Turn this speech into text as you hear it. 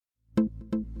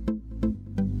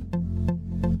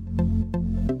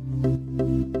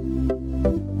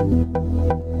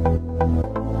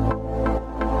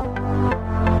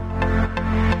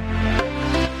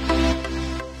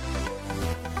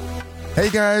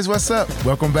guys, what's up?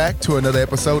 Welcome back to another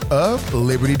episode of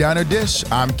Liberty Diner Dish.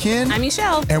 I'm Ken. I'm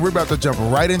Michelle. And we're about to jump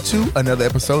right into another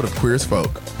episode of Queer as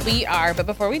Folk. We are, but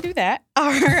before we do that,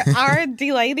 our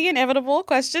Delay the Inevitable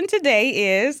question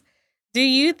today is, do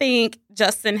you think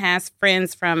Justin has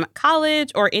friends from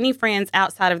college or any friends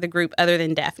outside of the group other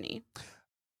than Daphne?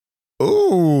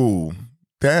 Ooh,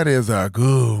 that is a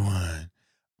good one.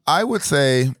 I would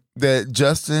say that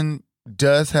Justin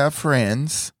does have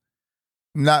friends.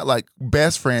 Not like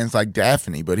best friends like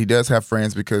Daphne, but he does have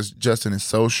friends because Justin is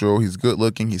social, he's good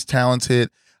looking, he's talented.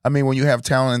 I mean, when you have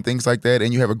talent and things like that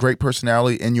and you have a great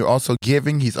personality and you're also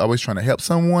giving, he's always trying to help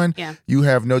someone, you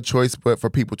have no choice but for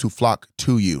people to flock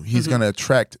to you. He's going to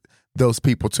attract those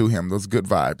people to him, those good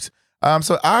vibes.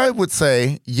 So I would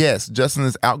say, yes, Justin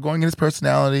is outgoing in his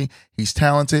personality. He's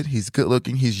talented, he's good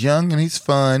looking, he's young and he's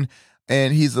fun.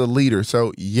 And he's a leader.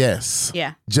 So, yes,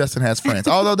 Justin has friends.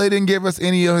 Although they didn't give us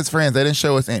any of his friends. They didn't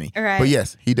show us any. Right. But,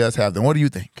 yes, he does have them. What do you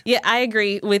think? Yeah, I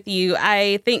agree with you.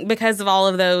 I think because of all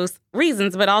of those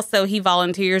reasons, but also he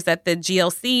volunteers at the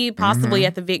GLC, possibly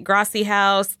at the Vic Grassi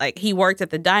house. Like, he worked at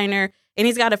the diner. And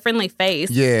he's got a friendly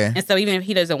face. Yeah. And so even if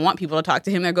he doesn't want people to talk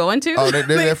to him, they're going to. Oh, they're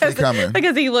definitely coming.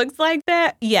 Because he looks like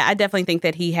that. Yeah, I definitely think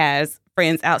that he has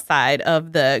friends outside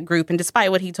of the group. And despite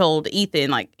what he told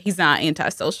Ethan, like, he's not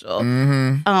antisocial.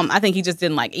 I think he just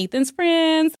didn't like Ethan's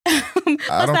friends. I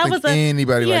don't think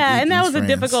anybody liked Ethan's and that was friends. A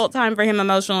difficult time for him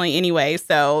emotionally anyway.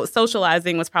 So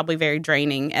socializing was probably very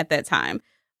draining at that time.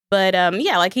 But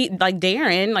like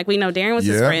Darren, like we know Darren was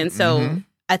his friend. So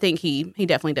I think he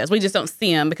definitely does. We just don't see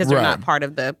him because they're not part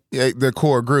of the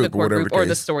core group or whatever or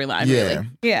the storyline. Really.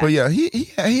 Yeah. But yeah,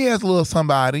 he has a little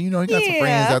somebody. You know, he got some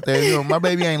friends out there. You know, my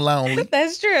baby ain't lonely.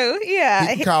 That's true. Yeah.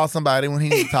 He can call somebody when he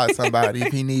needs to talk to somebody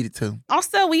if he needed to.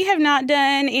 Also, we have not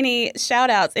done any shout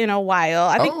outs in a while.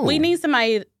 I think we need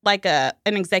somebody like an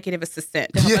executive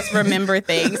assistant to help us remember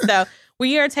things. So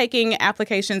we are taking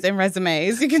applications and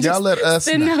resumes. You can just let us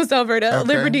send those over to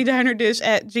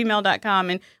libertydinerdish@gmail.com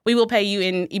and we will pay you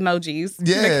in emojis.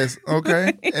 Yes,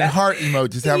 okay. And heart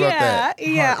emojis. How about that?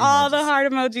 Yeah, all the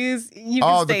heart emojis you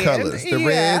all can stand. The colors. The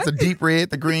reds, the deep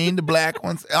red, the green, the black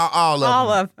ones. All of them.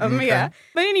 All of them, yeah.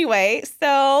 But anyway,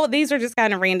 so these are just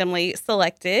kind of randomly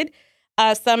selected.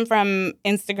 Some from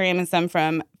Instagram and some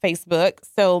from Facebook.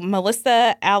 So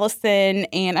Melissa, Allison,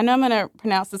 and I know I'm going to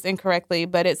pronounce this incorrectly,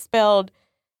 but it's spelled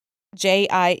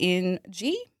Jing.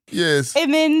 Yes.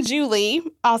 And then Julie,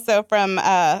 also from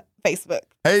Facebook.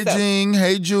 Hey, Jing.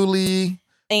 Hey, Julie.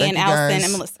 And Allison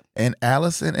and Melissa. And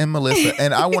Allison and Melissa.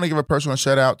 And I want to give a personal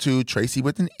shout out to Tracy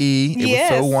with an E. It was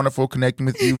so wonderful connecting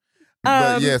with you.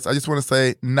 But yes, I just want to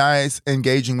say nice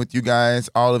engaging with you guys,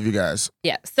 all of you guys.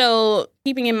 Yeah. So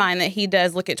keeping in mind that he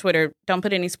does look at Twitter, don't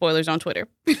put any spoilers on Twitter.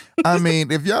 I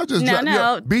mean, if y'all just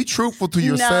be truthful to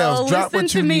yourselves. Drop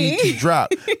what you need to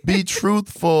drop. Be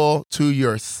truthful to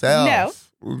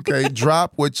yourself. No. Okay.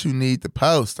 Drop what you need to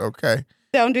post. Okay.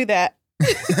 Don't do that.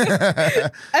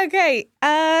 Okay.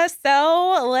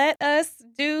 So let us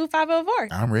do 504.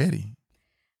 I'm ready.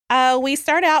 We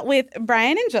start out with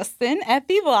Brian and Justin at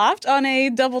the Loft on a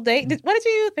double date. What did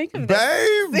you think of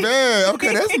this? Baby,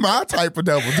 okay, that's my type of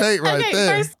double date right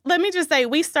there. First, let me just say,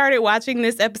 we started watching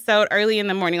this episode early in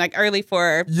the morning, like early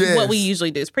for what we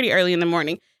usually do. It's pretty early in the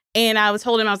morning. And I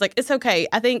told him, I was like, it's okay.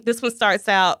 I think this one starts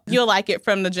out, you'll like it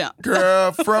from the jump.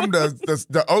 Girl, from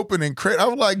the opening credit, I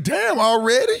was like, damn,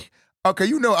 already? Okay,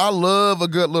 you know I love a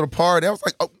good little party. I was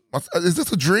like, oh, is this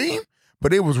a dream?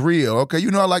 But it was real, okay?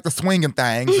 You know I like the swinging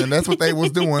things, and that's what they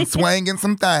was doing, swinging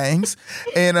some things.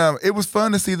 And it was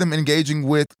fun to see them engaging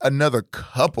with another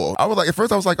couple. I was like, at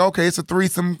first I was like, okay, it's a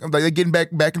threesome. Like, they're getting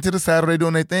back into the saddle, they're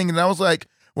doing their thing. And I was like,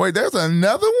 wait, there's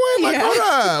another one? Like, hold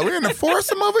on, we're in the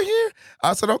foursome over here?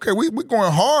 I said, okay, we're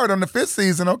going hard on the fifth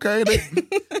season, okay?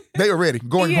 They were ready,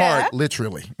 going hard,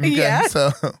 literally. Okay, yeah.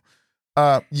 So...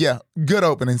 good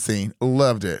opening scene.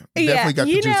 Loved it. Definitely got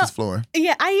the juices flowing.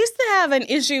 Yeah, I used to have an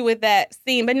issue with that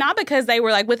scene, but not because they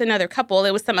were like with another couple.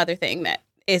 It was some other thing that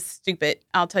is stupid.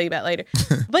 I'll tell you about later.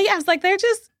 But yeah, I was like, they're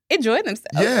just enjoying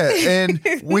themselves. Yeah, and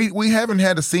we haven't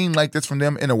had a scene like this from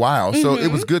them in a while, so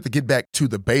it was good to get back to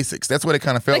the basics. That's what it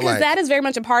kind of felt like. Because that is very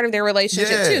much a part of their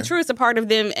relationship too. True, it's a part of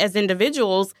them as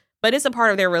individuals, but it's a part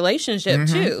of their relationship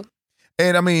too.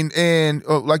 And I mean,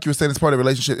 like you were saying, it's part of the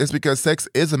relationship. It's because sex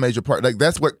is a major part. Like,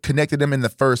 that's what connected them in the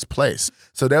first place.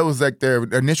 So that was like their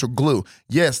initial glue.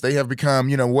 Yes, they have become,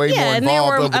 way more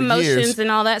involved over the emotions years.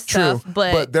 And all that stuff.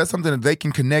 But that's something that they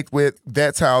can connect with.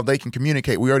 That's how they can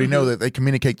communicate. We already know that they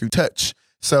communicate through touch.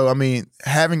 So, I mean,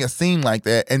 having a scene like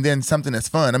that and then something that's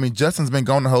fun. I mean, Justin's been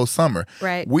gone the whole summer.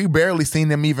 Right. We barely seen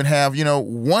them even have,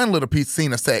 one little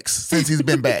scene of sex since he's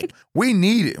been back. We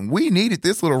needed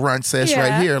this little run sesh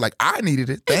right here. Like, I needed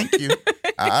it. Thank you.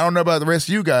 I don't know about the rest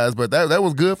of you guys, but that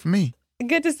was good for me.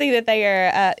 Good to see that they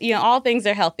are, all things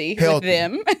are healthy with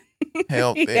them.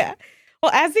 Healthy. Yeah.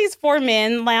 Well, as these four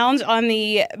men lounge on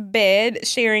the bed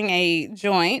sharing a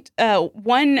joint,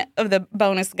 one of the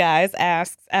bonus guys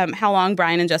asks how long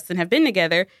Brian and Justin have been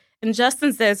together. And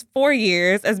Justin says 4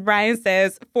 years, as Brian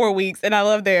says 4 weeks. And I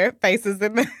love their faces.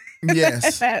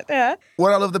 Yes.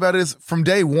 What I loved about it is from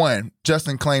day one,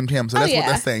 Justin claimed him. So that's what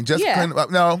they're saying. Justin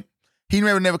claimed, no. He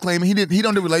never claimed me. He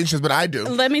don't do relationships, but I do.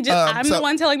 Let me I'm the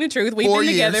one telling the truth. We've been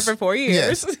together for 4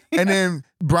 years. Yes. And then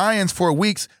Brian's 4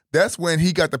 weeks, that's when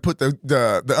he got to put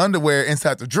the underwear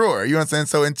inside the drawer. You know what I'm saying?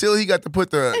 So until he got to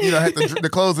put the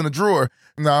clothes in the drawer,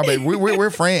 no, baby, we're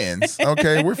friends.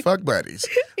 Okay, we're fuck buddies.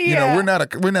 Yeah. We're not a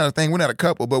thing. We're not a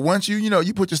couple. But once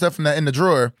you put your stuff in the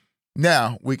drawer,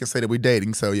 now we can say that we're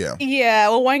dating. So yeah. Yeah.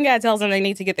 Well, one guy tells them they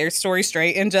need to get their story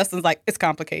straight, and Justin's like, it's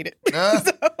complicated.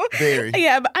 Very.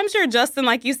 Yeah, but I'm sure Justin,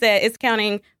 like you said, is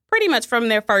counting pretty much from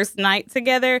their first night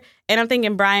together. And I'm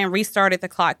thinking Brian restarted the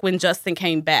clock when Justin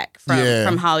came back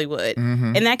from Hollywood.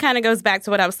 Mm-hmm. And that kind of goes back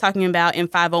to what I was talking about in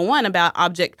 501 about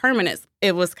object permanence.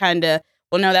 It was kind of,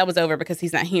 well, no, that was over because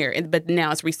he's not here. But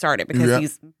now it's restarted because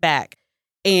he's back.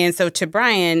 And so to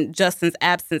Brian, Justin's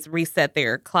absence reset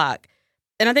their clock.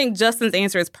 And I think Justin's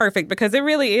answer is perfect because it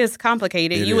really is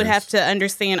complicated. You would have to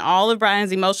understand all of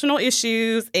Brian's emotional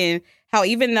issues and how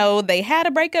even though they had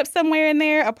a breakup somewhere in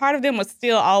there, a part of them was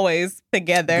still always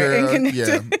together and connected.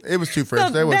 Yeah, it was too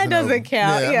fresh. So that doesn't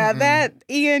count. Yeah, that,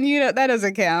 Ian, that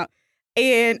doesn't count.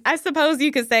 And I suppose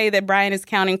you could say that Brian is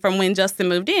counting from when Justin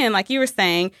moved in, like you were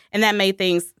saying, and that made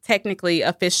things technically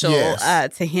official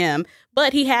to him.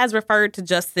 But he has referred to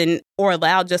Justin or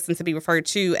allowed Justin to be referred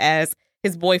to as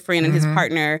his boyfriend and his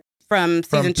partner from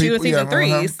season 2 and season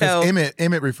 3. So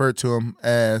Emmett referred to him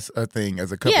as a thing,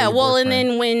 as a couple. Yeah, well, and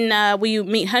then when we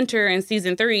meet Hunter in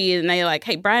season 3, and they're like,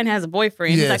 "Hey, Brian has a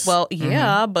boyfriend." He's like, "Well,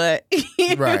 yeah, but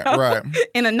right,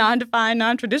 in a non-defined,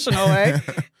 non-traditional way."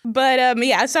 But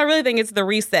so I really think it's the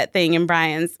reset thing in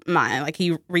Brian's mind. Like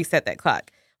he reset that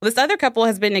clock. Well, this other couple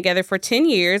has been together for 10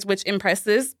 years, which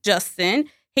impresses Justin.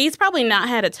 He's probably not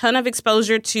had a ton of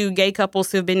exposure to gay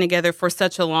couples who have been together for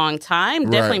such a long time.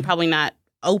 Definitely probably not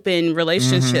open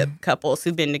relationship couples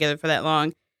who've been together for that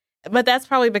long. But that's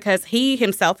probably because he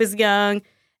himself is young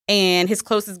and his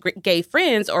closest gay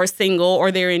friends are single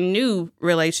or they're in new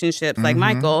relationships like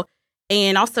Michael.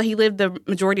 And also he lived the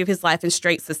majority of his life in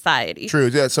straight society. True.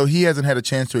 Yeah. So he hasn't had a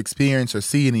chance to experience or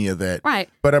see any of that. Right.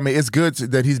 But I mean, it's good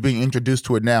that he's being introduced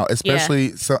to it now,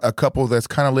 especially a couple that's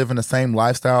kind of living the same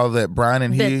lifestyle that Brian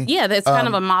and he. That's kind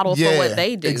of a model for what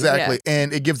they do. Exactly. Yeah.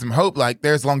 And it gives them hope. Like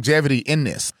there's longevity in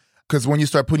this. Because when you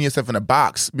start putting yourself in a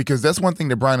box, because that's one thing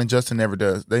that Brian and Justin never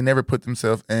does. They never put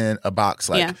themselves in a box.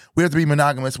 Like, we have to be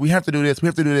monogamous. We have to do this. We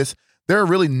have to do this. There are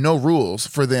really no rules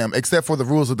for them except for the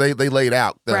rules that they laid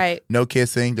out. No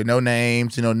kissing, the no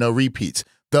names, no repeats.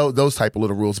 Those type of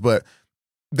little rules. But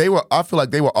I feel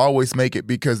like they will always make it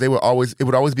because it would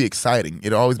always be exciting.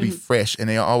 It'll always be fresh and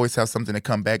they'll always have something to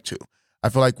come back to. I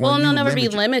feel like when they'll never be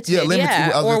limited.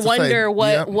 Or wonder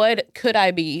what could I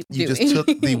be doing. You just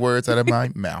took the words out of my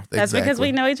mouth. That's because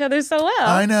we know each other so well.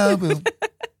 I know.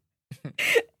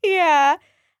 Yeah.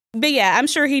 But I'm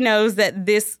sure he knows that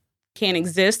this can't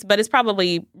exist, but it's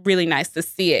probably really nice to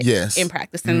see it in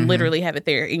practice and literally have it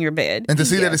there in your bed. And to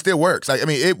see that it still works. Like, I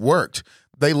mean, it worked.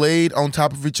 They laid on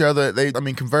top of each other. They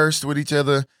conversed with each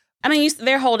other. I mean,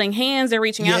 they're holding hands. They're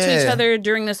reaching out to each other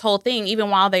during this whole thing,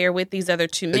 even while they are with these other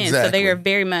two men. Exactly. So they are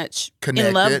very much connected.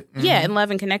 In love. Yeah, in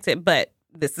love and connected. But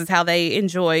this is how they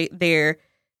enjoy their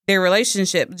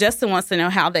relationship. Justin wants to know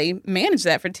how they manage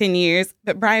that for 10 years,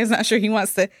 but Brian's not sure he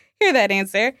wants to hear that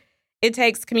answer. It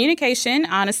takes communication,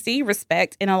 honesty,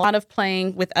 respect, and a lot of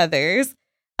playing with others.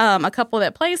 A couple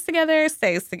that plays together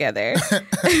stays together.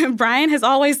 Brian has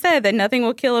always said that nothing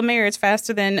will kill a marriage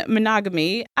faster than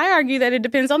monogamy. I argue that it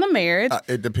depends on the marriage.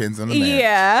 It depends on the marriage.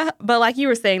 Yeah, but like you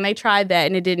were saying, they tried that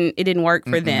and it didn't work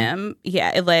for them.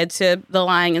 Yeah, it led to the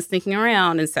lying and sneaking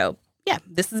around, and so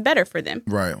this is better for them.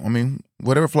 Right. I mean,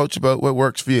 whatever floats your boat, what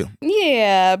works for you.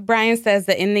 Yeah. Brian says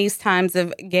that in these times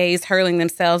of gays hurling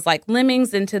themselves like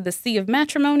lemmings into the sea of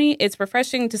matrimony, it's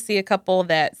refreshing to see a couple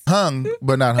that's hung,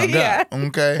 but not hung up.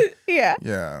 Okay.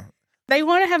 Yeah. They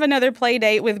want to have another play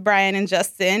date with Brian and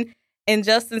Justin. And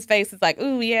Justin's face is like,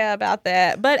 ooh, yeah, about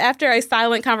that. But after a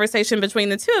silent conversation between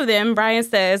the two of them, Brian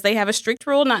says they have a strict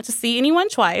rule not to see anyone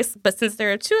twice. But since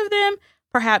there are two of them,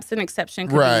 perhaps an exception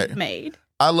could be made.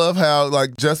 I love how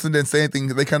like Justin didn't say anything.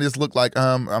 They kind of just look like,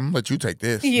 I'm gonna let you take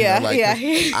this. Yeah, like, yeah.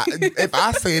 If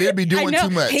I say it, it'd be doing too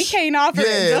much. He can't offer it.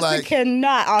 Justin like,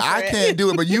 cannot offer it. I can't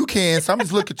do it, but you can. So I'm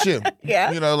just look at you.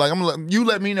 Yeah. Like you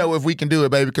let me know if we can do it,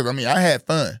 baby. Because I had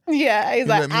fun. Yeah. He's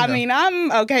like,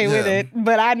 I'm okay with it,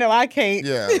 but I know I can't.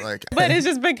 Yeah. Like, but it's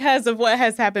just because of what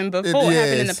has happened before,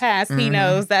 happened in the past. Mm-hmm. He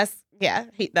knows that's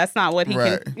not what he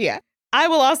can. Yeah. I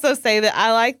will also say that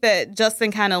I like that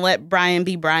Justin kind of let Brian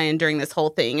be Brian during this whole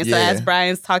thing. And so as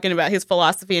Brian's talking about his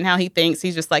philosophy and how he thinks,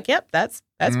 he's just like, yep, that's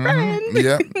Brian.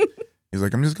 Yeah. He's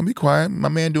like, I'm just going to be quiet. My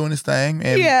man doing his thing.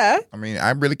 And I mean, I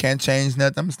really can't change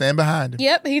nothing. I'm going to stand behind him.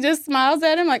 Yep. He just smiles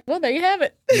at him like, well, there you have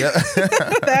it. Yeah.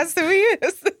 That's who he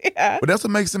is. Yeah. But that's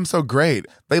what makes them so great.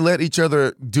 They let each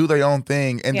other do their own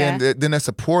thing. And then they're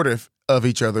supportive of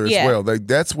each other as well.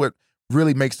 That's what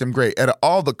really makes them great. Out of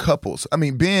all the couples, I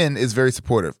mean, Ben is very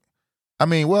supportive. I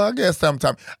mean, well, I guess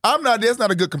sometimes that's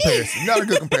not a good comparison. Not a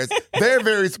good comparison. They're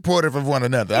very supportive of one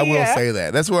another. I will say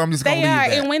that. That's where I'm just going to leave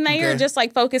that. And when they are just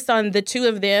like focused on the two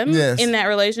of them in that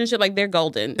relationship, like they're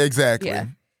golden. Exactly. Yeah.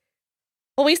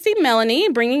 Well, we see Melanie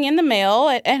bringing in the mail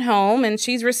at home, and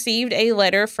she's received a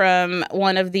letter from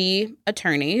one of the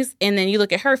attorneys. And then you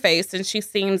look at her face, and she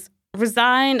seems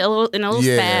resigned, a little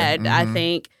sad, mm-hmm. I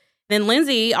think. Then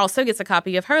Lindsay also gets a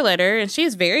copy of her letter, and she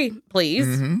is very pleased.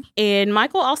 Mm-hmm. And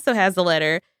Michael also has the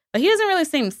letter, but he doesn't really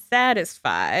seem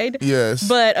satisfied. Yes.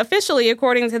 But officially,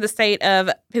 according to the state of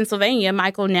Pennsylvania,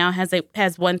 Michael now has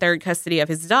 1/3 custody of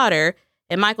his daughter.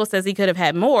 And Michael says he could have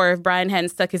had more if Brian hadn't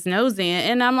stuck his nose in.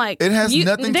 And I'm like, it has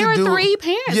nothing to do. There were 3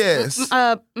 parents.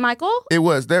 Yes. Michael? It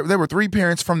was. There were 3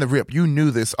 parents from the rip. You knew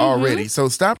this already. So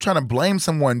stop trying to blame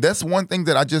someone. That's one thing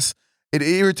that it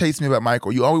irritates me about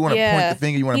Michael. You always want to point the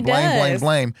finger. You want to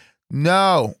blame.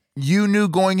 No. You knew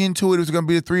going into it was going to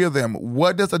be the 3 of them.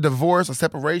 What does a divorce, a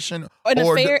separation, any of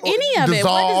it?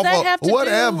 What does that have to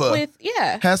do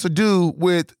with? Has to do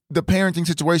with the parenting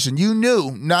situation. You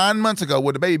knew 9 months ago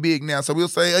with the baby big now, so we'll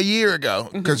say a year ago,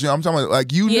 because I'm talking about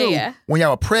like you knew when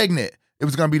y'all were pregnant it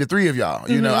was going to be the 3 of y'all.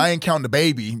 You know, I ain't counting the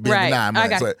baby being 9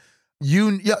 months, but.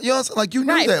 You know, like you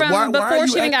knew that. From before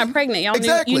she even got pregnant, y'all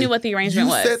exactly. you knew what the arrangement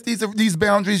was. You set these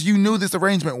boundaries. You knew this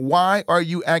arrangement. Why are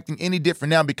you acting any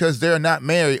different now? Because they're not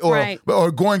married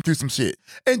or going through some shit.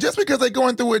 And just because they're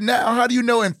going through it now, how do you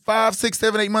know in 5, 6,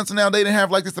 7, 8 months from now they didn't have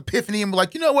like this epiphany and be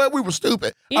like, you know what, we were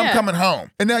stupid. I'm coming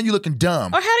home, and now you looking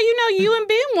dumb. Or how do you know you and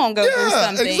Ben won't go through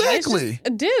something? Exactly,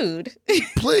 dude.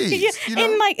 Please,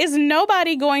 And like, is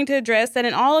nobody going to address that?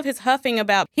 In all of his huffing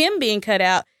about him being cut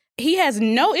out, he has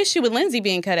no issue with Lindsay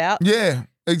being cut out. Yeah,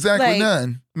 exactly. Like,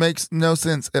 none. Makes no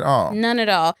sense at all. None at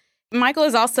all. Michael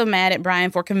is also mad at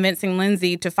Brian for convincing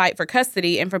Lindsay to fight for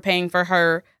custody and for paying for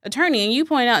her attorney. And you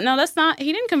point out, no, that's not,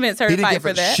 he didn't convince her to fight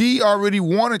for that. She already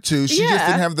wanted to. She just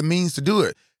didn't have the means to do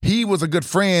it. He was a good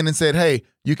friend and said, hey,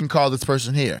 you can call this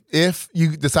person here. If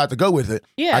you decide to go with it,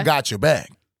 I got your back.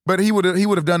 But he would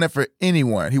have done that for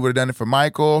anyone. He would have done it for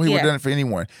Michael. He would have done it for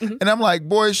anyone. Mm-hmm. And I'm like,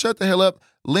 boys, shut the hell up.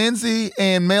 Lindsay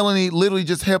and Melanie literally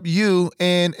just helped you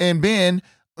and Ben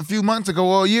a few months ago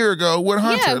or a year ago with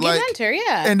Hunter. Hunter,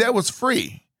 And that was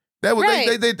free. That was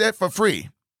they did that for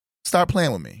free. Stop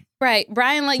playing with me. Right.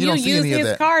 Brian let you use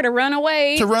his car to run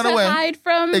away. To hide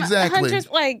from Hunter's.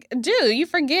 Like, dude, you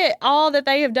forget all that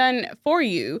they have done for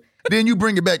you. Then you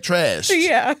bring it back trash.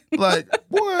 Yeah. Like,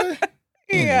 boy.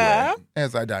 Anyway,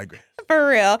 as I digress. For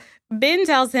real. Ben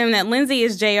tells him that Lindsay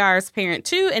is JR's parent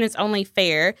too, and it's only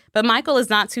fair. But Michael is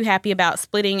not too happy about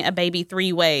splitting a baby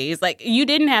 3 ways. Like, you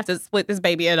didn't have to split this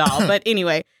baby at all. But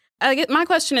anyway, my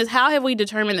question is, how have we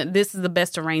determined that this is the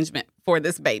best arrangement for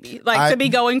this baby? Like, to be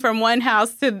going from one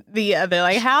house to the other.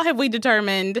 Like, how have we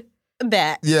determined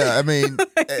that? Yeah, I mean,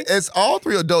 it's all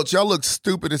 3 adults. Y'all look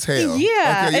stupid as hell.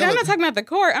 Yeah, okay, and I'm not talking about the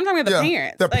court. I'm talking about the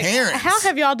parents. The parents. How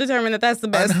have y'all determined that that's the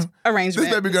best arrangement?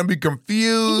 This baby gonna be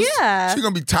confused. Yeah. She's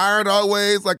gonna be tired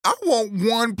always. Like, I want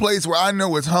one place where I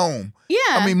know it's home. Yeah.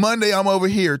 I mean, Monday I'm over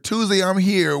here. Tuesday I'm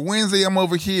here. Wednesday I'm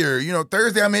over here. You know,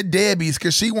 Thursday I'm at Debbie's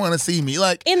because she want to see me.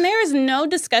 Like, and there is no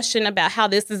discussion about how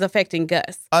this is affecting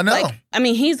Gus. I know. Like, I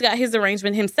mean, he's got his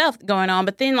arrangement himself going on,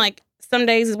 but then like, some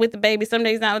days it's with the baby, some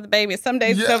days not with the baby, some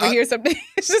days it's over here, some days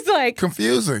it's just like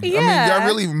confusing. Yeah. I mean, y'all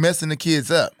really messing the kids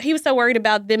up. He was so worried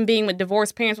about them being with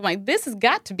divorced parents. I'm like, this has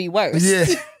got to be worse. Yeah.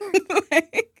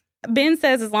 Ben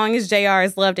says as long as JR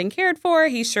is loved and cared for,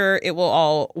 he's sure it will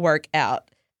all work out.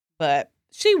 But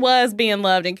she was being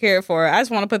loved and cared for. I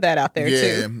just want to put that out there too.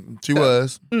 Yeah, she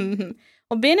was. Mm-hmm.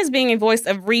 Well, Ben is being a voice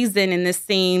of reason in this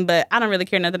scene, but I don't really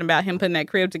care nothing about him putting that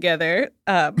crib together.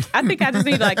 I think I just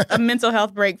need like a mental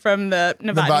health break from the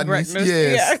Novotny breakfast.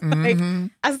 Yes. Yeah.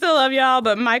 Like, I still love y'all,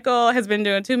 but Michael has been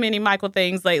doing too many Michael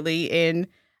things lately, and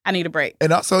I need a break.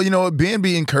 And also, Ben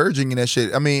be encouraging in that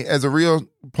shit. I mean, as a real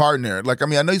partner, like, I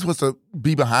know you're supposed to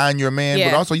be behind your man,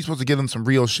 but also you're supposed to give him some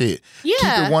real shit. Yeah.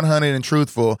 Keep it 100 and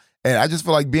truthful. And I just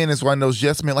feel like Ben is one of those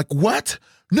yes men. Like, what?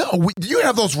 No, you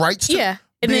have those rights too. Yeah.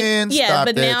 And then,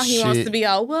 but now he wants to be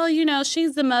all, well,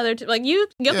 she's the mother. Like,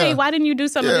 why didn't you do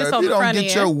some of this on the front end?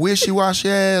 You don't get your wishy-washy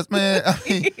ass, man. I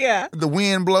mean, the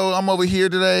wind blow, I'm over here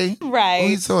today. Right. Oh,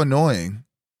 he's so annoying.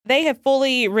 They have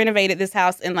fully renovated this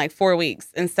house in like 4 weeks.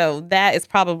 And so that is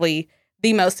probably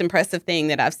the most impressive thing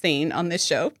that I've seen on this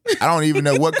show. I don't even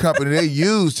know what company they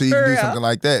use to even do something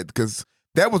like that, because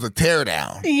that was a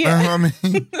teardown. Yeah. I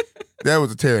mean, that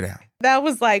was a teardown. That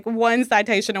was like one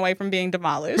citation away from being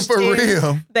demolished. For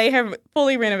real. They have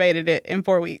fully renovated it in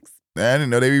 4 weeks. I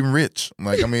didn't know they were even rich.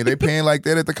 Like, I mean, they paying like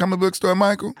that at the comic book store,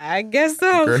 Michael? I guess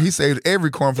so. Girl, he saved every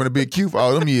corn from the Big Q for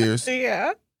all them years.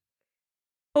 Yeah.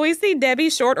 We see Debbie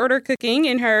short order cooking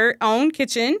in her own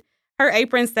kitchen. Her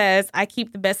apron says, I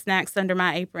keep the best snacks under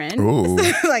my apron. Ooh.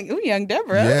 Like, ooh, young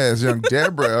Deborah. Yes, young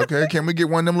Deborah. Okay, can we get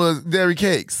one of them little dairy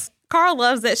cakes? Carl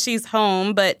loves that she's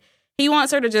home, but he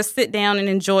wants her to just sit down and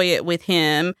enjoy it with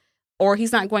him, or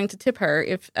he's not going to tip her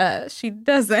if she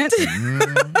doesn't.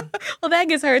 Well, that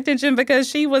gets her attention because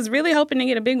she was really hoping to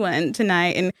get a big one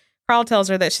tonight, and Carl tells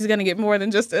her that she's going to get more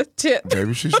than just a tip.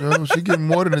 Baby, she getting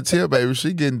more than a tip, baby.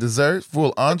 She getting desserts,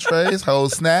 full entrees, whole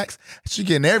snacks. She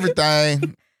getting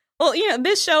everything. Well,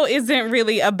 this show isn't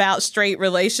really about straight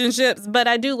relationships, but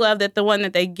I do love that the one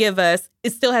that they give us,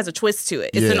 it still has a twist to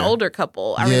it. It's an older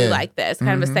couple. I really like that. It's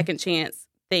kind of a second chance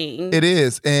thing. It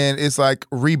is. And it's like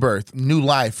rebirth, new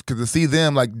life. Because to see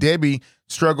them, like Debbie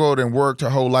struggled and worked her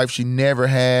whole life. She never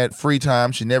had free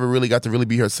time. She never really got to really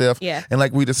be herself. Yeah. And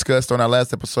like we discussed on our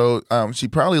last episode, she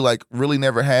probably like really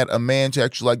never had a man to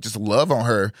actually like just love on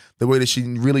her the way that she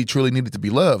really truly needed to be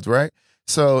loved, right?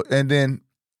 So, and then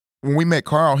when we met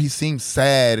Carl, he seemed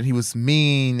sad and he was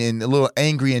mean and a little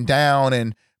angry and down,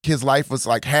 and his life was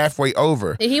like halfway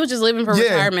over. And he was just living for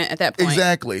retirement at that point.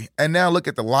 Exactly. And now look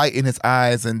at the light in his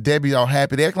eyes, and Debbie all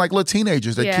happy. They act like little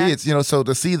teenagers. They're kids, so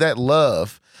to see that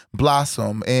love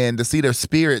blossom and to see their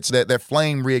spirits, that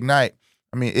flame reignite.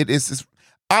 I mean, it's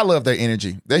I love their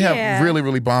energy. They have really,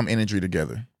 really bomb energy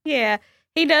together. Yeah.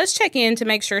 He does check in to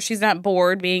make sure she's not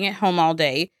bored being at home all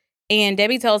day. And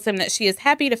Debbie tells him that she is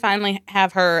happy to finally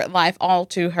have her life all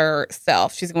to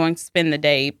herself. She's going to spend the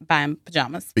day buying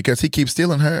pajamas. Because he keeps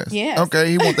stealing hers. Yes.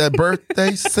 Okay, he want that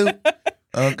birthday suit.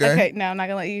 Okay. No, I'm not going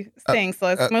to let you sing, so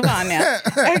let's move on now.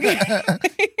 Okay.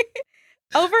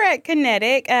 Over at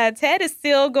Kinetic, Ted is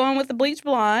still going with the bleach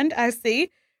blonde, I see.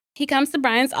 He comes to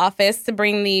Brian's office to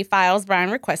bring the files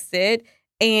Brian requested.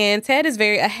 And Ted is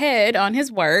very ahead on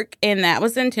his work, and that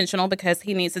was intentional because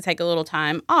he needs to take a little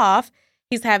time off.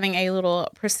 He's having a little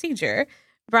procedure.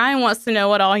 Brian wants to know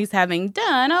what all he's having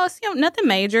done. Oh, it's nothing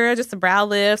major, just a brow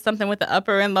lift, something with the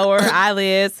upper and lower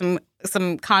eyelids, some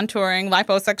contouring,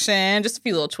 liposuction, just a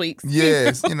few little tweaks.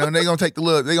 Yes, they're gonna take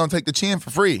the chin for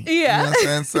free. Yeah, you know what I'm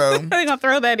saying? So they're gonna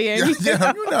throw that in.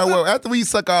 Well, after we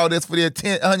suck all this for their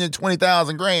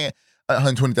 120,000 grand,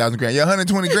 120,000 grand,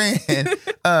 120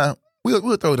 grand.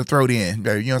 We'll throw the throat in,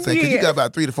 baby. You know what I'm saying? Because you got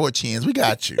about 3 to 4 chins. We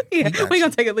got you. We're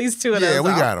going to take at least 2 of those. Yeah, we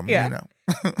off. got them.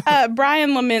 Yeah.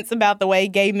 Brian laments about the way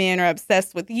gay men are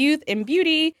obsessed with youth and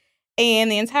beauty, and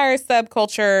the entire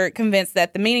subculture convinced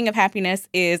that the meaning of happiness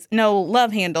is no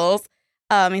love handles.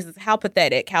 He says, how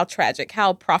pathetic, how tragic,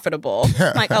 how profitable.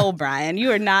 I'm like, oh, Brian,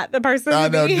 you are not the person I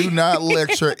know, do not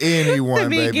lecture anyone, to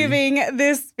be baby. giving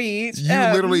this speech. You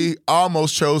literally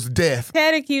almost chose death.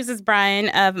 Ted accuses Brian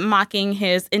of mocking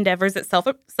his endeavors at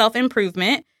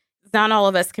self-improvement. Not all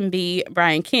of us can be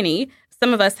Brian Kinney.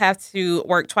 Some of us have to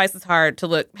work twice as hard to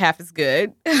look half as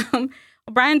good.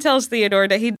 Brian tells Theodore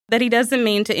that he doesn't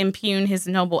mean to impugn his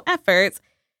noble efforts.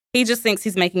 He just thinks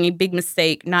he's making a big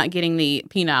mistake not getting the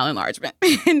penile enlargement.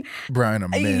 Brian, a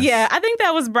mess. Yeah, I think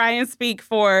that was Brian's speak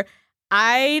for,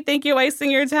 I think you're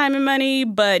wasting your time and money,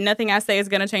 but nothing I say is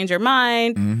going to change your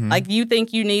mind. Mm-hmm. Like, you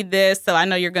think you need this, so I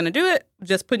know you're going to do it.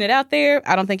 Just putting it out there.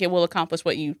 I don't think it will accomplish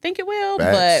what you think it will,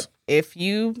 Facts. but if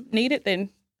you need it, then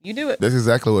you do it. That's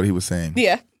exactly what he was saying.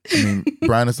 Yeah. I mean,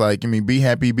 Brian is like, be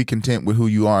happy, be content with who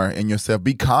you are and yourself.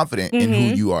 Be confident in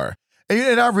who you are.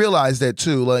 And I realized that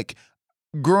too. Like,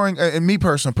 growing, and me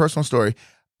personal story,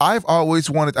 I've always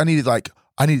wanted, I needed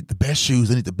the best shoes,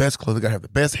 I need the best clothes, I gotta have the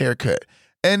best haircut.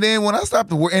 And then when I stopped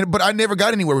to work, but I never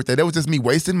got anywhere with that. That was just me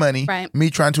wasting money,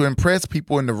 me trying to impress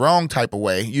people in the wrong type of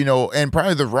way, and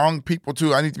probably the wrong people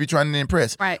too. I need to be trying to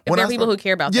impress. Right. If there are people who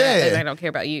care about that, they don't care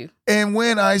about you. And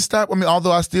when I stopped,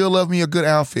 although I still love me a good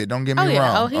outfit, don't get me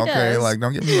wrong. Oh, he does. Like,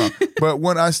 don't get me wrong. But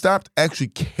when I stopped actually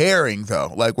caring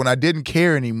though, like when I didn't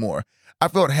care anymore, I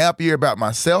felt happier about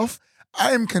myself.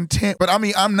 I am content, but I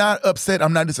mean, I'm not upset.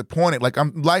 I'm not disappointed. Like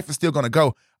life is still gonna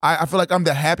go. I feel like I'm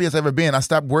the happiest I've ever been. I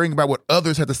stopped worrying about what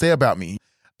others had to say about me.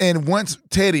 And once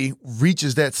Teddy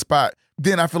reaches that spot,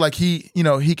 then I feel like he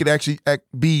could actually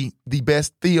be the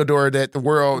best Theodore that the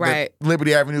world, that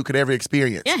Liberty Avenue could ever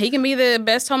experience. Yeah, he can be the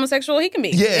best homosexual he can be.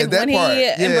 Yeah, that when part.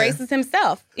 He embraces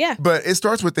himself. Yeah. But it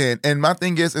starts within. And my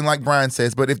thing is, and like Brian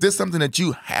says, but if there's something that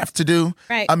you have to do,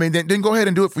 I mean, then go ahead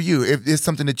and do it for you. If it's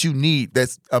something that you need,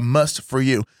 that's a must for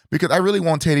you. Because I really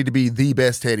want Teddy to be the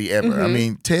best Teddy ever. I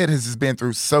mean, Ted has just been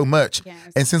through so much. Yes.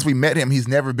 And since we met him, he's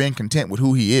never been content with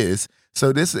who he is.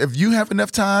 So if you have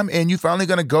enough time and you finally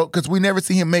going to go, because we never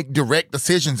see him make direct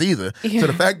decisions either. Yeah. So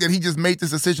the fact that he just made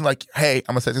this decision like, hey,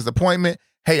 I'm going to set this appointment.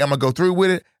 Hey, I'm going to go through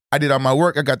with it. I did all my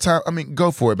work. I got time. I mean,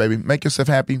 go for it, baby. Make yourself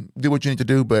happy. Do what you need to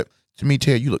do. But to me,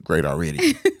 Ted, you look great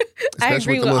already. I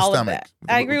agree with all of that.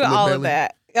 I agree with all of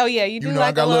that. Oh yeah, you do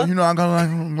like a little. I got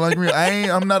like me.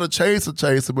 I'm not a chaser,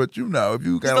 but if you got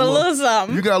a little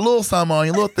something, you got a little something on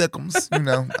your little thickums.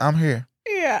 I'm here.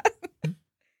 Yeah.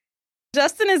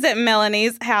 Justin is at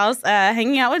Melanie's house,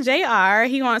 hanging out with JR.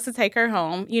 He wants to take her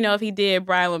home. If he did,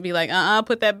 Brian would be like,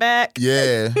 put that back.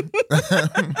 Yeah.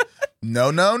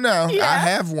 No. Yeah. I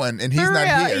have one, and he's not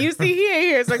here. You see, he ain't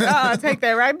here. It's like, take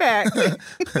that right back.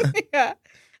 Yeah.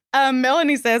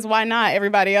 Melanie says, why not?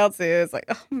 Everybody else is. Like,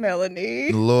 oh,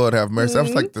 Melanie. Lord have mercy. That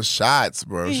was like the shots,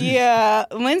 bro. Yeah.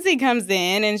 Lindsay comes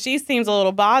in, and she seems a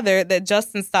little bothered that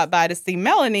Justin stopped by to see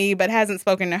Melanie, but hasn't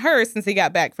spoken to her since he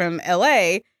got back from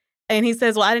L.A., and he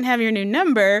says, well, I didn't have your new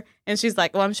number. And she's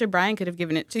like, well, I'm sure Brian could have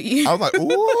given it to you. I was like,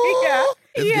 ooh,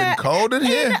 it's getting cold in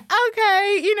here.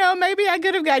 Okay, maybe I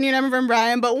could have gotten your number from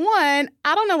Brian. But one,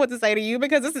 I don't know what to say to you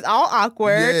because this is all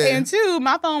awkward. Yeah. And two,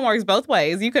 my phone works both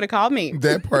ways. You could have called me.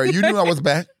 That part. You knew I was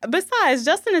back. Besides,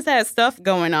 Justin has had stuff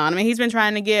going on. I mean, he's been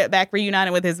trying to get back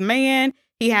reunited with his man.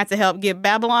 He had to help get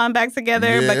Babylon back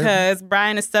together because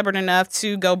Brian is stubborn enough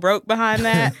to go broke behind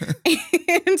that.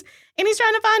 And he's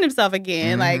trying to find himself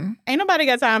again. Like, ain't nobody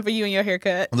got time for you and your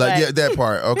haircut. Yeah, that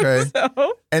part, okay.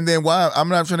 And then why I'm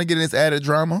not trying to get in this added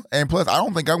drama. And plus, I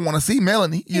don't think I want to see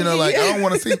Melanie. I don't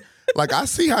want to see. Like, I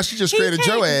see how she just shredded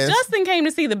your ass. Justin came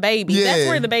to see the baby. Yeah. That's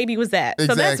where the baby was at. Exactly.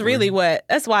 So that's really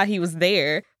that's why he was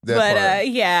there.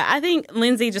 I think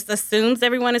Lindsay just assumes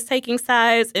everyone is taking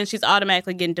sides and she's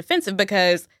automatically getting defensive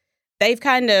because they've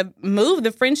kind of moved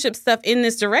the friendship stuff in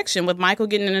this direction with Michael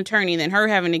getting an attorney, then her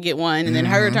having to get one, and then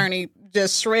her attorney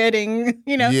just shredding,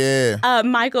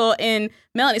 Michael and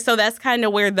Melanie. So that's kind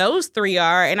of where those three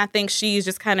are. And I think she's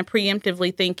just kind of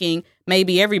preemptively thinking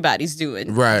maybe everybody's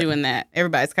doing that.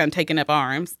 Everybody's kind of taking up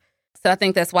arms. So I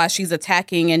think that's why she's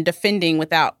attacking and defending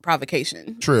without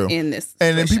provocation. True. In this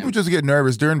situation. And then situation. people just get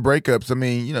nervous during breakups. I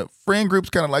mean, friend groups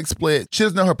kind of like split. She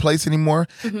doesn't know her place anymore.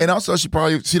 Mm-hmm. And also she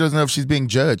doesn't know if she's being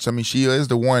judged. I mean, she is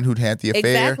the one who'd had the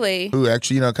affair. Exactly. Who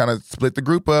actually, kind of split the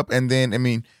group up. And then, I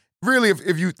mean, really,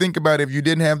 if you think about it, if you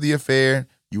didn't have the affair,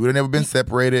 you would have never been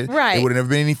separated. Right. There would have never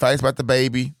been any fights about the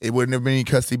baby. It would have never been any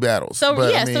custody battles. So,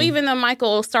 so even though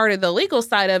Michael started the legal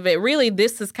side of it, really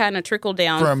this has kind of trickled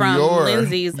down from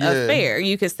Lindsay's affair.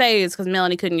 You could say it's because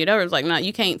Melanie couldn't get over it. It's like, no,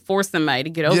 you can't force somebody to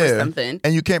get over something.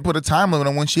 And you can't put a time limit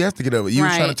on when she has to get over it. You were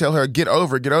trying to tell her, get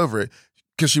over it.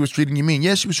 Because she was treating you mean.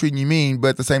 Yes, she was treating you mean, but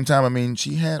at the same time, I mean,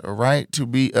 she had a right to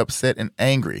be upset and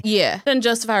angry. Yeah. Doesn't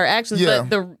justify her actions, but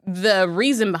the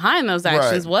reason behind those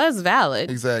actions was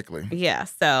valid. Exactly. Yeah,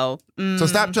 so... So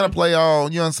stop trying to play all,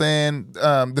 you know what I'm saying,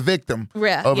 the victim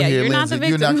over here, you're Lindsay. Not the victim.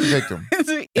 You're not the victim.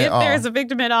 If there's a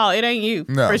victim at all, it ain't you,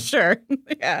 for sure.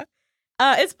 Yeah.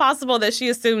 It's possible that she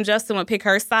assumed Justin would pick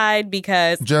her side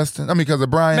because of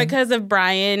Brian. Because of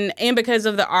Brian and because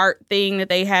of the art thing that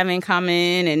they have in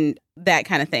common and that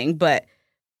kind of thing. But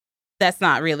that's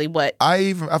not really what...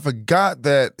 I forgot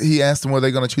that he asked them were they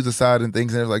going to choose a side and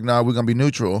things, and it was like, no, we're going to be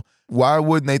neutral. Why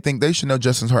wouldn't they think they should know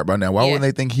Justin's heart by now? Why wouldn't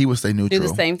they think he would stay neutral? Do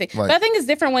the same thing. But I think it's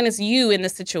different when it's you in the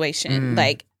situation.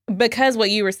 Like, because what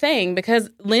you were saying,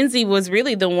 because Lindsay was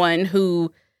really the one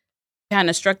who kind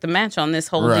of struck the match on this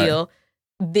whole deal.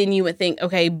 Then you would think,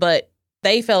 okay, but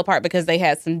they fell apart because they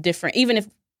had some different, even if,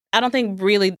 I don't think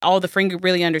really all the friend group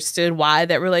really understood why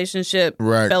that relationship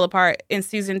fell apart in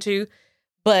season 2,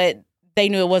 but they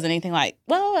knew it wasn't anything like,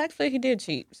 well, actually he did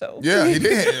cheat, so. Yeah, he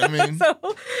did, I mean. so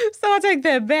I'll take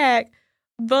that back,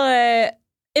 but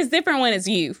it's different when it's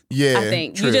you, I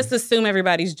think. True. You just assume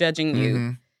everybody's judging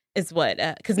you. Is what,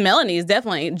 because Melanie is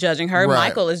definitely judging her.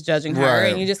 Michael is judging her,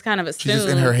 and you just kind of assume. She's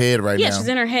just in her head now. Yeah, she's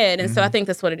in her head, and so I think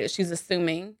that's what it is. She's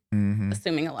assuming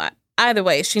a lot. Either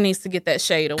way, she needs to get that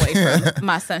shade away from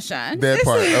my sunshine. That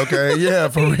part, okay, yeah,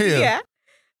 for real. Yeah,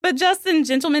 but Justin,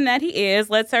 gentleman that he is,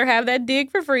 lets her have that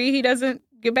dig for free. He doesn't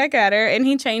get back at her, and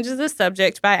he changes the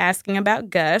subject by asking about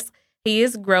Gus. He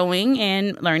is growing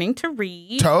and learning to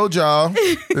read. Told y'all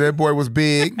that boy was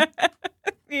big.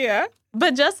 Yeah.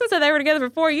 But Justin said they were together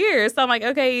for 4 years. So I'm like,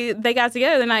 okay, they got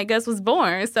together the night Gus was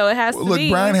born. So it has to Look, be.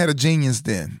 Brian had a genius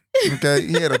then. Okay,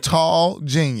 he had a tall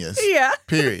genius. Yeah.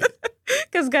 Period.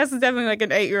 Because Gus is definitely like an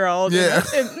 8-year-old. Yeah.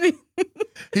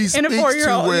 He And a speaks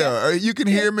 4-year-old, too well. You can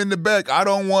hear him in the back. I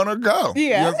don't want to go.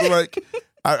 Yeah. You know, like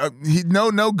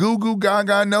no goo goo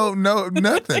gaga, no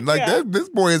nothing. Like Yeah. this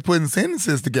boy is putting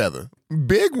sentences together,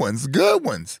 big ones, good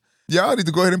ones. Y'all need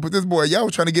to go ahead and put this boy. Y'all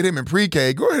were trying to get him in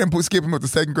pre-K. Go ahead and skip him up to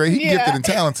 2nd grade. He's gifted and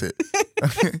talented.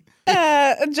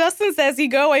 Justin says he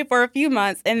go away for a few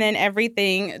months and then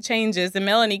everything changes, and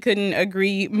Melanie couldn't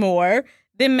agree more.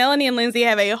 Then Melanie and Lindsay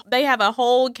have a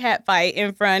whole cat fight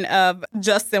in front of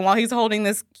Justin while he's holding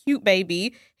this cute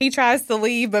baby. He tries to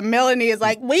leave, but Melanie is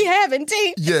like, "We having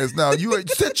tea." Yes, now you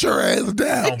sit your ass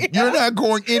down. Yeah. You're not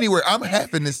going anywhere. I'm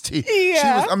having this tea.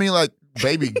 Yeah. She was,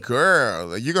 baby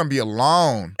girl, you're going to be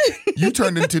alone. You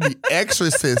turned into the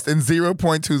Exorcist in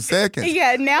 0.2 seconds.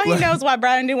 Yeah, now he knows why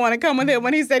Brian didn't want to come with him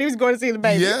when he said he was going to see the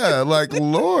baby. Yeah,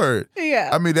 Lord. Yeah.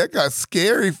 I mean, that got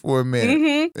scary for a minute.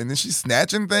 Mm-hmm. And then she's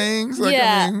snatching things.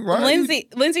 Yeah. Why are you-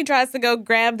 Lindsay tries to go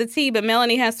grab the tea, but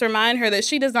Melanie has to remind her that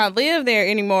she does not live there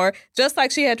anymore, just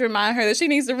like she had to remind her that she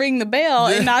needs to ring the bell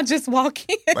and not just walk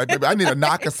in. Like, baby, I need a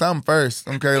knock or something first.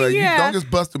 Okay, you don't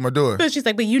just bust through my door. But she's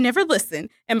like, but you never listen.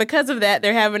 And because of that,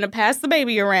 they're having to pass the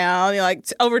baby around,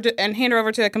 and hand her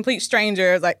over to a complete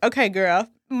stranger. It's like, okay, girl.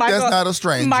 Michael, That's not a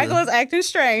stranger. Michael is acting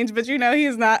strange, but he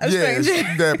is not a stranger.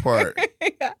 Yes, that part.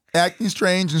 Yeah. Acting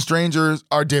strange and strangers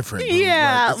are different.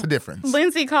 Yeah. Like, it's a difference.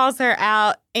 Lindsay calls her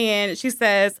out and she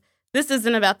says, this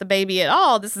isn't about the baby at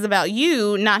all. This is about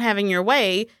you not having your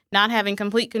way, not having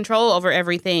complete control over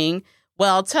everything.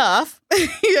 Well, tough.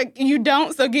 You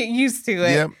don't, so get used to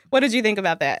it. Yep. What did you think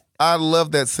about that? I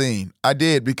love that scene. I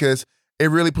did, because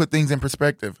it really put things in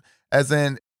perspective. As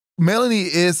in, Melanie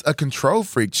is a control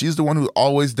freak. She's the one who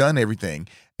always done everything.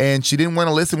 And she didn't want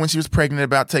to listen when she was pregnant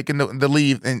about taking the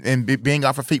leave and being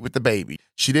off her feet with the baby.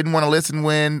 She didn't want to listen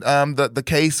when the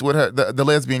case with her, the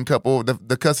lesbian couple,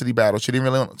 the custody battle. She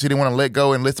didn't want to let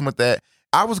go and listen with that.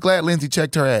 I was glad Lindsay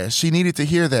checked her ass. She needed to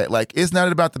hear that. Like, it's not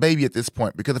about the baby at this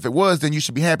point, because if it was, then you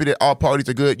should be happy that all parties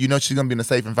are good. You know she's going to be in a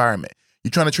safe environment.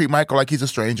 You're trying to treat Michael like he's a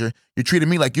stranger. You're treating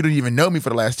me like you didn't even know me for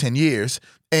the last 10 years.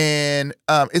 And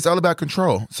it's all about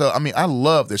control. So, I mean, I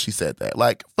love that she said that.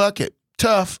 Like, fuck it.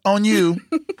 Tough on you.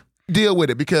 Deal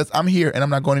with it, because I'm here and I'm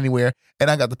not going anywhere and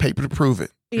I got the paper to prove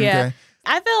it. Yeah. Okay?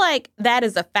 I feel like that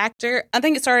is a factor. I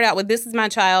think it started out with, this is my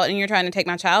child and you're trying to take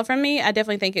my child from me. I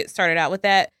definitely think it started out with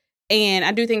that. And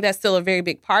I do think that's still a very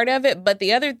big part of it. But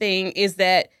the other thing is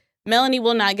that Melanie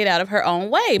will not get out of her own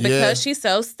way because she's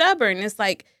so stubborn. It's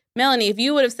like, Melanie, if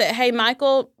you would have said, hey,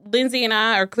 Michael, Lindsay and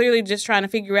I are clearly just trying to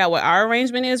figure out what our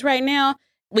arrangement is right now.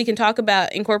 We can talk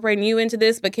about incorporating you into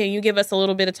this, but can you give us a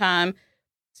little bit of time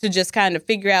to just kind of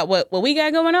figure out what we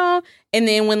got going on? And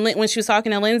then when she was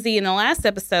talking to Lindsay in the last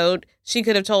episode, she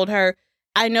could have told her,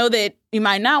 I know that you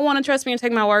might not want to trust me and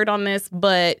take my word on this,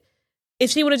 but if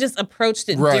she would have just approached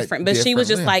it different. But she was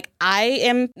just like, I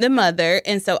am the mother,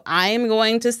 and so I am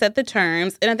going to set the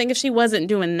terms. And I think if she wasn't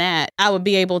doing that, I would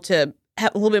be able to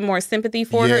have a little bit more sympathy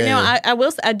for her. Now,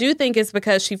 I do think it's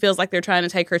because she feels like they're trying to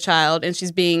take her child and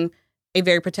she's being a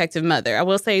very protective mother. I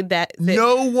will say that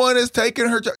no one is taking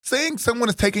her child. Saying someone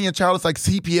is taking your child is like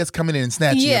CPS coming in and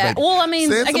snatching your baby. Well, I mean,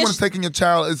 saying someone is taking your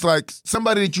child is like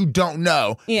somebody that you don't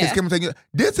know is coming taking you.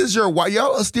 This is your wife.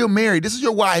 Y'all are still married. This is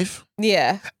your wife.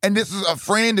 Yeah. And this is a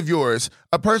friend of yours,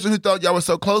 a person who thought y'all were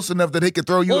so close enough that he could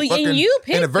throw you a fucking and you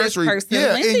picked anniversary. This person.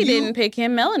 Yeah, Lindsay didn't pick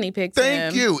him. Melanie picked him.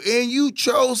 Thank you. And you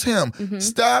chose him. Mm-hmm.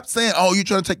 Stop saying, oh, you're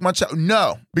trying to take my child.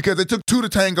 No, because it took 2 to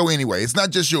tango anyway. It's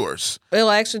not just yours. Well,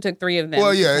 it actually took 3 of them.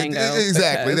 Well, yeah, to tango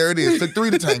exactly. Because... There it is. It took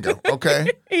 3 to tango. Okay.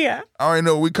 Yeah. I already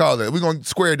know what we call that. We're going to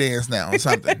square dance now or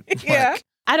something. Yeah.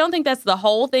 I don't think that's the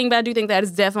whole thing, but I do think that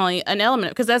is definitely an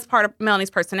element because that's part of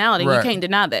Melanie's personality. Right. You can't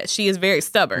deny that. She is very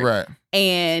stubborn. Right.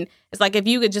 And it's like if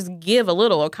you could just give a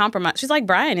little or compromise. She's like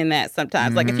Brian in that sometimes.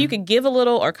 Mm-hmm. Like if you could give a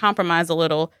little or compromise a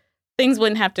little, things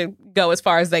wouldn't have to go as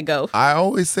far as they go. I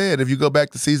always said, if you go back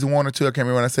to season 1 or 2, I can't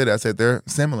remember when I said it. I said they're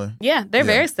similar. Yeah, they're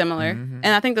very similar. Mm-hmm.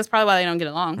 And I think that's probably why they don't get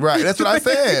along. Right. That's what I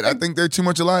said. I think they're too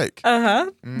much alike. Uh-huh.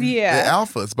 Mm-hmm. Yeah. They're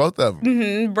alphas, both of them.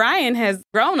 Mm-hmm. Brian has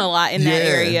grown a lot in that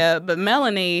area, but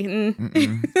Melanie,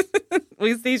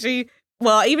 we see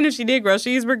even if she did grow,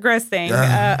 she's regressing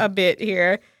a bit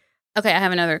here. Okay, I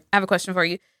have a question for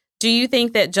you. Do you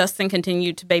think that Justin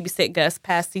continued to babysit Gus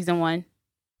past season 1?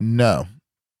 No.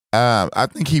 I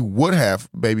think he would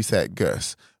have babysat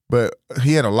Gus, but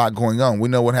he had a lot going on. We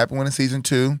know what happened in season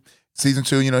 2. Season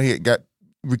 2, he had got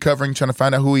recovering, trying to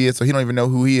find out who he is, so he don't even know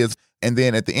who he is. And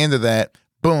then at the end of that,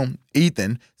 boom,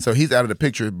 Ethan. So he's out of the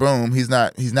picture. Boom, he's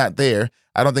not there.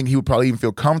 I don't think he would probably even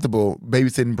feel comfortable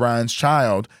babysitting Brian's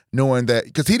child, knowing that,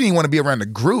 because he didn't want to be around the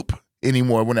group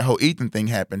anymore when the whole Ethan thing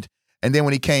happened. And then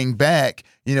when he came back,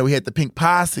 he had the pink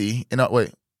posse. When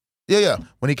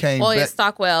he came back. Yeah,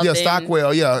 Stockwell. Yeah,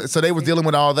 Stockwell, yeah. So they was dealing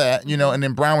with all that, and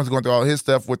then Brian was going through all his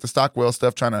stuff with the Stockwell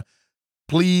stuff, trying to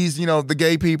please, the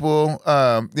gay people,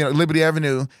 Liberty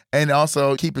Avenue, and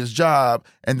also keep his job.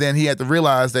 And then he had to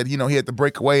realize that, he had to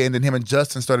break away, and then him and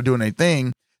Justin started doing their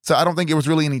thing. So I don't think it was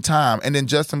really any time. And then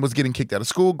Justin was getting kicked out of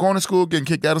school, going to school, getting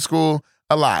kicked out of school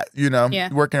a lot,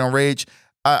 working on Rage.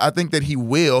 I think that he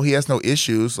has no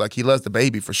issues. Like, he loves the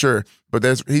baby for sure, but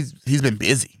he's been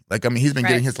busy. Like, he's been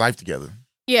getting his life together.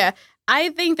 Yeah. I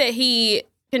think that he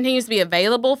continues to be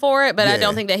available for it, but I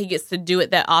don't think that he gets to do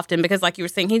it that often because, like you were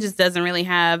saying, he just doesn't really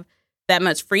have that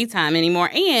much free time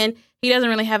anymore. And he doesn't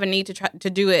really have a need to try to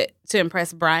do it to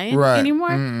impress Brian anymore.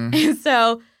 Mm-hmm. And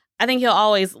so I think he'll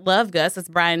always love Gus as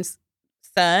Brian's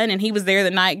son, and he was there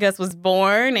the night Gus was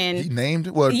born. And he named,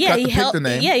 he helped the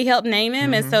name. Yeah, he helped name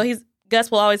him, and so Gus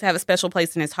will always have a special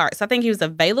place in his heart. So I think he was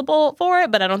available for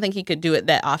it, but I don't think he could do it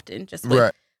that often, just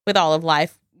with all of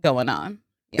life going on.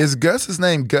 Yeah. Is Gus's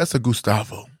name Gus or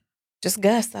Gustavo? Just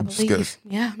Gus, I believe. Gus.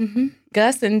 Yeah,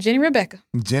 Gus and Jenny Rebecca.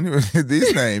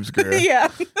 These names, girl. Yeah.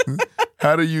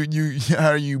 How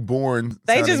are you born?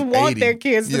 They just want 80? Their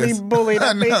kids to be bullied.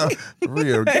 I know.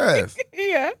 Real Gus.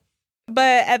 Yeah.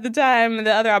 But at the time,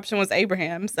 the other option was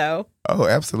Abraham. So. Oh,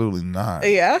 absolutely not.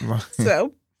 Yeah.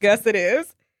 So Gus it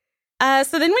is.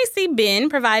 So then we see Ben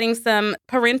providing some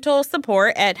parental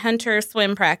support at Hunter's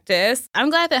swim practice. I'm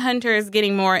glad that Hunter is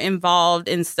getting more involved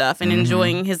in stuff and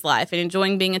enjoying his life and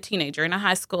enjoying being a teenager and a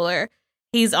high schooler.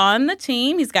 He's on the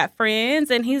team. He's got friends,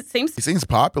 and he seems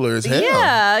popular as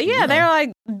hell. Yeah. They're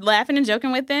like laughing and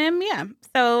joking with him. Yeah,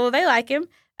 so they like him.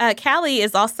 Callie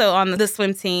is also on the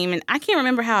swim team, and I can't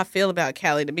remember how I feel about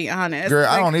Callie, to be honest. Girl,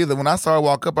 I don't either. When I saw her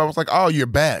walk up, I was like, oh, you're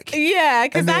back. Yeah,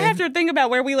 because I have to think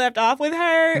about where we left off with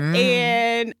her,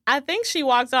 and I think she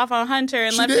walked off on Hunter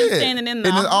and left him standing in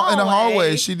the hallway. In the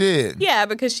hallway, she did. Yeah,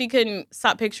 because she couldn't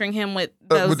stop picturing him with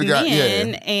those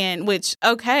men, and which,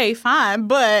 okay, fine,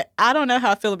 but I don't know how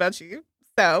I feel about you.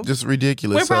 So just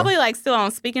ridiculous. We're probably still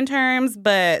on speaking terms,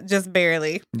 but just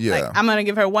barely. Yeah. I'm going to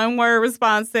give her one-word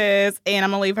responses, and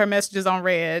I'm going to leave her messages on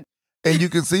red. And you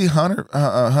can see Hunter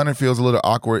feels a little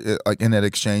awkward in that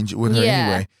exchange with her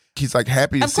anyway. He's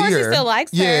happy to see her. Of course he still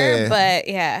likes her, but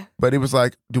yeah. But it was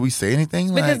do we say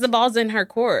anything? Because the ball's in her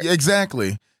court. Yeah,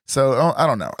 exactly. So I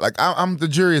don't know. I'm the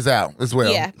jury is out as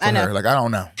well. Yeah, I know. Her. I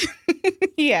don't know.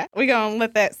 Yeah, we're going to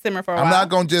let that simmer for a while. I'm not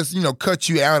going to just, cut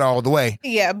you out all the way.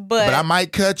 Yeah, but I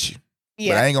might cut you.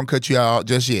 Yeah. But I ain't going to cut you out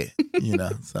just yet,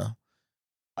 so.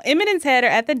 Emmett and Ted are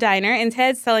at the diner, and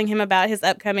Ted's telling him about his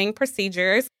upcoming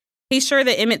procedures. He's sure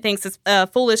that Emmett thinks it's a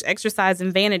foolish exercise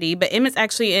in vanity, but Emmett's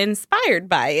actually inspired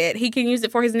by it. He can use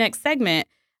it for his next segment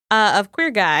of Queer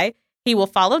Guy. He will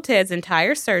follow Ted's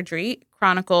entire surgery,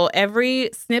 chronicle every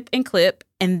snip and clip,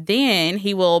 and then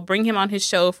he will bring him on his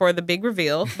show for the big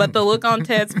reveal. But the look on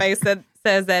Ted's face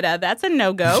says that that's a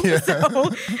no-go. Yeah.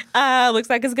 So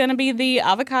looks like it's going to be the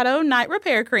avocado night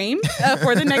repair cream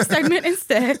for the next segment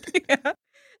instead.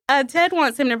 Yeah. Ted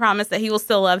wants him to promise that he will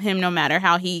still love him no matter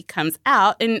how he comes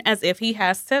out, and as if he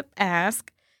has to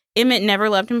ask. Emmett never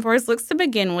loved him for his looks to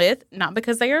begin with, not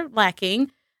because they are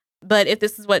lacking. But if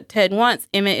this is what Ted wants,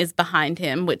 Emmett is behind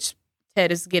him, which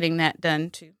Ted is getting that done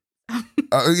too.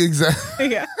 Exactly.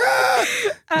 Yeah.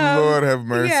 Lord have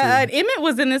mercy. Yeah, Emmett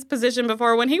was in this position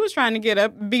before when he was trying to get a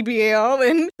BBL,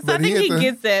 and so I think he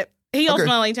gets it. He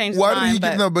ultimately changed his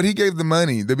mind. But he gave the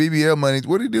money, the BBL money.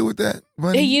 What did he do with that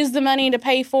money? He used the money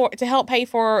to help pay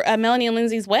for Melanie and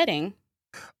Lindsay's wedding.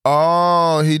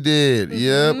 Oh, he did.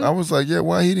 Yep. I was like,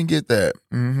 why he didn't get that?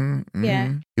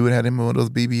 Yeah. He would have had him one of those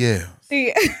BBLs.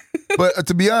 Yeah. But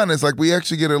to be honest, we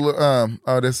actually get a little,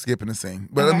 that's skipping the scene.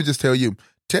 But let me just tell you,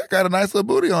 Ted got a nice little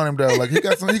booty on him though. He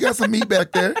got some meat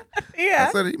back there. Yeah.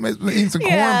 I said he may be eating some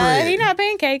cornbread. He not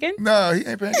pancaking. No, he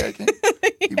ain't pancaking.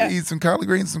 He be eating some collard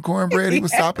greens, some cornbread. He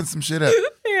was sopping some shit up.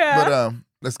 Yeah. But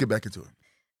let's get back into it.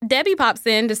 Debbie pops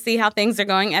in to see how things are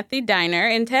going at the diner,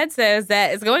 and Ted says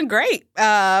that it's going great,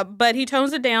 but he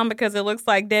tones it down because it looks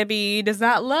like Debbie does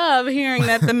not love hearing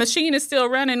that the machine is still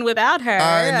running without her.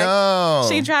 I know.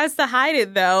 She tries to hide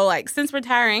it, though. Since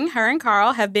retiring, her and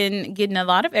Carl have been getting a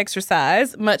lot of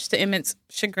exercise, much to Emmett's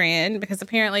chagrin, because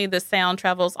apparently the sound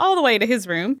travels all the way to his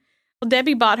room. Well,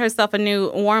 Debbie bought herself a new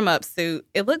warm-up suit.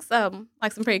 It looks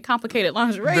like some pretty complicated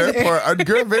lingerie. That there. part,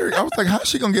 girl, I was like, how's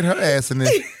she gonna get her ass in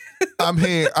this? I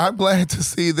mean, I'm glad to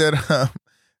see that.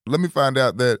 Let me find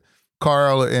out that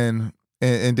Carl and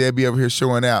Debbie over here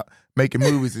showing out, making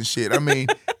movies and shit. I mean,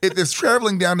 if it's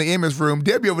traveling down the Emmys room,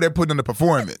 Debbie over there putting on the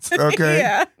performance. Okay,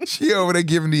 Yeah. She over there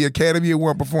giving the Academy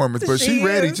Award performance, but she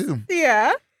ready is. too.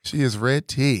 Yeah. She is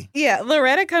ready. Yeah,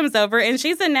 Loretta comes over and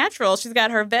she's a natural. She's got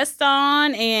her vest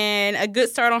on and a good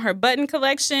start on her button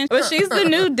collection. But she's the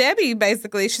new Debbie,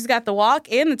 basically. She's got the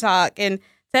walk and the talk. And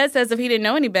Ted says if he didn't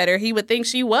know any better, he would think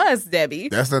she was Debbie.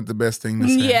 That's not the best thing to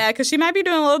say. Yeah, because she might be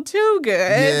doing a little too good.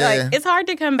 Yeah. Like, it's hard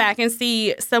to come back and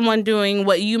see someone doing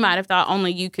what you might have thought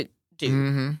only you could do.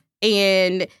 Mm-hmm.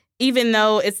 And even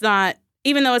though it's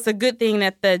a good thing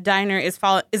that the diner is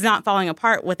not falling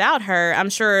apart without her, I'm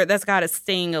sure that's got to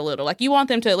sting a little. Like, you want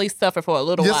them to at least suffer for a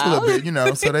little Just while. a little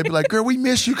bit, So they be like, girl, we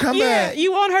miss you. Come back.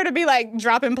 You want her to be like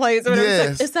dropping plates or whatever. Yes.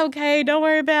 It's, like, it's okay. Don't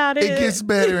worry about it. It gets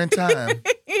better in time.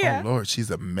 Yeah. Oh, Lord, she's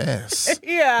a mess.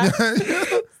 Yeah.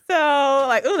 So,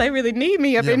 like, oh, they really need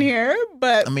me up in here.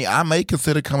 But I mean, I may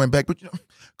consider coming back, but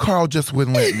Carl just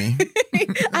wouldn't let me.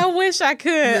 I wish I could.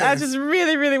 Yes. I just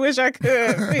really, really wish I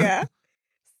could. Yeah.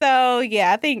 So,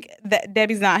 yeah, I think that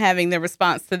Debbie's not having the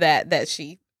response to that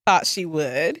she thought she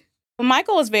would. Well,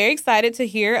 Michael was very excited to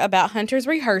hear about Hunter's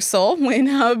rehearsal when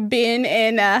Ben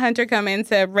and Hunter come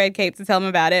into Red Cape to tell him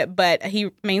about it, but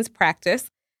he means practice.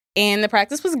 And the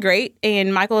practice was great,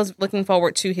 and Michael is looking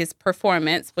forward to his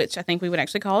performance, which I think we would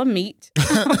actually call a meet.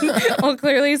 Well,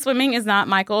 clearly swimming is not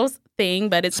Michael's thing,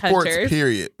 but it's Sports, Hunter's.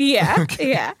 period. Yeah,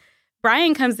 Okay. yeah.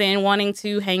 Brian comes in wanting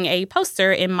to hang a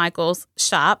poster in Michael's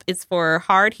shop. It's for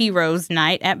Hard Heroes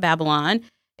Night at Babylon.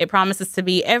 It promises to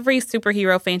be every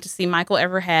superhero fantasy Michael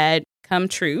ever had come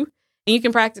true. And you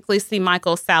can practically see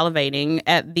Michael salivating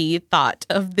at the thought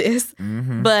of this.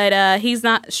 Mm-hmm. But he's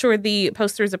not sure the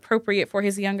poster is appropriate for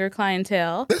his younger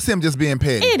clientele. That's him just being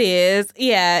petty. It is,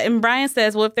 yeah. And Brian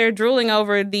says, well, if they're drooling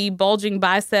over the bulging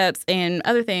biceps and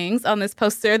other things on this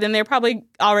poster, then they're probably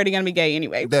already going to be gay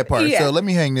anyway. That part. Yeah. So let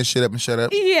me hang this shit up and shut up.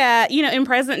 Yeah, in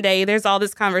present day, there's all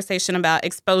this conversation about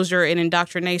exposure and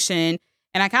indoctrination.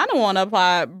 And I kind of want to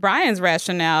apply Brian's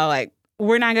rationale, like,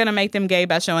 we're not going to make them gay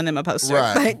by showing them a poster.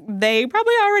 Right. Like, they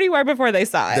probably already were before they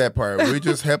saw it. That part. We're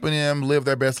just helping them live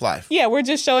their best life. Yeah, we're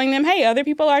just showing them, hey, other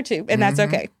people are too, and that's Mhm.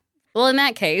 okay. Well, in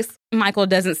that case, Michael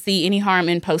doesn't see any harm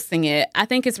in posting it. I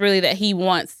think it's really that he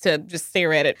wants to just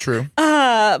stare at it. True.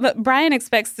 But Brian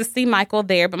expects to see Michael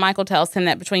there, but Michael tells him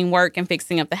that between work and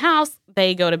fixing up the house,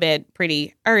 they go to bed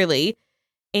pretty early.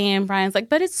 And Brian's like,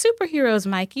 but it's superheroes,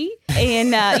 Mikey.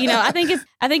 And I think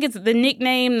it's the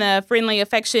nickname, the friendly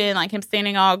affection, like him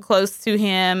standing all close to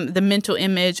him, the mental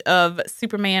image of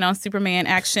Superman on Superman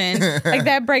action. Like,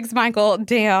 that breaks Michael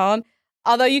down.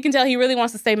 Although you can tell he really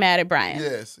wants to stay mad at Brian.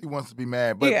 Yes, he wants to be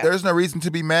mad. But Yeah. there's no reason to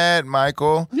be mad,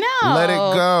 Michael. No. Let it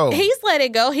go. He's let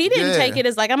it go. He didn't Yeah. take it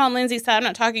as like, I'm on Lindsay's side, I'm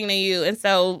not talking to you. And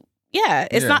so, yeah,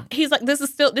 it's Yeah. not, he's like, this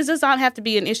does not have to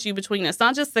be an issue between us.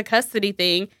 Not just the custody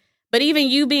thing, but even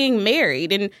you being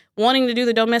married and wanting to do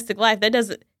the domestic life, that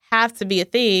doesn't have to be a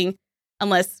thing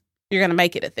unless you're going to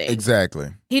make it a thing. Exactly.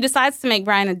 He decides to make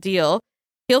Brian a deal.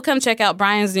 He'll come check out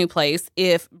Brian's new place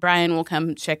if Brian will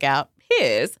come check out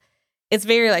his. It's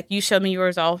very like, you show me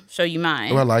yours, I'll show you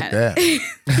mine. Oh, I like that.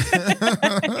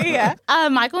 Yeah.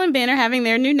 Michael and Ben are having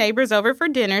their new neighbors over for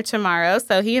dinner tomorrow,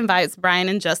 so he invites Brian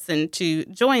and Justin to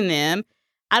join them.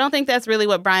 I don't think that's really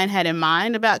what Brian had in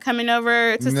mind about coming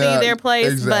over to see No, their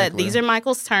place, exactly. but these are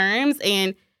Michael's terms,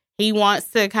 and he wants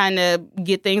to kind of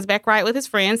get things back right with his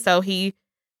friends, so he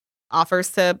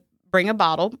offers to bring a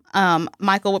bottle.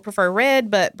 Michael would prefer red,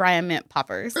 but Brian meant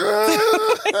poppers.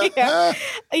 Yeah.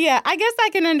 Yeah, I guess I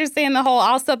can understand the whole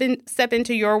I'll step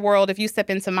into your world if you step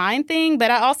into mine thing,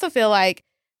 but I also feel like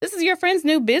this is your friend's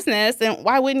new business, and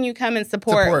why wouldn't you come and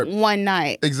support one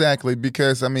night? Exactly,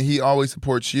 because, I mean, he always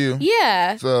supports you.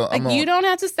 Yeah. So Like, you don't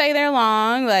have to stay there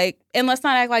long. Like, and let's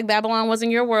not act like Babylon was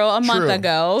in your world a month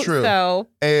ago. True. So,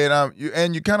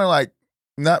 And you kind of like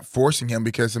not forcing him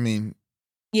because, I mean,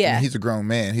 yeah. he's a grown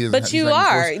man. He doesn't But he's you not gonna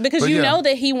are, force- because but you yeah. know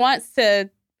that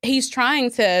he's trying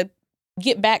to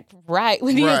get back right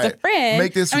with you as a Right. friend.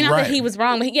 Make this not right. that he was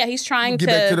wrong, but he's trying Get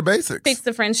back to the basics. fix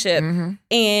the friendship. Mhm.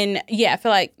 And yeah, I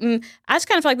feel like, I just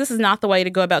kind of feel like this is not the way to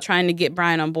go about trying to get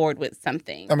Brian on board with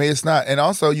something. I mean, it's not. And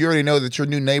also, you already know that your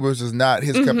new neighbors is not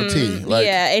his cup of tea. Like,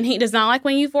 Yeah, and he does not like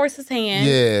when you force his hand.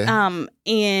 Yeah.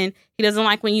 And he doesn't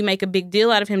like when you make a big deal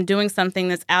out of him doing something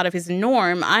that's out of his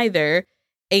norm either.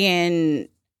 And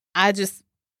I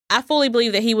fully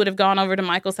believe that he would have gone over to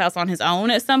Michael's house on his own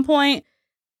at some point.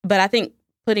 But I think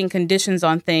putting conditions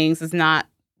on things is not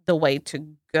the way to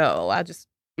go. I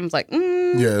was like,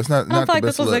 Yeah, it's not. I don't feel like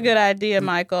this was a good idea,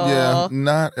 Michael. Yeah,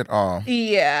 not at all.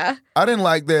 Yeah. I didn't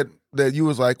like that you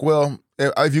was like, well,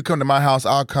 if you come to my house,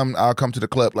 I'll come to the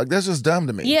club. Like, that's just dumb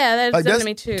to me. Yeah, that's dumb to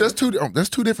me too. That's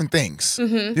two different things.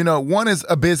 Mm-hmm. You know, one is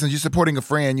a business. You're supporting a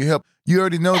friend. You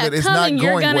already know that it's not going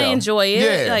well. You're gonna enjoy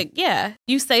it. Yeah. Like, yeah,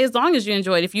 you stay as long as you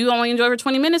enjoy it. If you only enjoy it for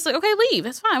 20 minutes, like, okay, leave.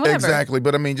 That's fine. Whatever. Exactly.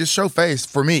 But I mean, just show face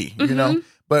for me. You know.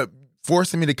 But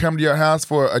forcing me to come to your house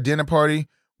for a dinner party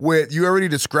where you already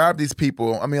described these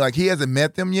people. I mean, like, he hasn't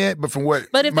met them yet, but from what.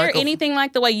 But if they're anything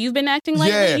like the way you've been acting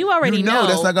lately, you already know.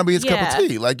 That's not gonna be his cup of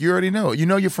tea. Like, you already know. You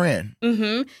know your friend.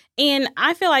 Mm-hmm. And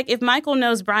I feel like if Michael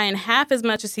knows Brian half as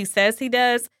much as he says he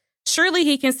does, surely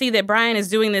he can see that Brian is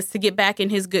doing this to get back in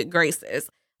his good graces.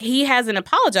 He hasn't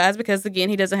apologized because, again,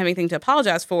 he doesn't have anything to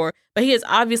apologize for, but he is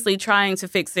obviously trying to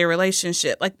fix their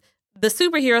relationship. Like, the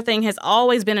superhero thing has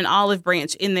always been an olive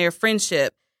branch in their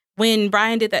friendship. When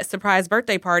Brian did that surprise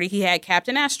birthday party, he had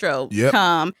Captain Astro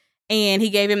come, and he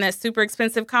gave him that super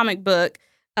expensive comic book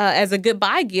as a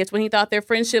goodbye gift when he thought their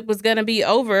friendship was going to be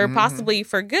over, possibly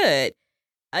for good.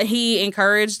 He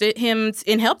encouraged him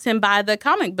and helped him buy the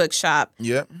comic book shop.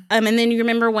 Yep. And then you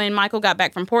remember when Michael got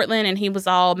back from Portland and he was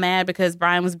all mad because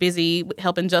Brian was busy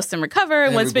helping Justin recover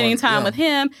and wasn't spending time with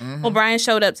him. Well, Brian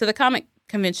showed up to the comic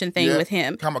convention thing with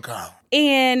him. Comic-Con.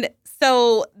 And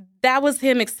so that was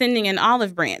him extending an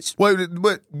olive branch. Wait,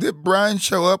 but did Brian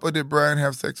show up or did Brian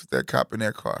have sex with that cop in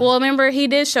that car? Well, remember, he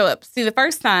did show up. See, the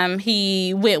first time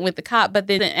he went with the cop, but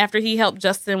then after he helped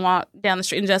Justin walk down the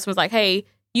street and Justin was like, hey,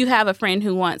 you have a friend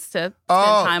who wants to spend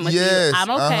time with you. I'm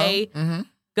okay.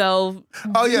 Go.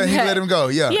 Oh, yeah, he let him go.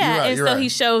 Yeah, yeah, and so he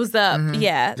shows up.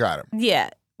 Yeah. Got him. Yeah.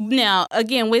 Now,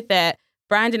 again, with that,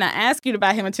 Brian did not ask you to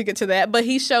buy him a ticket to that, but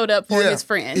he showed up for his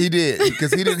friend. He did,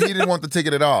 because he didn't want the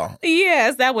ticket at all.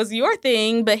 Yes, that was your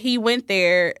thing, but he went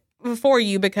there for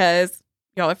you because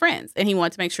y'all are friends, and he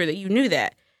wanted to make sure that you knew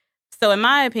that. So in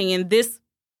my opinion, this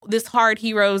Hard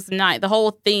Heroes Night, the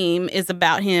whole theme is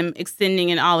about him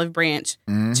extending an olive branch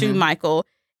to Michael.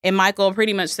 And Michael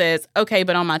pretty much says, okay,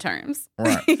 but on my terms.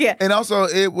 Right. Yeah. And also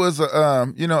it was, a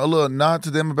little nod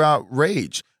to them about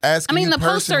Rage. Asking the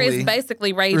poster is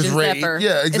basically Rage and Zephyr.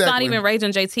 Yeah, exactly. It's not even Rage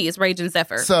and JT, it's Rage and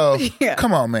Zephyr. So,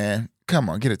 come on, man. Come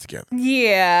on, get it together.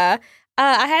 Yeah.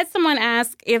 I had someone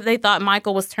ask if they thought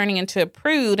Michael was turning into a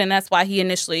prude, and that's why he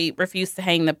initially refused to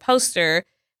hang the poster.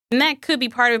 And that could be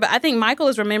part of it, but I think Michael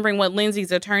is remembering what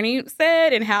Lindsay's attorney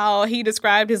said and how he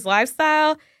described his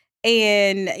lifestyle.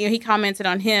 And he commented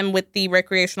on him with the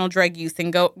recreational drug use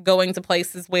and going to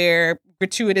places where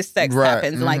gratuitous sex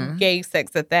happens, like gay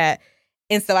sex at that.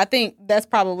 And so I think that's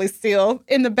probably still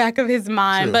in the back of his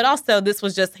mind. True. But also, this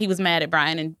was just, he was mad at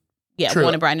Brian and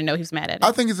wanted Brian to know he was mad at him.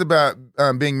 I think it's about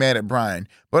being mad at Brian.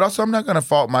 But also, I'm not going to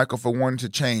fault Michael for wanting to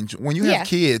change. When you have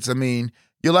kids, I mean,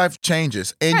 your life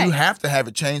changes, and you have to have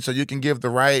it change so you can give the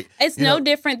right. It's no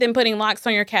different than putting locks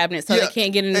on your cabinet so they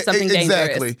can't get into something dangerous.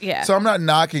 Exactly. Yeah. So I'm not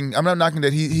knocking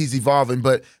that he's evolving,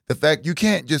 but the fact you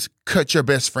can't just cut your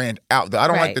best friend out. I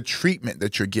don't like the treatment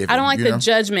that you're giving. I don't like the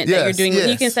judgment that you're doing.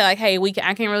 You can say like, "Hey,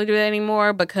 I can't really do that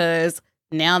anymore because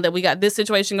now that we got this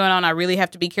situation going on, I really have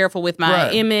to be careful with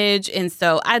my image." And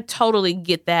so I totally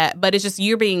get that, but it's just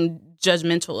you're being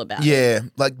judgmental about it. Yeah.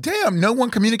 Like, damn, no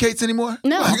one communicates anymore?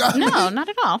 No, not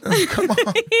at all. Come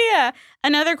on. Yeah.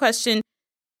 Another question.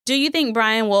 Do you think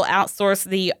Brian will outsource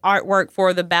the artwork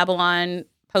for the Babylon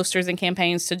posters and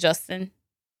campaigns to Justin?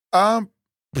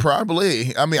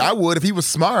 Probably. I mean, I would if he was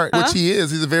smart, which he is.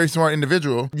 He's a very smart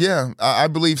individual. Yeah, I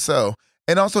believe so.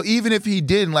 And also, even if he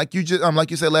didn't, like you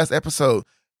said last episode,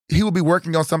 he would be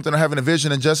working on something or having a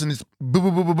vision, and Justin is boom,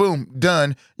 boom, boom, boom, boom,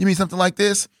 done. You mean something like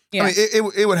this? Yeah. I mean,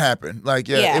 it would happen. Like,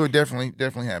 it would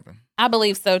definitely happen. I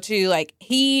believe so too. Like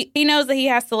he knows that he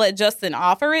has to let Justin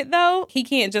offer it though. He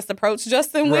can't just approach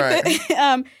Justin with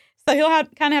it. So he'll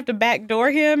kind of have to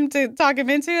backdoor him to talk him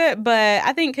into it. But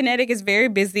I think Kinetic is very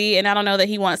busy, and I don't know that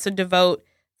he wants to devote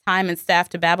time and staff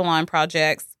to Babylon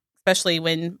projects, especially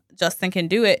when Justin can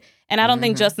do it. And I don't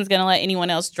think Justin's going to let anyone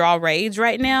else draw Rage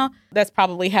right now. That's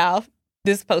probably how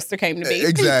this poster came to be.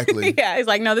 Exactly. Yeah, he's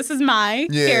like, no, this is my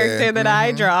character that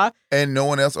I draw. And no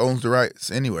one else owns the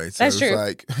rights anyway. So that's it's true.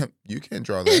 Like, you can't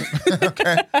draw that.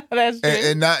 Okay. That's true.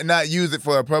 And not use it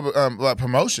for a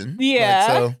promotion. Yeah. Like,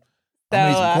 so I'm going to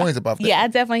need some coins about that. Yeah, I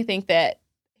definitely think that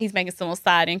he's making some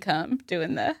side income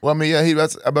doing the... Well, I mean, yeah,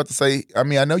 I'm about to say, I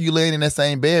mean, I know you laying in that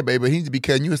same bed, baby, but he needs to be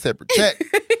cutting you a separate check.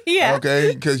 Yeah.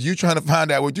 Okay? Because you're trying to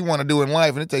find out what you want to do in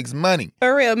life, and it takes money.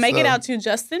 For real. Make it out to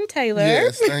Justin Taylor.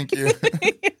 Yes, thank you.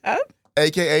 Yeah.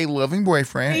 AKA loving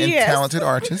boyfriend and talented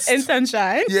artist. And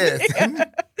sunshine. Yes.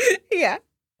 Yeah.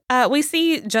 We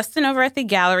see Justin over at the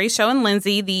gallery showing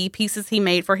Lindsay the pieces he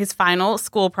made for his final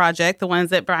school project, the ones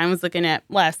that Brian was looking at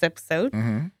last episode.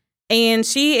 Mm-hmm. And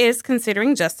she is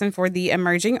considering Justin for the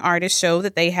emerging artist show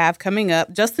that they have coming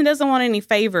up. Justin doesn't want any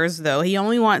favors, though. He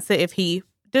only wants it if he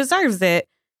deserves it.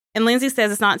 And Lindsay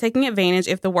says it's not taking advantage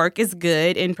if the work is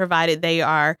good and provided they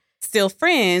are still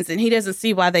friends, and he doesn't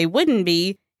see why they wouldn't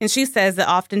be. And she says that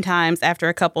oftentimes after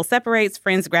a couple separates,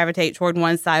 friends gravitate toward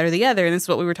one side or the other. And this is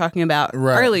what we were talking about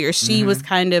earlier. She was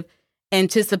kind of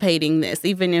anticipating this.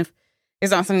 Even if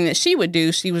it's not something that she would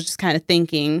do, she was just kind of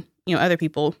thinking, other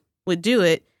people would do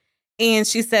it. And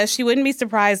she says she wouldn't be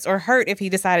surprised or hurt if he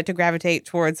decided to gravitate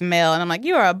towards Mel. And I'm like,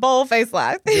 you are a bold-faced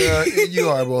lie. Yeah, you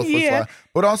are a bold-faced lie.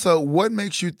 But also, what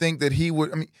makes you think that he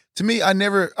would? I mean, to me, I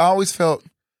always felt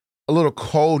a little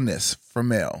coldness for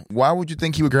Mel. Why would you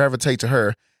think he would gravitate to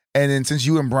her? And then since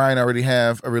you and Brian already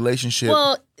have a relationship.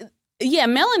 Well, yeah,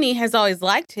 Melanie has always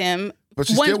liked him. But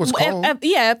she still was cold.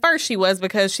 At first she was,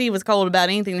 because she was cold about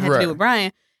anything that had to do with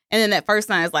Brian. And then that first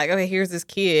night, it's like, okay, here's this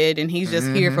kid, and he's just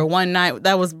here for one night.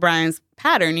 That was Brian's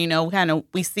pattern, kind of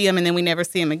we see him and then we never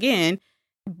see him again.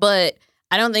 But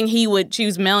I don't think he would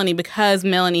choose Melanie because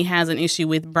Melanie has an issue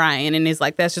with Brian, and it's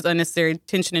like, that's just unnecessary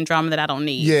tension and drama that I don't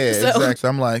need. Yeah, exactly.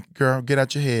 I'm like, girl, get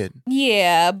out your head.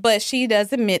 Yeah, but she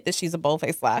does admit that she's a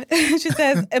bold-faced lie. She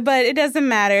says, but it doesn't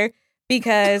matter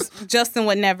because Justin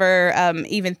would never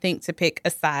even think to pick a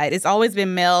side. It's always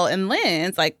been Mel and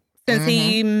Lynn's, like, since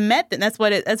he met them. That's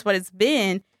what it's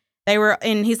been.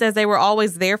 And he says they were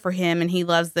always there for him, and he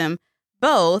loves them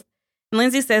both.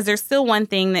 Lindsay says there's still one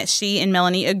thing that she and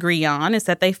Melanie agree on, is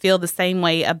that they feel the same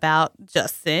way about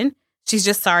Justin. She's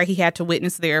just sorry he had to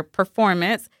witness their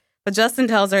performance. But Justin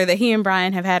tells her that he and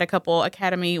Brian have had a couple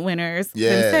Academy winners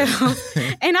themselves.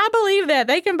 And I believe that.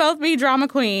 They can both be drama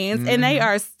queens, and they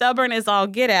are stubborn as all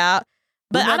get out.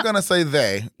 But we're not going to say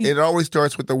they. It always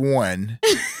starts with the one.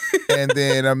 And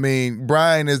then,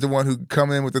 Brian is the one who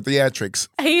come in with the theatrics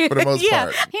for the most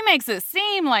part. He makes it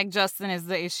seem like Justin is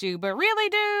the issue, but really,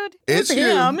 dude, it's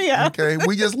him. Yeah. Okay,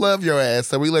 we just love your ass,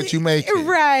 so we let you make it.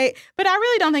 Right. But I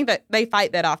really don't think that they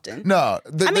fight that often. No.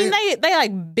 They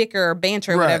like bicker or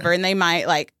banter or whatever, and they might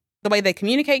like, the way they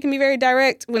communicate can be very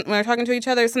direct when they're talking to each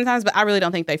other sometimes, but I really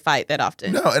don't think they fight that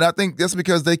often. No, and I think that's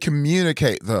because they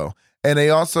communicate, though. And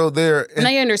they also and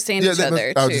they understand each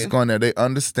other, I was just going there. They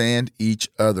understand each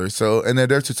other. So, and they're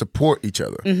there to support each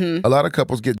other. A lot of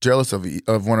couples get jealous of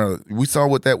one another. We saw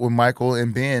with Michael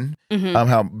and Ben,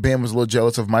 how Ben was a little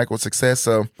jealous of Michael's success.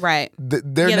 So, right.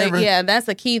 They're that's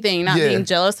a key thing. Not being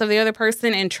jealous of the other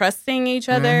person and trusting each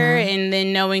other, and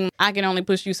then knowing I can only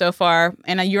push you so far,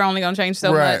 and you're only going to change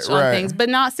so much on things. But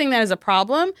not seeing that as a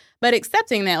problem, but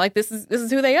accepting that, like, this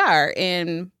is who they are,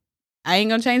 and I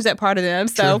ain't gonna change that part of them.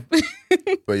 So,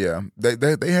 but yeah,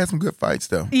 they had some good fights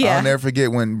though. Yeah. I'll never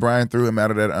forget when Brian threw him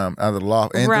out of that out of the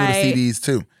loft and threw the CDs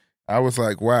too. I was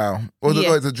like, wow. Was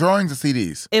it the drawings or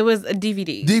CDs? It was a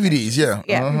DVD. DVDs, yeah.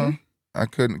 Yeah. I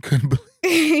couldn't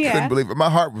believe it.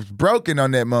 My heart was broken on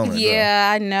that moment.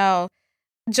 Yeah, I know.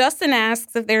 Justin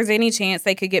asks if there's any chance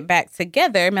they could get back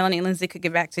together. Melanie and Lindsay could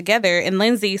get back together, and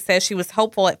Lindsay says she was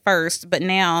hopeful at first, but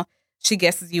now she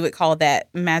guesses you would call that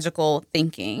magical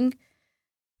thinking.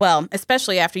 Well,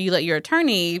 especially after you let your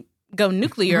attorney go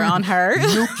nuclear on her.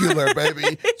 Nuclear,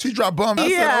 baby. She dropped bombs. I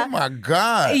said, oh, my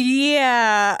God.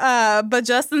 Yeah. But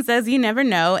Justin says you never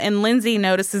know. And Lindsay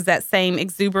notices that same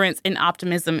exuberance and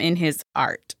optimism in his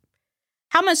art.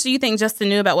 How much do you think Justin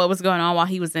knew about what was going on while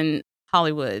he was in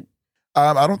Hollywood?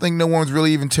 I don't think no one was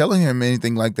really even telling him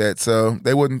anything like that. So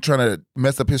they wasn't trying to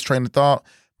mess up his train of thought.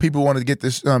 People wanted to get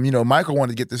this, Michael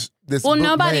wanted to get this well, book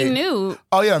nobody made. knew.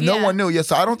 Oh, yeah, no one knew. Yeah,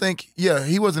 so I don't think,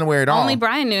 he wasn't aware at all. Only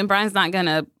Brian knew, and Brian's not going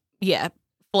to,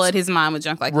 flood his mind with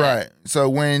junk like that. Right. So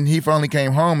when he finally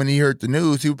came home and he heard the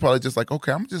news, he was probably just like,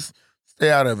 okay, I'm just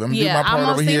stay out of it. I'm do my part I'm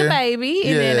over gonna see here. the baby,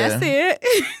 and then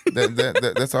that's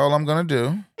it. That's all I'm going to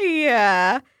do.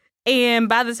 Yeah. And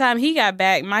by the time he got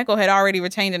back, Michael had already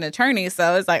retained an attorney.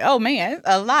 So it's like, oh, man,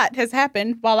 a lot has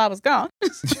happened while I was gone.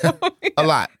 A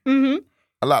lot. Mm-hmm.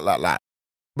 A lot.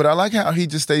 But I like how he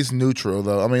just stays neutral,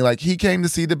 though. I mean, like, he came to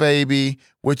see the baby,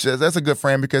 which that's a good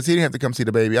friend because he didn't have to come see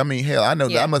the baby. I mean, hell, I know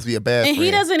that must be a bad friend. And he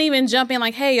doesn't even jump in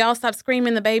like, hey, y'all stop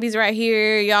screaming. The baby's right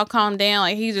here. Y'all calm down.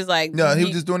 Like, he's just like. No, he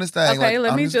was just doing his thing. Okay,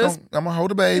 like, I'm going to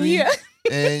hold the baby. Yeah.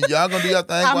 And y'all going to do your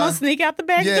thing. I'm going to sneak out the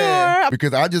back door.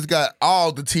 Because I just got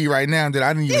all the tea right now that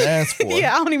I didn't even ask for. I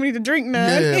don't even need to drink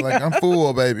none. Yeah, like, I'm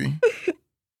full, baby.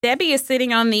 Debbie is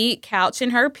sitting on the couch in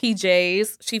her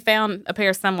PJs. She found a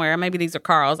pair somewhere. Maybe these are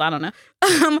Carl's. I don't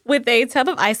know. With a tub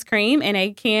of ice cream and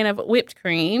a can of whipped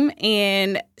cream.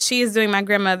 And she is doing my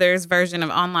grandmother's version of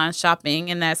online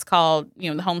shopping. And that's called,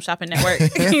 the Home Shopping Network.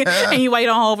 And you wait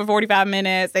on hold for 45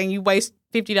 minutes and you waste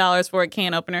 $50 for a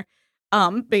can opener.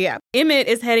 But yeah, Emmett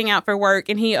is heading out for work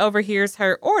and he overhears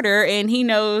her order and he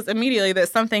knows immediately that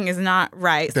something is not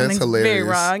right. That's Something's hilarious. very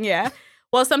wrong. Yeah.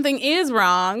 Well, something is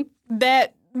wrong.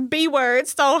 That B word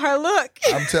stole her look.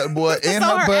 I'm telling boy, and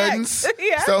Stole her her buttons. act.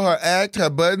 Yeah. Stole her act, her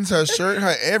buttons, her shirt,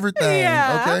 her everything.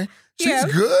 Yeah. Okay. She's Yeah.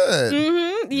 good.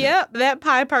 Mm-hmm. Yep. That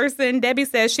pie person, Debbie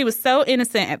says she was so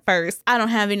innocent at first. I don't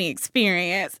have any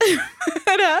experience.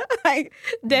 Like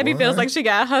Debbie feels What? like she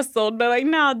got hustled, but like,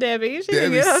 no, Debbie. She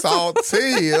didn't Debbie's get hustled.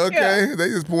 salty. Okay. They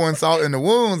just pouring salt in the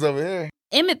wounds over here.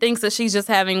 Emmett thinks that she's just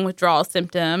having withdrawal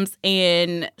symptoms.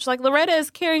 And she's like, Loretta is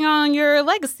carrying on your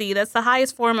legacy. That's the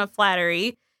highest form of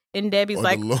flattery. And Debbie's Or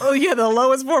like, the oh, yeah, the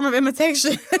lowest form of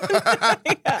imitation.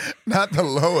 Yeah. Not the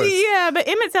lowest. Yeah, but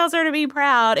Emmett tells her to be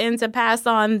proud and to pass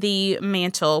on the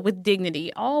mantle with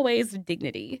dignity. Always with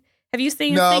dignity. Have you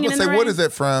seen No, I Singing was in gonna the say, what Rain? is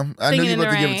that from? I knew Singing you in were the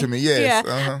about to give it Rain. to me. Yes.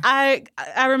 Yeah. Uh-huh. I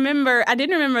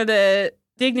didn't remember the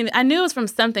dignity. I knew it was from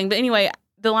something, but anyway,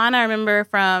 the line I remember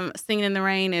from Singing in the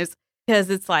Rain is because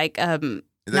it's like I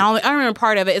remember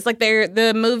part of it. It's like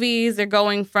the movies are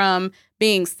going from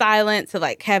being silent to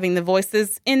like having the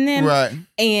voices in them. Right.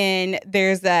 And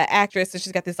there's an actress and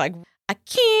she's got this like, I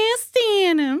can't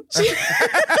stand him.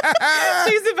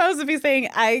 She's supposed to be saying,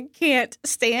 I can't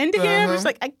stand him. Uh-huh. She's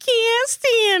like, I can't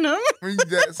stand him.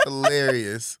 That's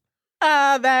hilarious.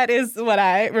 That is what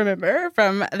I remember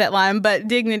from that line. But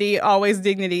dignity, always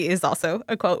dignity, is also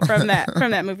a quote from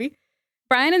that movie.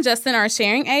 Brian and Justin are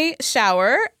sharing a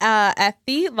shower at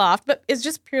the loft, but it's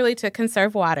just purely to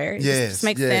conserve water. It just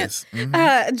makes sense.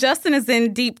 Mhm. Justin is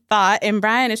in deep thought, and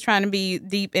Brian is trying to be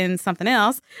deep in something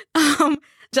else.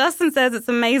 Justin says it's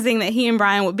amazing that he and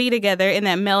Brian would be together and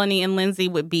that Melanie and Lindsay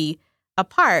would be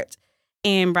apart.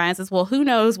 And Brian says, well, who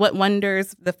knows what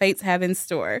wonders the fates have in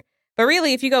store. But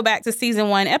really, if you go back to season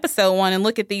 1, episode 1, and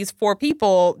look at these 4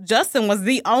 people, Justin was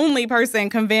the only person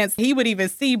convinced he would even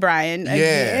see Brian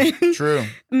again. Yeah, true.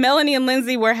 Melanie and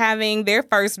Lindsay were having their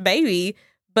first baby.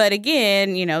 But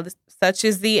again, such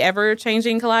is the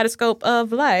ever-changing kaleidoscope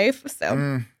of life.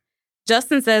 So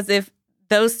Justin says if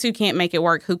those two can't make it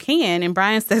work, who can? And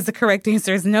Brian says the correct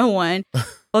answer is no one.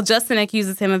 Well, Justin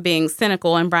accuses him of being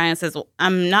cynical, and Brian says, well,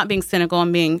 I'm not being cynical,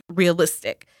 I'm being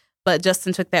realistic. But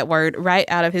Justin took that word right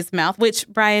out of his mouth, which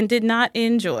Brian did not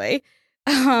enjoy.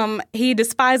 He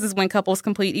despises when couples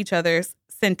complete each other's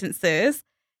sentences.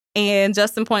 And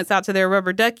Justin points out to their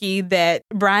rubber ducky that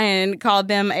Brian called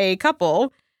them a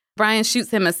couple. Brian shoots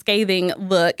him a scathing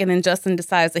look, and then Justin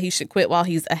decides that he should quit while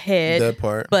he's ahead. That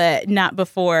part. But not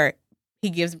before he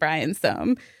gives Brian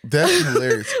some. That's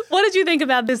hilarious. What did you think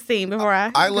about this scene before I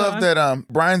go love on? that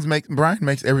Brian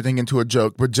makes everything into a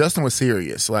joke, but Justin was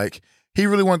serious. Like, he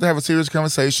really wanted to have a serious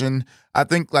conversation. I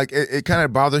think like it kind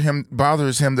of bothers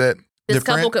him that This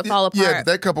couple could fall apart. Yeah,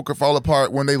 that couple could fall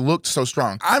apart when they looked so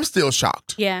strong. I'm still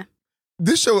shocked. Yeah.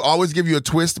 This show always give you a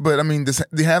twist, but I mean,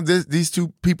 these two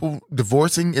people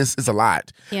divorcing is a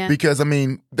lot. Yeah. Because I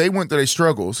mean, they went through their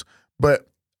struggles, but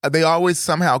they always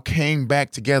somehow came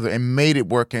back together and made it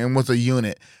work and was a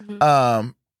unit. Mm-hmm.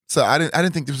 So I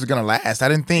didn't think this was gonna last. I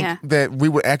didn't think that we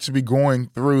would actually be going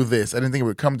through this. I didn't think it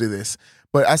would come to this.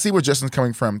 But I see where Justin's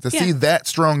coming from. To see that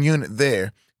strong unit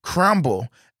there crumble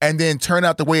and then turn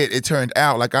out the way it turned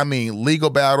out. Like, I mean, legal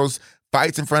battles,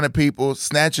 fights in front of people,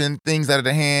 snatching things out of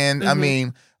the hand. I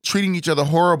mean, treating each other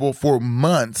horrible for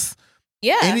months.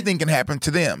 Yeah. Anything can happen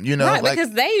to them, Right, like,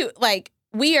 because they,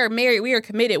 we are married, we are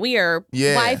committed, we are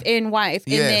wife and wife.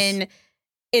 And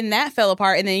then that fell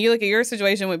apart. And then you look at your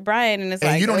situation with Brian and it's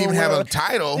and like, you don't even have a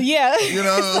title. Yeah.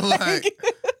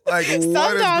 Like what is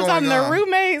sometimes going I'm the on?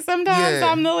 roommate, sometimes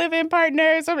I'm the living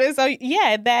partner. So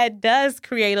yeah, that does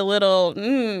create a little,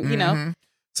 you know.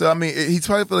 So I mean, he's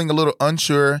probably feeling a little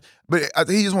unsure, but I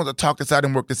think he just wants to talk this out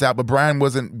and work this out. But Brian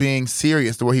wasn't being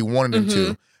serious the way he wanted him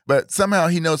to. But somehow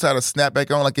he knows how to snap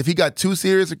back on. Like if he got too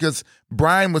serious, because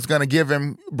Brian was going to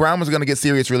get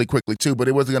serious really quickly too, but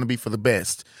it wasn't going to be for the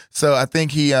best. So I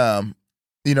think he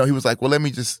he was like, well, let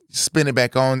me just spin it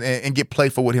back on and get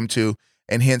playful with him too.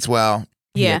 And hence why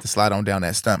he had to slide on down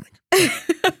that stomach.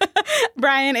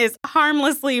 Brian is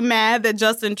harmlessly mad that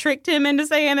Justin tricked him into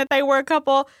saying that they were a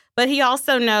couple, but he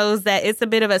also knows that it's a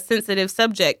bit of a sensitive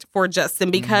subject for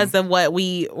Justin because of what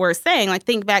we were saying. Like,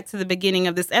 think back to the beginning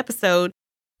of this episode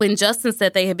when Justin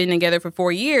said they had been together for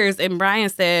 4 years and Brian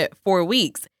said 4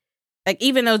 weeks. like,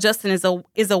 even though Justin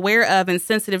is aware of and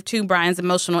sensitive to Brian's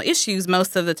emotional issues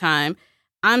most of the time,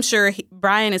 I'm sure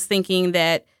Brian is thinking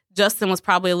that Justin was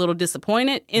probably a little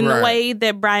disappointed in the way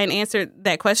that Brian answered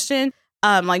that question.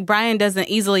 Like, Brian doesn't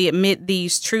easily admit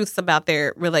these truths about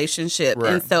their relationship.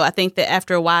 Right. And so I think that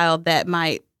after a while,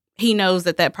 he knows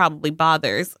that probably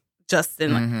bothers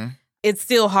Justin. Mm-hmm. It's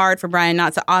still hard for Brian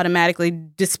not to automatically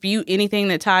dispute anything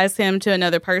that ties him to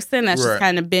another person. That's just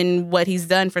kind of been what he's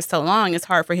done for so long. It's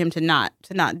hard for him to not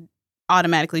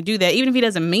automatically do that, even if he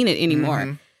doesn't mean it anymore.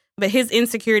 Mm-hmm. But his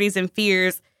insecurities and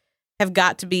fears have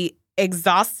got to be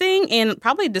exhausting and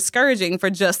probably discouraging for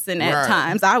Justin at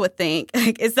times, I would think.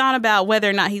 It's not about whether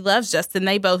or not he loves Justin.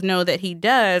 They both know that he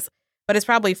does, but it's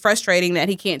probably frustrating that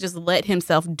he can't just let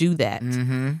himself do that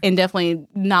and definitely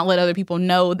not let other people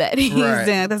know that he's doing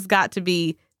it. That's got to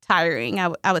be tiring,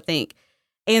 I would think.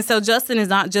 And so Justin is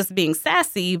not just being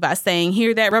sassy by saying,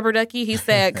 "Hear that, rubber ducky?" He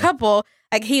said, "Couple."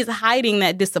 Like, he's hiding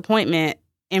that disappointment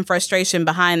and frustration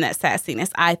behind that sassiness,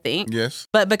 I think. Yes.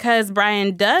 But because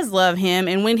Brian does love him,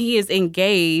 and when he is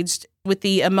engaged with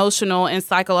the emotional and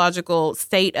psychological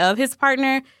state of his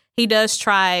partner, he does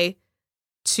try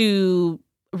to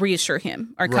reassure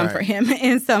him or comfort him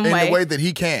in some way. In the way that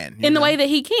he can. In the way that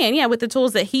he can, yeah, with the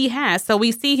tools that he has. So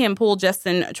we see him pull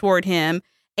Justin toward him,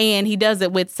 and he does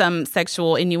it with some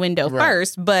sexual innuendo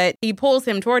first, but he pulls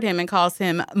him toward him and calls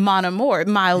him mon amour,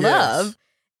 my love.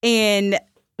 And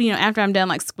after I'm done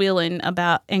like squealing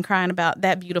about and crying about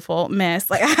that beautiful mess,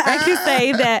 like, I can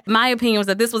say that my opinion was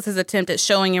that this was his attempt at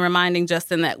showing and reminding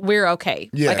Justin that we're okay.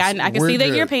 Yes, like, I can see that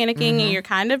you're panicking and you're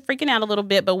kind of freaking out a little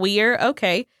bit, but we're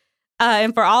okay.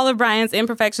 And for all of Brian's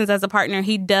imperfections as a partner,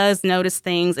 he does notice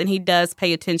things and he does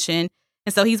pay attention.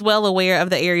 And so he's well aware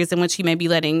of the areas in which he may be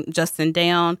letting Justin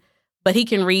down, but he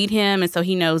can read him. And so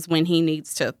he knows when he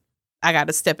needs to, I got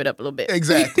to step it up a little bit.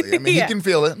 Exactly. I mean, he can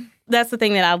feel it. That's the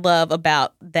thing that I love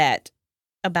about that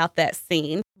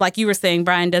scene. Like you were saying,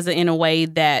 Brian does it in a way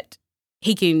that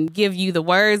he can give you the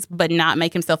words, but not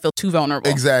make himself feel too vulnerable.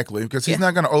 Exactly. Because he's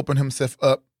not going to open himself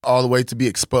up all the way to be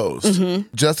exposed.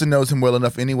 Mm-hmm. Justin knows him well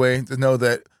enough anyway to know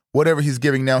that whatever he's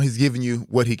giving now, he's giving you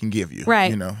what he can give you.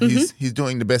 Right. He's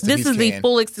doing the best that he can. This is the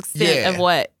full extent of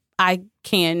what I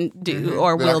can do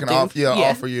or will do.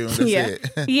 Offer you. And that's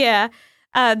it. Yeah.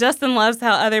 Justin loves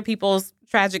how other people's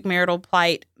tragic marital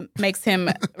plight makes him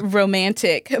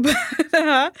romantic.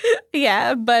 But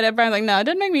Brian's like, no, it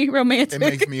doesn't make me romantic. It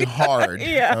makes me hard.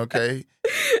 Okay?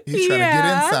 He's trying to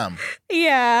get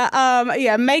in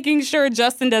some. Making sure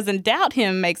Justin doesn't doubt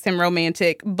him makes him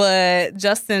romantic, but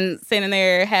Justin standing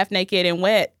there half naked and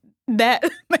wet, that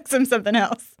makes him something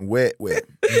else. Wet.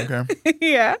 Okay.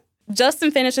 Yeah.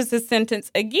 Justin finishes his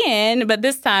sentence again, but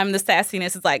this time the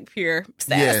sassiness is like pure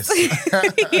sass.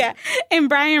 Yes. And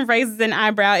Brian raises an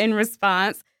eyebrow in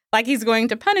response, like he's going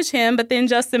to punish him, but then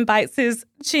Justin bites his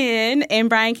chin, and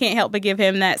Brian can't help but give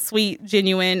him that sweet,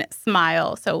 genuine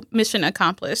smile. So mission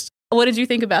accomplished. What did you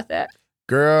think about that?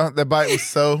 Girl, that bite was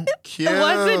so cute.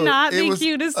 Was it not the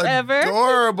cutest ever?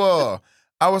 Adorable.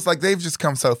 I was like, they've just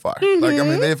come so far. Mm-hmm. Like, I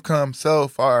mean, they've come so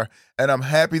far. And I'm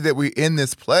happy that we're in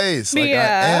this place. Like,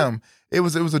 I am. It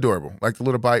was adorable. Like, the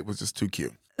little bite was just too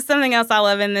cute. Something else I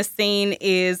love in this scene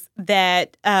is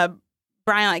that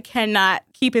Brian cannot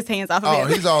keep his hands off of him. Oh,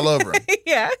 he's all over him.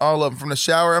 Yeah. All of him. From the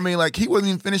shower. I mean, like, he wasn't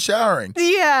even finished showering.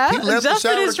 Yeah. He left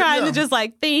Justin the shower is trying to just,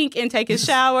 like, think and take his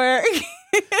shower.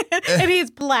 And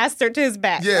he's plastered to his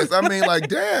back. Yes. I mean, like,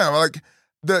 damn. Like,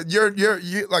 you're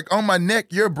like on my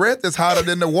neck, your breath is hotter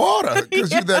than the water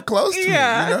because you're that close to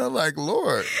me, like,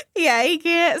 Lord. Yeah, he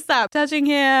can't stop touching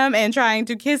him and trying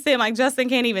to kiss him. Like, Justin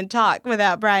can't even talk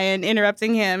without Brian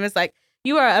interrupting him. It's like,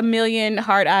 you are a million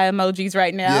heart eye emojis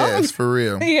right now. Yes, for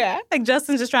real. Yeah, like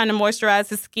Justin's just trying to moisturize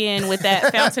his skin with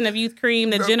that Fountain of Youth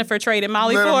cream that Jennifer traded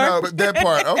Molly for. No, but that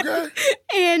part, okay.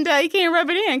 And he can't rub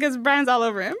it in because Brian's all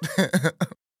over him.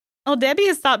 Well, Debbie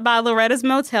has stopped by Loretta's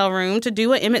motel room to do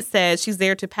what Emmett said. She's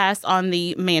there to pass on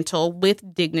the mantle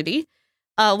with dignity.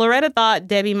 Loretta thought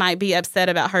Debbie might be upset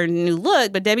about her new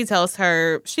look, but Debbie tells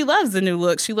her she loves the new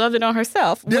look. She loved it on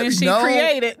herself when she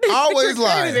created it. Always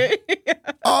lying.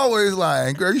 Always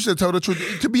lying. Girl, you should have told the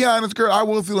truth. To be honest, girl, I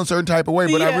will feel a certain type of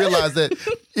way, but I realized that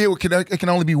it can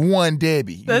only be one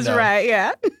Debbie. That's right,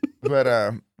 yeah.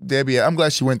 But Debbie, I'm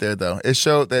glad she went there, though. It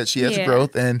showed that she has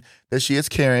growth and that she is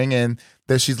caring and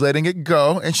that she's letting it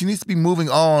go, and she needs to be moving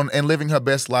on and living her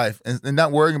best life and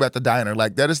not worrying about the diner.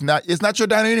 Like, it's not your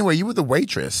diner anyway. You were the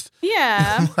waitress.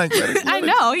 Yeah. Like, I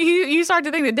know. You start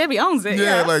to think that Debbie owns it.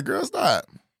 Yeah, like, girl, stop.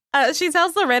 She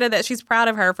tells Loretta that she's proud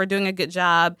of her for doing a good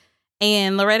job,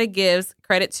 and Loretta gives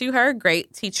credit to her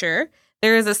great teacher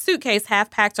There is a suitcase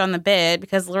half packed on the bed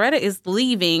because Loretta is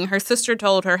leaving. Her sister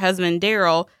told her husband,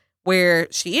 Daryl, where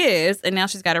she is, and now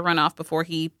she's got to run off before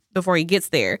he gets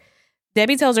there.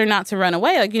 Debbie tells her not to run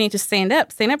away. Like, you need to stand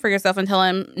up for yourself and tell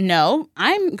him, no,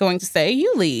 I'm going to say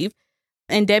you leave.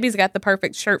 And Debbie's got the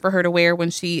perfect shirt for her to wear when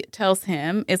she tells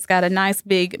him. It's got a nice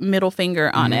big middle finger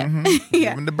on it.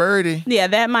 Yeah. Even the birdie. Yeah,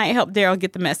 that might help Daryl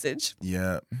get the message.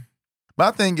 Yeah.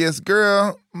 My thing is,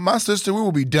 girl, my sister, we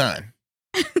will be done.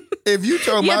 If you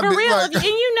told yeah, my for real. like, and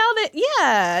you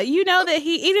know that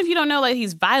he, even if you don't know that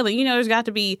he's violent, you know there's got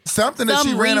to be something that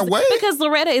she ran away. Because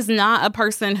Loretta is not a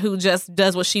person who just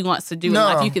does what she wants to do in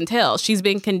life. You can tell. She's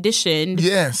been conditioned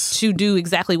to do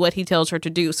exactly what he tells her to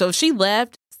do. So if she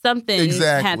left, something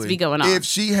had to be going on. If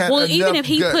she had even if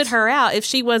he guts. put her out, if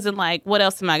she wasn't like, what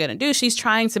else am I going to do? She's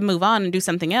trying to move on and do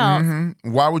something else.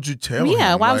 Why would you tell him?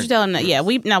 Yeah, why would you tell him that? Yeah,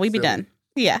 we'd be done.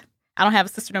 Yeah. I don't have a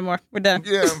sister no more. We're done.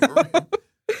 Yeah.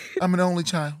 I'm an only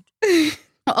child.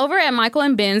 Over at Michael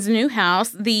and Ben's new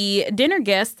house, the dinner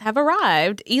guests have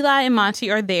arrived. Eli and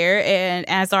Monty are there, and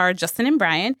as are Justin and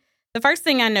Brian. The first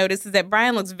thing I noticed is that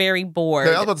Brian looks very bored.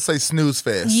 Yeah, I was about to say snooze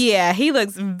fest. Yeah, he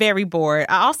looks very bored.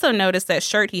 I also noticed that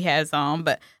shirt he has on,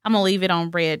 but I'm going to leave it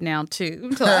on red now, too,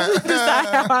 until I decide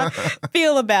how I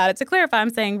feel about it. To clarify, I'm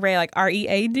saying red, like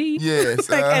R-E-A-D. Yes.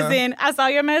 Like, as in, I saw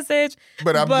your message.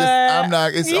 But I'm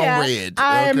not, it's on red.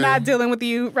 I am not dealing with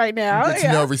you right now. It's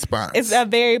no response. It's a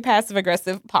very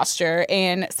passive-aggressive posture.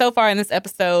 And so far in this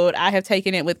episode, I have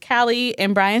taken it with Callie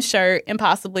and Brian's shirt and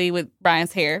possibly with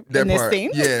Brian's hair in this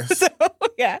scene. Yes. So,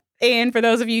 yeah. And for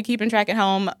those of you keeping track at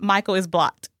home, Michael is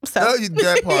blocked. So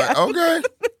that part. Yeah. Okay.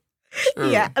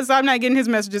 Sure. Yeah. So I'm not getting his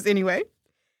messages anyway.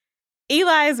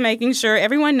 Eli is making sure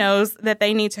everyone knows that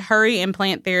they need to hurry and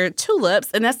plant their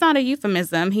tulips. And that's not a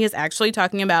euphemism. He is actually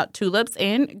talking about tulips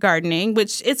and gardening,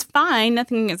 which is fine.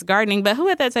 Nothing against gardening. But who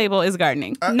at that table is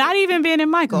gardening? Not even Ben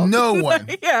and Michael. No one.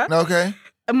 Yeah. Okay.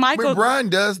 Michael, but Brian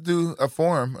does do a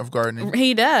form of gardening.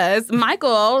 He does.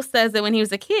 Michael says that when he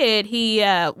was a kid, he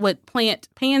would plant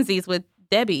pansies with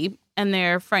Debbie in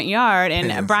their front yard. And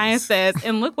pansies. Brian says,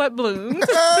 and look what bloomed.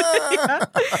 Yeah.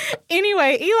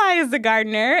 Anyway, Eli is the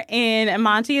gardener and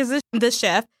Monty is the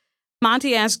chef.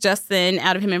 Monty asked Justin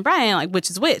out of him and Brian, like, which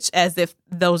is which, as if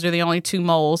those are the only two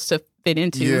moles to fit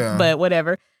into. Yeah. But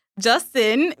whatever.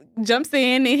 Justin jumps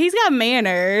in and he's got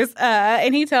manners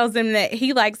and he tells him that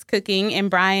he likes cooking and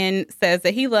Brian says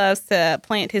that he loves to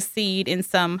plant his seed in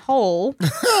some hole.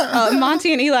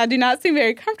 Monty and Eli do not seem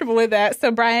very comfortable with that,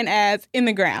 so Brian adds, in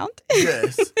the ground.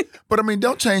 Yes. But I mean,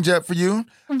 don't change up for you.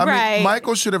 I mean,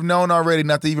 Michael should have known already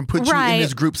not to even put you in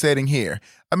this group setting here.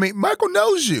 I mean, Michael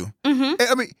knows you.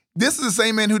 I mean, this is the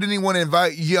same man who didn't even want to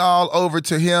invite y'all over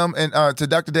to him and to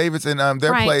Dr. Davis and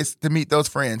their place to meet those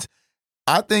friends.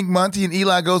 I think Monty and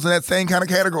Eli goes in that same kind of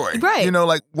category. Right. You know,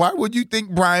 like, why would you think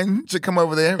Brian should come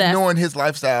over there knowing his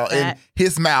lifestyle and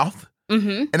his mouth?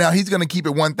 And now he's going to keep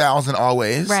it 1,000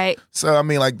 always. Right. So, I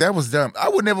mean, like, that was dumb. I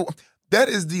would never, that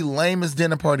is the lamest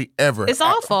dinner party ever. It's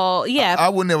awful. Yeah. I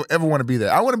would never ever want to be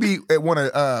there. I want to be at one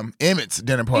of Emmett's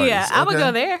dinner parties. Yeah, I would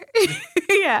go there.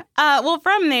 Yeah. Well,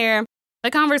 from there,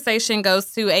 the conversation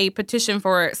goes to a petition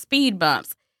for speed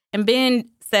bumps. And Ben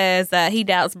says he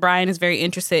doubts Brian is very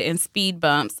interested in speed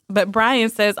bumps. But Brian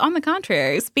says, on the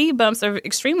contrary, speed bumps are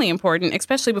extremely important,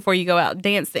 especially before you go out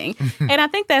dancing. And I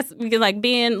think that's like,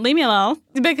 Ben, leave me alone.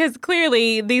 Because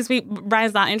clearly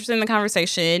Brian's not interested in the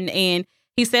conversation. And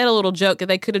he said a little joke that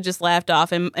they could have just laughed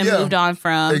off and moved on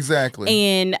from. Exactly.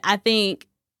 And I think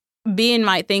Ben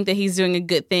might think that he's doing a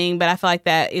good thing, but I feel like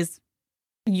that is,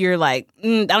 you're like,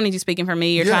 I don't need you speaking for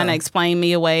me. You're trying to explain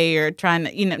me away or trying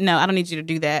to, no, I don't need you to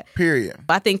do that. Period.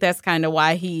 I think that's kind of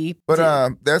why he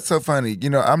But that's so funny. You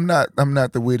know, I'm not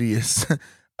the wittiest.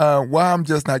 Why I'm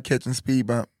just not catching speed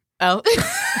bump. Oh.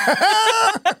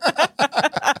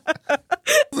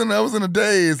 I was in a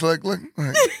daze. Like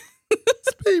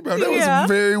speed bump. That was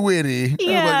very witty.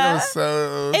 Yeah. That was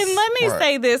so And let me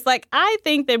say this. Like, I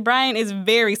think that Brian is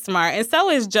very smart, and so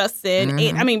is Justin.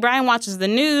 And, I mean, Brian watches the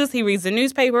news. He reads the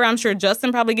newspaper. I'm sure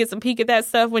Justin probably gets a peek at that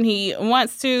stuff when he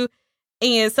wants to.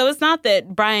 And so it's not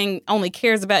that Brian only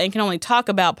cares about and can only talk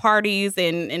about parties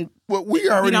and well, we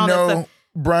already know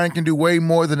Brian can do way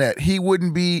more than that. He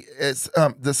wouldn't be as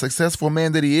the successful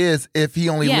man that he is if he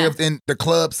only lived in the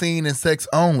club scene and sex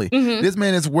only. This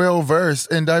man is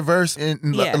well-versed and diverse in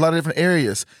a lot of different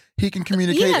areas. he can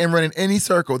communicate and run in any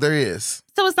circle there is.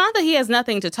 So it's not that he has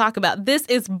nothing to talk about. This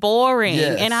is boring.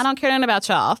 Yes. And I don't care nothing about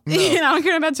y'all. No. I don't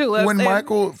care about tulips. When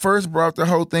Michael first brought the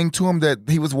whole thing to him that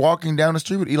he was walking down the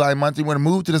street with Eli and Monty when he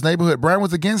moved to this neighborhood, Brian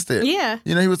was against it. Yeah.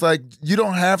 You know, he was like, you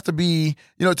don't have to be,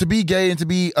 to be gay and to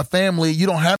be a family, you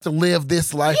don't have to live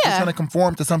this life. You're trying to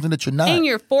conform to something that you're not. And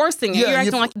you're forcing it. Yeah, you're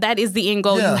acting like that is the end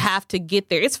goal. Yeah. You have to get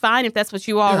there. It's fine if that's what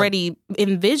you already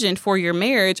envisioned for your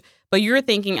marriage, but you're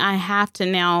thinking, I have to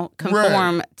now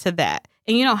conform to that.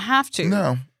 And you don't have to.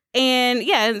 No.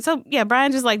 And so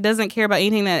Brian just like doesn't care about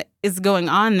anything that is going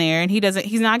on there, and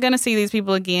he's not going to see these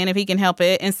people again if he can help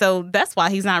it, and so that's why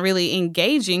he's not really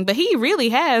engaging. But he really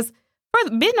has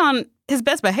been on his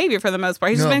best behavior for the most part.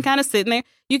 He's just been kind of sitting there.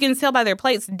 You can tell by their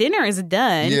plates, dinner is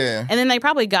done, and then they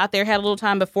probably got there, had a little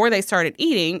time before they started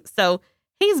eating, so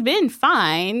he's been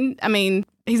fine. I mean,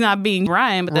 he's not being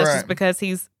Brian, but that's just because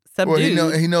he's subdued.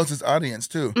 Well, he knows his audience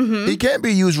too. Mm-hmm. He can't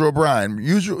be usual Brian.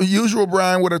 Usual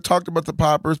Brian would have talked about the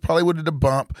poppers, probably would have the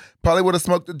bump, probably would have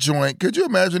smoked a joint. Could you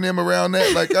imagine him around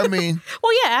that? Like, I mean,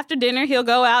 well, after dinner he'll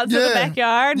go out to the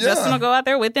backyard. Justin will go out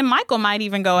there with him. Michael might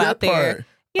even go out there. Part.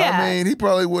 Yeah. I mean, he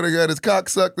probably would have got his cock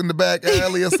sucked in the back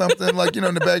alley or something. Like, in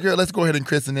the backyard. Let's go ahead and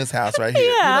christen this house right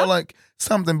here. Yeah. Like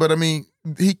something. But I mean,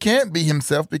 he can't be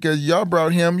himself because y'all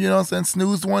brought him,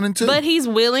 snooze 1 and 2. But he's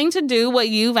willing to do what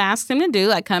you've asked him to do,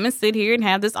 like come and sit here and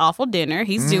have this awful dinner.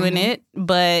 He's doing it.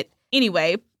 But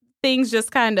anyway, things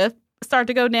just kind of start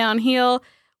to go downhill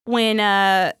when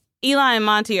Eli and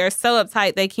Monty are so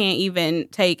uptight they can't even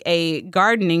take a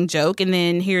gardening joke. And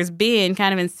then here's Ben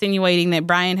kind of insinuating that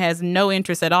Brian has no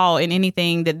interest at all in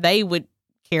anything that they would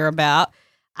care about.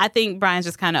 I think Brian's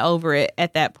just kind of over it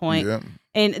at that point. Yeah.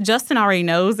 And Justin already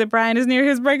knows that Brian is near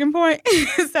his breaking point.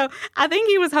 So I think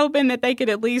he was hoping that they could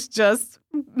at least just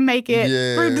make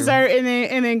it through dessert and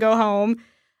then go home.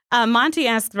 Monty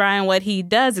asks Brian what he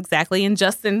does exactly, and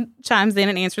Justin chimes in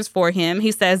and answers for him.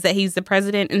 He says that he's the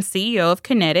president and CEO of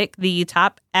Kinetic, the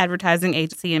top advertising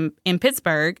agency in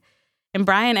Pittsburgh. And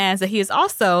Brian adds that he is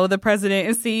also the president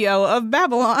and CEO of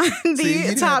Babylon,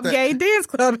 the top gay dance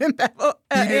club in Babylon.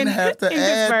 He didn't have to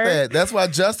add that. That's why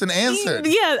Justin answered.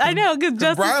 I know.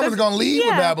 Because Brian was going to leave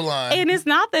with Babylon. And it's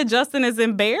not that Justin is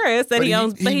embarrassed that he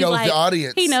owns, but he knows the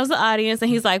audience. He knows the audience, and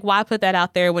he's like, why put that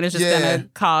out there when it's just going to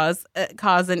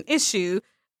cause an issue?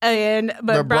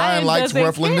 But Brian likes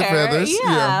ruffling the feathers.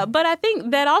 Yeah, but I think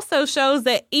that also shows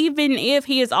that even if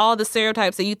he is all the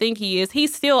stereotypes that you think he is, he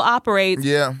still operates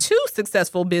two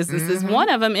successful businesses,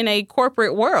 one of them in a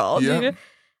corporate world. Yeah.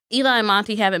 Eli and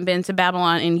Monty haven't been to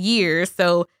Babylon in years,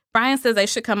 so Brian says they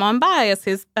should come on by as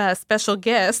his special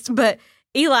guest, but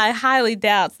Eli highly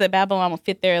doubts that Babylon will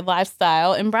fit their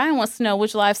lifestyle, and Brian wants to know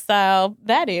which lifestyle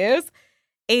that is.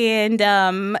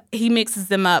 And he mixes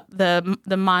them up,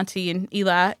 the Monty and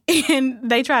Eli, and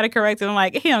they try to correct him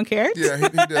like, he don't care. Yeah, he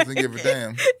doesn't give a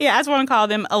damn. I just want to call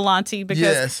them Alanti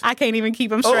because I can't even keep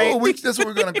them straight. That's what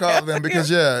we're going to call them because,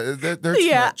 they're too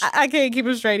much. I can't keep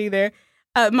them straight either.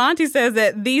 Monty says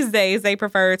that these days they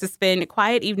prefer to spend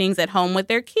quiet evenings at home with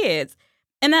their kids.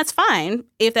 And that's fine.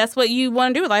 If that's what you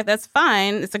want to do with life, that's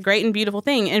fine. It's a great and beautiful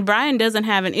thing. And Brian doesn't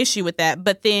have an issue with that.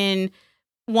 But then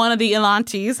one of the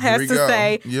Elantis has to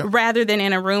say, rather than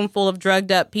in a room full of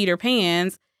drugged up Peter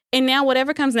Pans, and now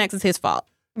whatever comes next is his fault.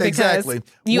 Exactly.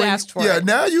 You asked for it. Yeah,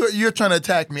 now you're trying to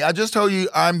attack me. I just told you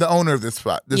I'm the owner of this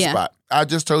spot. Spot. I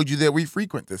just told you that we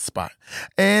frequent this spot.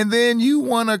 And then you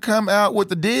want to come out with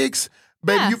the digs?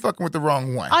 Baby, you fucking with the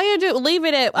wrong one. All you do, leave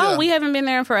it at, we haven't been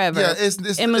there in forever. Yeah, it's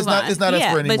not us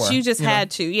for anymore. But you just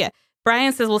had to,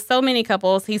 Brian says, well, so many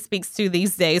couples he speaks to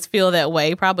these days feel that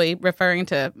way, probably referring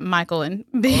to Michael and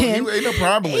Ben. Ain't no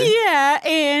problem. Yeah,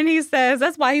 and he says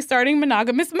that's why he's starting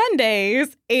Monogamous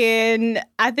Mondays. And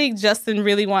I think Justin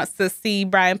really wants to see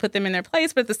Brian put them in their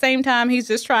place, but at the same time, he's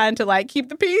just trying to, keep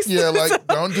the peace. Yeah,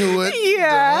 don't do it.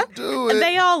 Yeah. Don't do it.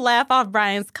 They all laugh off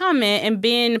Brian's comment, and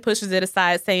Ben pushes it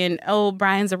aside, saying, oh,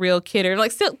 Brian's a real kidder.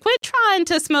 Still, quit trying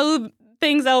to smooth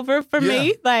things over for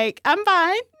me. I'm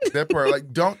fine. That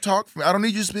part, don't talk for me. I don't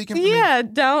need you speaking for me. Yeah,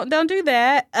 don't do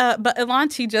that. But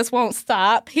Elanti just won't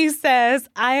stop. He says,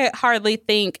 I hardly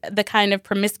think the kind of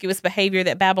promiscuous behavior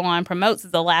that Babylon promotes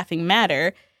is a laughing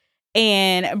matter.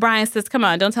 And Brian says, come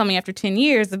on, don't tell me after 10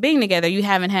 years of being together you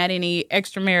haven't had any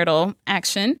extramarital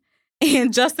action.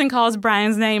 And Justin calls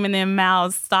Brian's name and then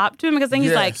mouths stop to him because then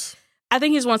he's I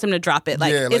think he just wants him to drop it.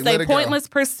 It's a pointless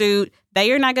pursuit.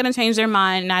 They are not going to change their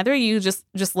mind. Neither are you. Just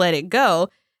let it go.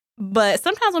 But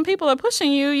sometimes when people are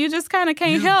pushing you, you just kind of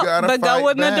can't help but go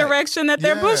in the direction that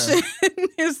they're pushing.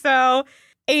 So,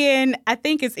 and I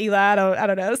think it's Eli, I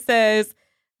don't know, says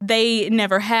they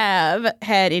never have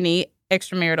had any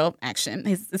extramarital action.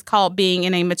 It's called being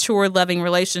in a mature, loving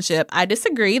relationship. I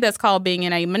disagree. That's called being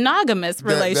in a monogamous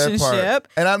relationship. That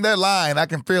and I'm that line. I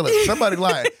can feel it. Somebody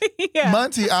lying. Yeah.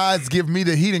 Monty eyes give me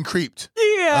the heat and creeped.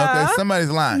 Yeah. Okay,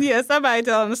 somebody's lying. Yeah, somebody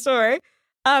telling the story.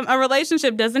 A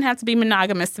relationship doesn't have to be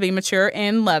monogamous to be mature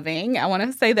and loving. I want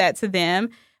to say that to them.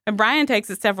 And Brian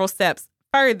takes it several steps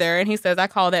further, and he says, I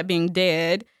call that being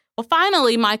dead. Well,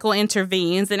 finally, Michael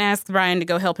intervenes and asks Brian to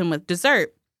go help him with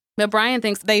dessert. But Brian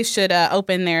thinks they should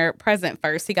open their present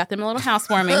first. He got them a little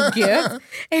housewarming gift,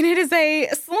 and it is a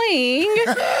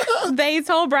sling. They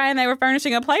told Brian they were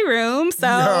furnishing a playroom, so,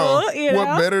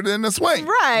 what better than a swing?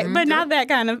 Right, but not that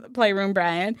kind of playroom,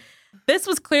 Brian. This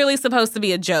was clearly supposed to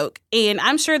be a joke, and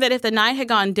I'm sure that if the night had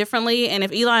gone differently and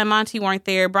if Eli and Monty weren't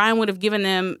there, Brian would have given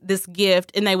them this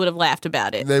gift and they would have laughed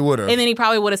about it. They would have. And then he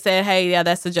probably would have said, hey, yeah,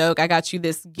 that's a joke. I got you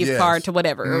this gift card to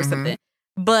whatever or something.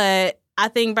 But I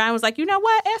think Brian was like, you know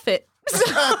what? F it.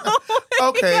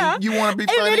 Okay, you want to be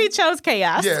funny? And then he chose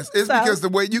chaos. Yes, it's because the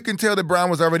way you can tell that Brian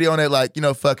was already on that, like,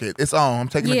 fuck it, it's on. I'm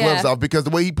taking the gloves off because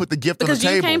the way he put the gift on the table.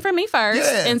 Because you came for me first,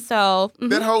 and so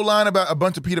that whole line about a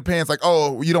bunch of Peter Pans, like,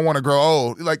 oh, you don't want to grow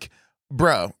old, like,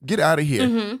 bro, get out of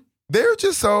here. They're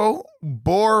just so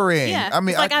boring. Yeah, I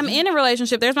mean, I'm in a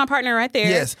relationship. There's my partner right there.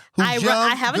 Yes, who's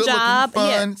I have a job,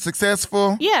 fun,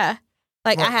 successful. Yeah.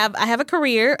 Like, I have a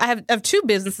career. I have 2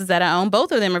 businesses that I own.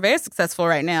 Both of them are very successful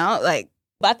right now. Like,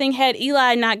 I think had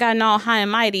Eli not gotten all high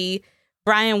and mighty,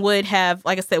 Brian would have,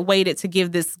 like I said, waited to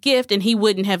give this gift, and he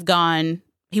wouldn't have gone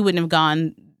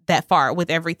that far with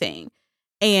everything.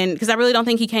 And because I really don't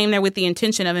think he came there with the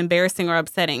intention of embarrassing or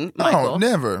upsetting Michael. No,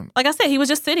 never. Like I said, he was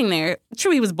just sitting there.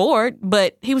 True, he was bored,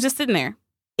 but he was just sitting there.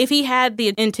 If he had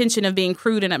the intention of being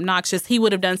crude and obnoxious, he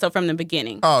would have done so from the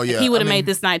beginning. Oh, yeah. He would have made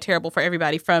this night terrible for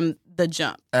everybody from the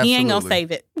jump. Absolutely. He ain't going to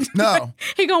save it. No.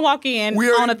 He going to walk in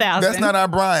on 1,000. That's not our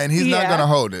Brian. He's not going to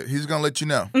hold it. He's going to let you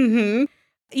know. Mm-hmm.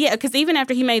 Yeah, because even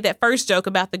after he made that first joke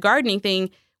about the gardening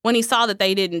thing, when he saw that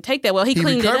they didn't take that well, he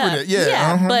cleaned it up.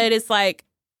 Yeah. But it's like,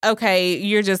 okay,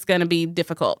 you're just going to be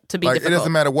difficult to be difficult. It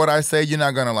doesn't matter what I say, you're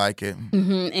not going to like it.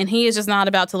 And he is just not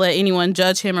about to let anyone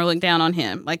judge him or look down on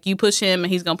him. Like, you push him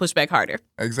and he's going to push back harder.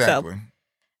 Exactly. So,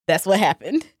 that's what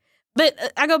happened. But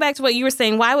I go back to what you were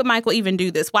saying. Why would Michael even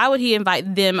do this? Why would he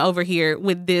invite them over here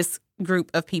with this group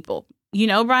of people?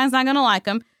 Brian's not going to like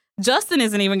him. Justin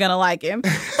isn't even going to like him,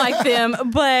 like them,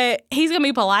 but he's going to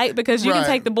be polite because you can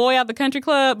take the boy out the country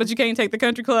club, but you can't take the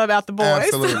country club out the boy.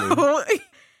 Absolutely.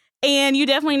 And you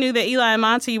definitely knew that Eli and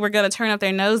Monty were going to turn up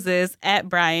their noses at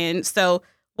Brian. So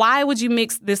why would you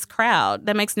mix this crowd?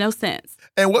 That makes no sense.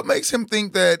 And what makes him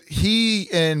think that he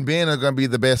and Ben are going to be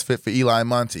the best fit for Eli and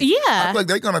Monty? Yeah. I feel like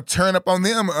they're going to turn up on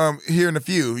them here in a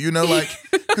few,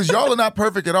 because y'all are not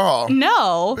perfect at all.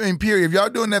 No. I mean, period. If y'all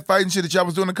doing that fighting shit that y'all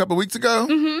was doing a couple of weeks ago,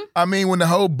 I mean, when the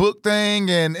whole book thing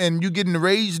and you getting the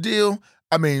rage deal,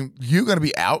 I mean, you're going to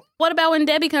be out. What about when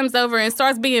Debbie comes over and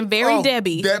starts being very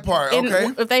Debbie? That part, okay.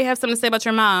 And if they have something to say about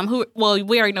your mom,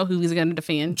 we already know who he's going to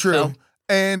defend. True. So.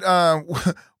 And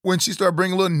when she started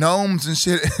bringing little gnomes and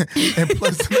shit. And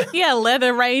plus,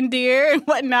 leather reindeer and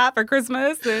whatnot for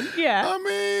Christmas. And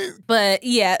But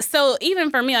yeah, so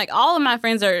even for me, like, all of my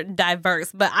friends are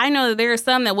diverse, but I know that there are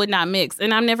some that would not mix.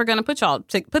 And I'm never going to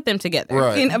put them together.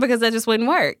 Right. Because that just wouldn't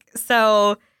work.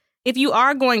 So if you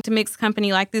are going to mix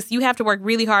company like this, you have to work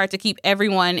really hard to keep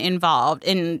everyone involved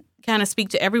and kind of speak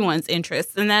to everyone's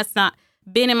interests. And that's not...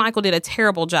 Ben and Michael did a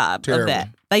terrible job of that.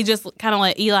 They just kind of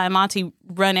let Eli and Monty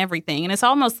run everything. And it's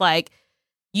almost like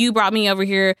you brought me over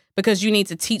here because you need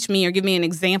to teach me or give me an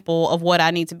example of what I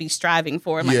need to be striving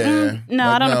for. I'm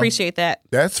I don't appreciate that.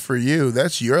 That's for you.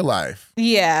 That's your life.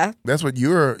 Yeah. That's what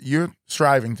you're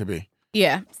striving to be.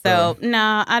 Yeah. So,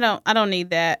 I don't need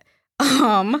that.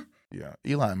 Yeah,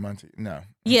 Eli and Monty, no.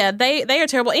 Yeah, they are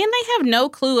terrible. And they have no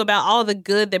clue about all the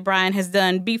good that Brian has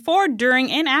done before,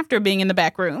 during, and after being in the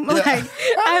back room. Like,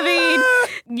 I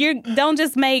mean, you don't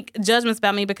just make judgments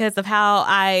about me because of how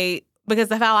I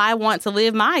want to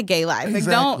live my gay life.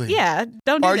 Exactly. Like,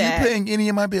 don't do Are that. you paying any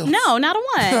of my bills? No, not a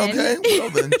one. Okay, well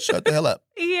then, shut the hell up.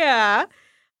 Yeah.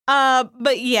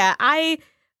 But yeah, I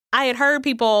had heard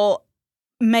people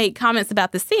make comments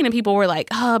about the scene, and people were like,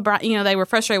 "Oh, Brian," they were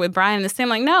frustrated with Brian in the scene.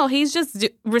 Like, no, he's just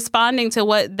responding to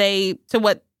what they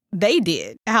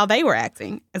did, how they were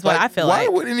acting. Is what I feel like.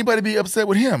 Why would anybody be upset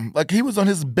with him? Like, he was on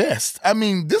his best. I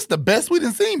mean, this is the best we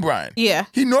done seen Brian. Yeah,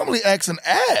 he normally acts an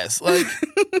ass. Like,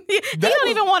 he don't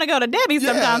even want to go to Debbie's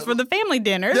sometimes for the family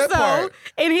dinner.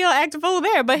 And he'll act a fool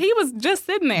there, but he was just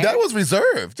sitting there. That was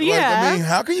reserved. Yeah, I mean,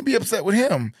 how can you be upset with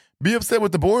him? Be upset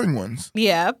with the boring ones.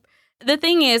 Yeah. the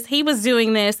thing is, he was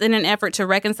doing this in an effort to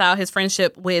reconcile his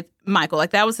friendship with Michael.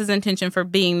 Like, that was his intention for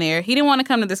being there. He didn't want to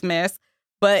come to this mess,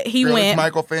 but he went.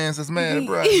 Michael fans is mad at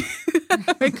Brian.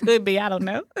 It could be. I don't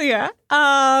know. Yeah.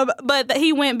 But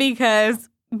he went because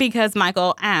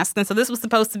Michael asked. And so this was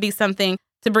supposed to be something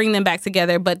to bring them back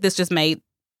together, but this just made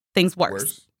things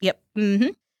worse. Yep. Mm-hmm.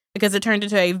 Because it turned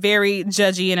into a very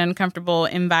judgy and uncomfortable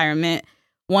environment.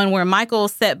 One where Michael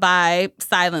sat by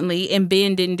silently and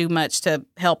Ben didn't do much to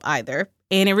help either.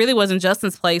 And it really wasn't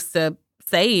Justin's place to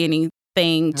say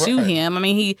anything to him. I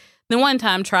mean, he the one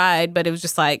time tried, but it was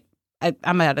just like,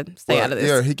 I'm going to stay out of this.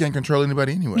 Yeah, he can't control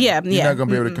anybody anyway. Yeah, You're not going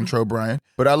to be able to control Brian.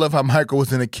 But I love how Michael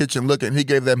was in the kitchen looking. And he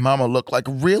gave that mama look like,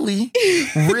 really?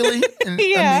 Really? And,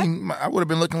 I mean, I would have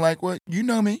been looking like, what? You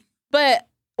know me. But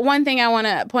one thing I want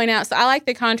to point out, so I like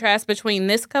the contrast between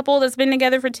this couple that's been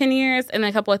together for 10 years and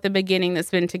the couple at the beginning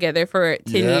that's been together for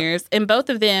 10 years. And both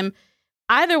of them,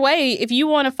 either way, if you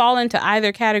want to fall into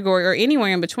either category or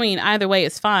anywhere in between, either way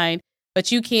is fine.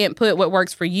 But you can't put what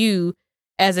works for you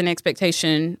as an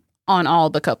expectation on all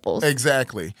the couples.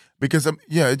 Exactly. Because,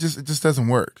 it just doesn't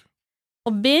work.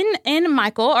 Well, Ben and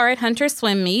Michael are at Hunter's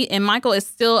swim meet, and Michael is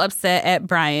still upset at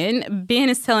Brian. Ben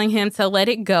is telling him to let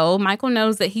it go. Michael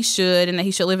knows that he should and that he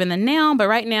should live in the now, but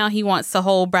right now he wants to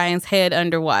hold Brian's head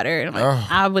underwater. And I'm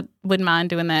like, I wouldn't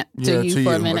mind doing that to you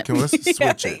for a minute. Okay, let's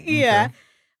switch it. Yeah. Okay.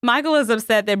 Michael is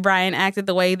upset that Brian acted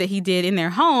the way that he did in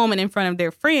their home and in front of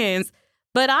their friends.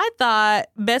 But I thought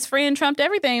best friend trumped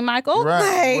everything, Michael.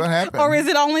 Right. What happened? Or is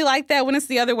it only like that when it's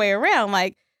the other way around?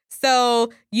 Like,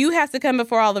 so you have to come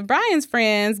before all of Brian's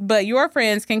friends, but your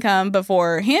friends can come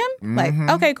before him? Mm-hmm.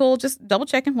 Like, okay, cool. Just double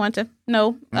checking. Want to?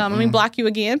 No. Let me block you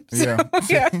again. Yeah.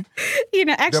 You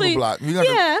know, actually. Double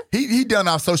block. He done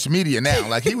off social media now.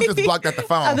 Like, he was just blocked at the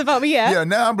phone. On the phone, yeah. Yeah,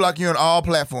 now I'm blocking you on all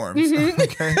platforms. Mm-hmm.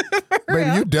 Okay.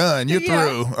 Baby, you're done. You're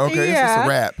through. Okay, it's just a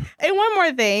wrap. And one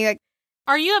more thing. Like,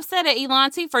 are you upset at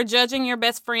Elanti for judging your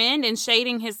best friend and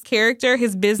shading his character,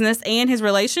 his business, and his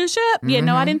relationship? Mm-hmm. Yeah,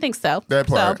 no, I didn't think so. That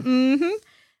part. So,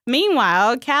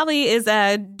 Meanwhile, Callie is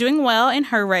doing well in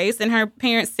her race, and her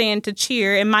parents stand to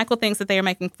cheer, and Michael thinks that they are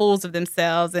making fools of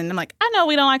themselves. And I'm like, I know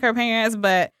we don't like our parents,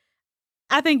 but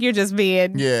I think you're just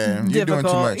being difficult. You're doing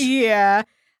too much. Yeah,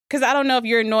 because I don't know if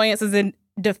your annoyance is in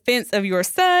defense of your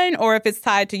son or if it's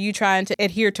tied to you trying to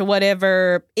adhere to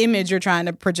whatever image you're trying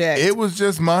to project. It was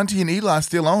just Monty and Eli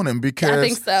still on him because I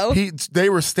think so. They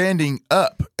were standing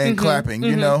up and clapping,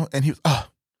 you know, and he was,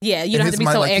 yeah, you don't have to be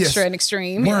so extra and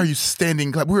extreme. Why are you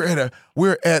standing?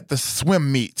 We're at the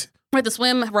swim meet. We're at the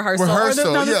swim rehearsal.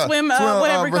 The swim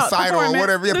whatever recital or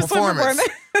whatever. Yeah, performance.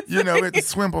 You know, at the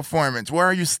swim performance. Why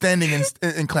are you standing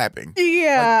and clapping?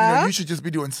 Yeah. Like, you should just be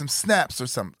doing some snaps or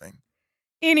something.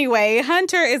 Anyway,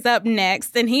 Hunter is up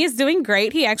next, and he is doing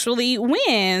great. He actually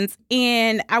wins.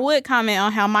 And I would comment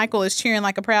on how Michael is cheering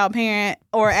like a proud parent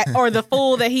or the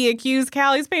fool that he accused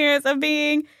Callie's parents of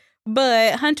being.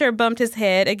 But Hunter bumped his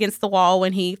head against the wall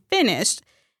when he finished.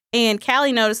 And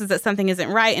Callie notices that something isn't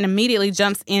right and immediately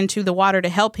jumps into the water to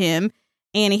help him.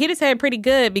 And he hit his head pretty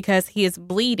good because he is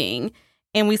bleeding.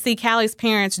 And we see Callie's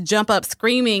parents jump up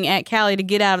screaming at Callie to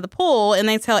get out of the pool. And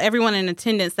they tell everyone in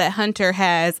attendance that Hunter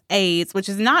has AIDS, which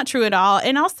is not true at all.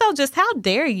 And also just how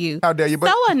dare you? How dare you?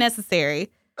 So unnecessary.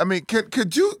 I mean, could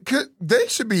they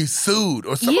should be sued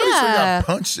or somebody should have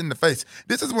punched in the face.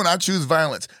 This is when I choose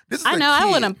violence. This is I know, I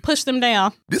want to push them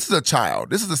down. This is a child.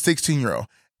 This is a 16-year-old.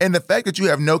 And the fact that you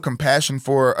have no compassion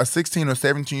for a 16 or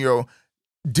 17-year-old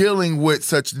dealing with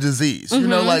such disease, you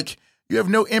know, like you have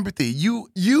no empathy.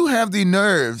 You have the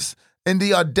nerves and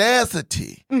the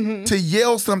audacity to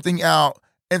yell something out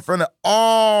in front of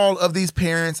all of these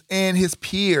parents and his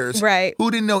peers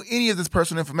who didn't know any of this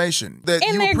personal information.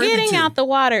 And they're getting out the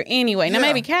water anyway. Now,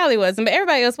 maybe Callie wasn't, but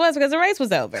everybody else was because the race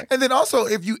was over. And then also,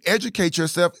 if you educate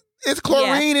yourself, it's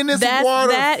chlorine in this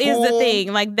water. That is the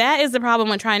thing. Like, that is the problem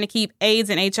with trying to keep AIDS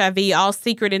and HIV all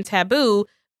secret and taboo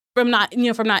from not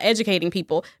educating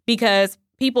people, because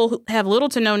people who have little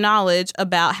to no knowledge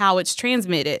about how it's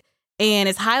transmitted. And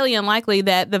it's highly unlikely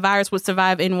that the virus would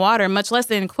survive in water, much less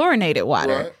in chlorinated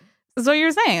water. Right. That's what you're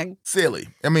saying. Silly.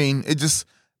 I mean,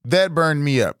 that burned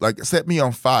me up. Like, it set me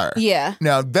on fire. Yeah.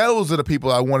 Now, those are the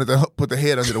people I wanted to put the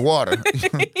head under the water.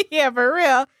 Yeah, for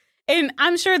real. And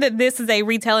I'm sure that this is a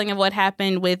retelling of what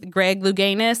happened with Greg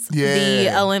Louganis,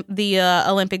 the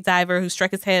Olympic diver who struck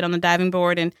his head on the diving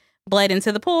board and bled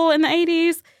into the pool in the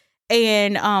 80s.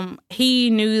 And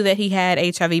he knew that he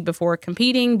had HIV before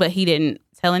competing, but he didn't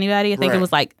tell anybody. I think it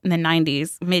was like in the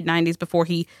 90s, mid-90s, before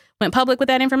he went public with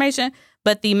that information.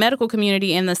 But the medical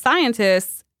community and the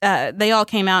scientists, they all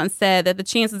came out and said that the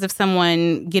chances of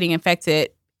someone getting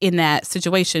infected in that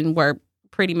situation were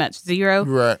pretty much zero.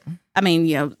 Right. I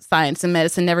mean, science and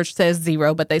medicine never says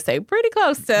 0, but they say pretty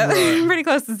close to pretty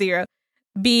close to 0,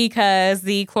 because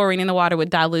the chlorine in the water would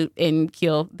dilute and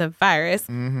kill the virus.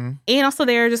 Mm-hmm. And also,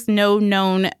 there are just no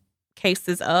known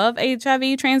cases of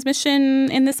HIV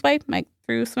transmission in this way, like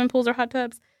through swimming pools or hot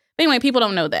tubs. But anyway, people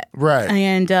don't know that. Right.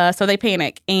 And so they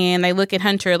panic and they look at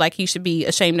Hunter like he should be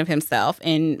ashamed of himself.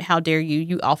 And how dare you,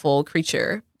 you awful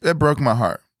creature. That broke my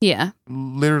heart. Yeah.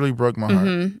 Literally broke my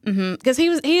heart. Because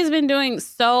he's been doing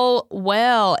so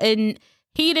well. And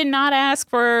he did not ask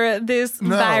for this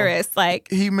virus.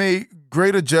 Like, he made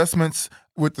great adjustments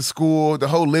with the school, the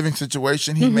whole living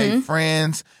situation. He made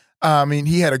friends. I mean,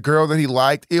 he had a girl that he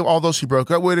liked. Although she broke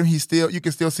up with him, you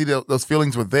can still see those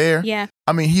feelings were there. Yeah.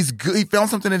 I mean, he's good. He found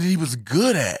something that he was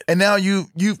good at. And now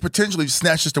you've potentially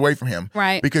snatched this away from him.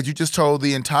 Right. Because you just told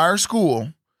the entire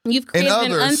school. You've created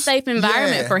an unsafe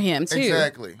environment for him, too.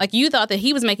 Exactly. Like, you thought that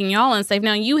he was making y'all unsafe.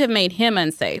 Now you have made him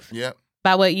unsafe. Yep.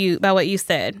 By what you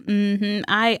said.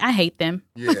 I hate them.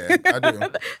 Yeah, I do.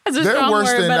 That's a strong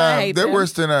word, but I hate them. They're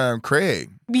worse than Craig.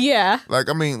 Yeah. Like,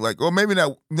 I mean, like, or maybe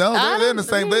not. No, they're in the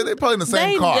same. They're probably in the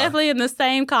same car. They're definitely in the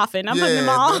same coffin. I'm putting them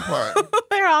all.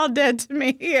 They're all dead to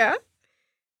me. Yeah.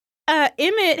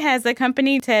 Emmett has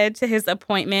accompanied Ted to his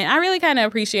appointment. I really kind of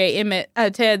appreciate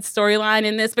Ted's storyline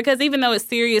in this, because even though it's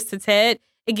serious to Ted,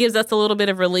 it gives us a little bit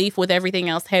of relief with everything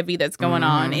else heavy that's going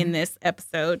on in this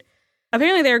episode.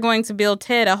 Apparently, they're going to build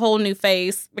Ted a whole new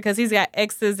face because he's got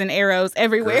X's and arrows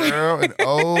everywhere. Girl, and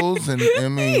O's and I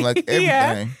mean, like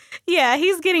everything. Yeah,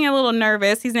 he's getting a little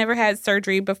nervous. He's never had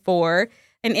surgery before.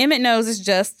 And Emmett knows it's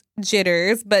just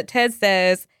jitters, but Ted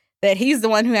says that he's the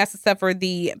one who has to suffer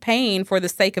the pain for the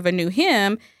sake of a new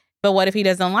him. But what if he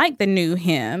doesn't like the new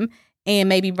him? And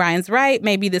maybe Brian's right.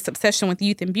 Maybe this obsession with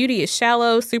youth and beauty is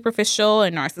shallow, superficial,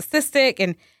 and narcissistic.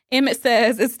 And Emmett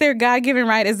says it's their God-given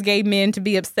right as gay men to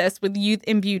be obsessed with youth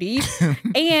and beauty.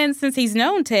 And since he's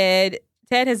known Ted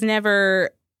has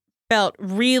never felt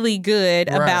really good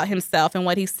about himself and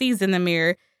what he sees in the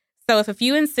mirror. So if a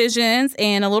few incisions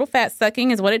and a little fat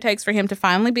sucking is what it takes for him to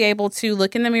finally be able to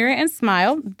look in the mirror and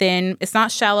smile, then it's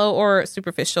not shallow or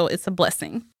superficial. It's a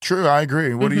blessing. True, I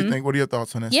agree. What do you think? What are your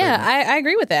thoughts on that? Yeah, I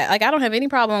agree with that. Like, I don't have any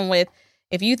problem with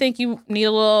if you think you need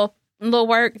a little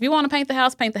work. If you want to paint the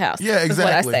house, paint the house. Yeah, exactly.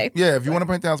 That's what I say. Yeah, if you want to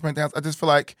paint the house, paint the house. I just feel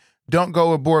like don't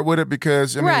go aboard with it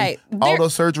because, I mean, all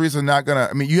those surgeries are not going to,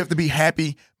 I mean, you have to be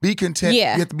happy, be content.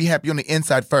 Yeah. You have to be happy on the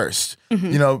inside first.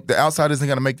 You know, the outside isn't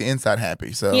going to make the inside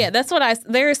happy. So yeah, that's what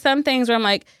there are some things where I'm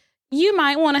like, you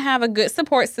might want to have a good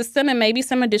support system and maybe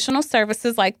some additional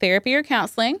services like therapy or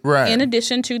counseling in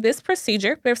addition to this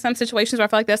procedure. There's some situations where I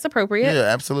feel like that's appropriate. Yeah,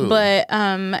 absolutely. But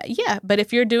but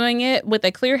if you're doing it with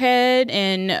a clear head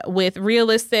and with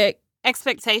realistic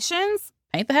expectations,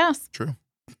 paint the house. True.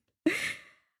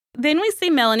 Then we see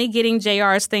Melanie getting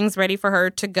JR's things ready for her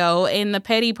to go. And the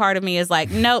petty part of me is like,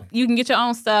 nope, you can get your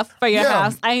own stuff for your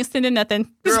house. I ain't sending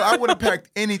nothing. Girl, I would have packed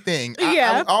anything.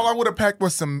 All I would have packed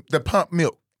was the pump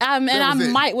milk. And I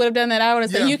might would have done that. I would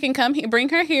have said, you can come here, bring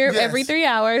her here every 3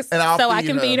 hours so I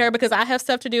can feed her because I have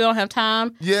stuff to do. I don't have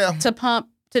time to pump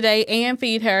today and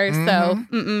feed her. So,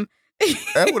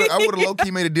 I would have low-key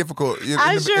made it difficult in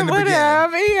the would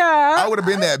have, I would have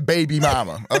been that baby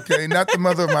mama, okay? Not the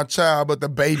mother of my child, but the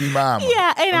baby mama.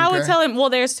 Yeah, and I would tell him, well,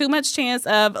 there's too much chance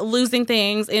of losing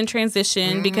things in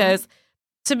transition because,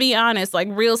 to be honest, like,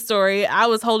 real story, I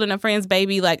was holding a friend's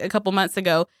baby like a couple months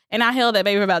ago, and I held that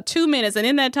baby for about 2 minutes, and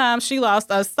in that time, she lost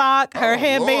a sock, her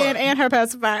headband, and her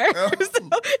pacifier.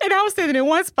 And I was sitting in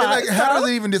one spot. Like, how does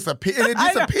it even disappear? It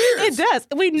disappears. It does.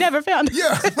 We never found it.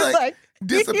 Yeah, like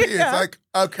disappears. Like,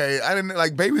 okay, I didn't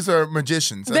like babies are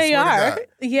magicians. They are.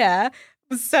 Yeah.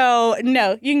 So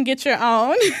no, you can get your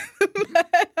own.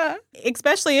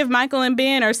 Especially if Michael and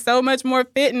Ben are so much more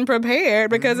fit and prepared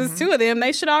because it's two of them.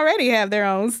 They should already have their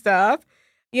own stuff.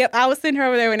 Yep, I was sitting her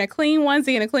over there in a clean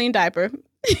onesie and a clean diaper.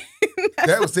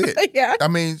 That was it. Yeah. I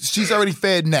mean, she's already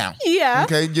fed now. Yeah.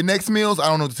 Okay. Your next meals, I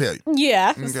don't know what to tell you.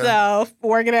 Yeah. Okay. So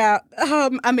work it out.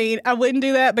 I mean, I wouldn't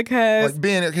do that because like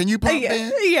Ben, can you pump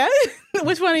Ben? Yeah.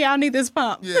 Which one of y'all need this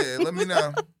pump? Yeah, let me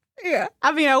know. Yeah.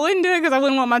 I mean, I wouldn't do it because I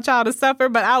wouldn't want my child to suffer,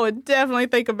 but I would definitely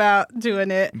think about doing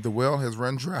it. The well has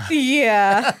run dry.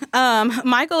 Yeah.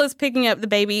 Michael is picking up the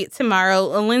baby tomorrow.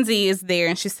 Lindsay is there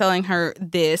and she's telling her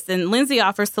this. And Lindsay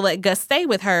offers to let Gus stay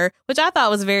with her, which I thought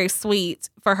was very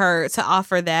sweet for her to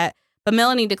offer that. But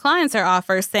Melanie declines her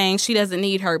offer, saying she doesn't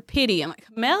need her pity. I'm like,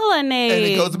 Melanie, and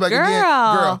it goes back again.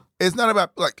 Girl, it's not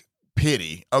about like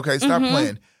pity. Okay, stop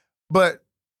playing. But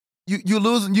you're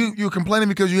losing. You're complaining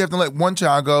because you have to let one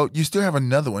child go. You still have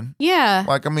another one. Yeah.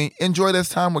 Like, I mean, enjoy this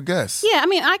time with Gus. Yeah, I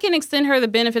mean, I can extend her the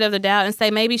benefit of the doubt and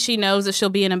say maybe she knows that she'll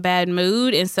be in a bad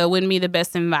mood, and so it wouldn't be the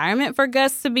best environment for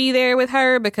Gus to be there with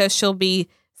her because she'll be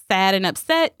sad and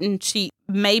upset, and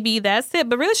maybe that's it.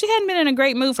 But really, she hadn't been in a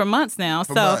great mood for months now,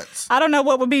 so I don't know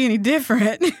what would be any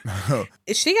different.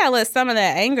 She got to let some of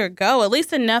that anger go, at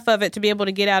least enough of it to be able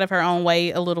to get out of her own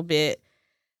way a little bit.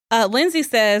 Lindsay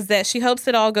says that she hopes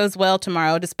it all goes well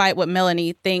tomorrow, despite what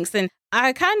Melanie thinks. And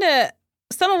I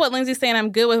some of what Lindsay's saying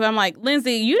I'm good with. I'm like,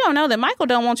 Lindsay, you don't know that Michael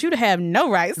don't want you to have no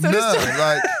rights. So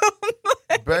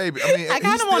baby, I mean, I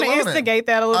kind of want to instigate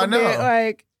that a little bit.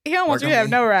 Like, he don't want you to have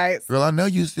no rights. Girl, I know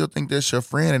you still think that's your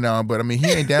friend and all, but I mean, he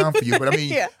ain't down for you. But I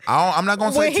mean, I'm not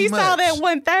going to say too much. When he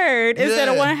saw that 1/3 instead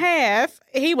of 1/2,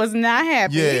 he was not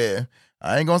happy. Yeah.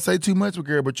 I ain't going to say too much with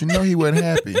girl, but you know he wasn't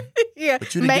happy. Yeah.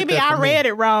 Maybe I read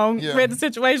it wrong, read the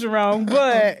situation wrong,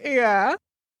 but yeah.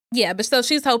 Yeah, but so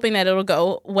she's hoping that it'll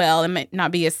go well and may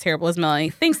not be as terrible as Melanie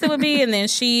thinks it would be. And then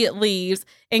she leaves.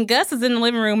 And Gus is in the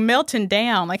living room melting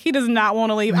down. Like, he does not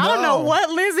want to leave. No. I don't know what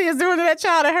Lindsay is doing to that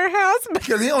child at her house.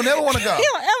 Because he don't never want to go. He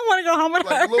don't ever want to go home with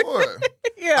her. Lord.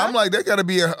 Yeah. I'm like, that got to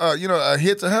be a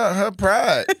hit to her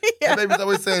pride. Yeah. And baby's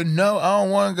always saying, no, I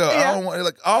don't want to go. Yeah. I don't want,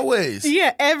 like, always.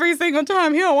 Yeah, every single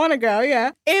time he don't want to go.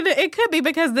 Yeah. And it could be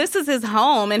because this is his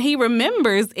home and he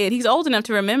remembers it. He's old enough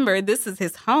to remember this is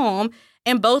his home.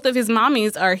 And both of his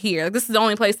mommies are here. This is the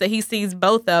only place that he sees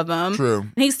both of them. True.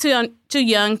 He's too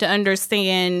young to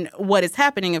understand what is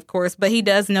happening, of course, but he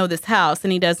does know this house,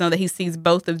 and he does know that he sees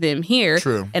both of them here.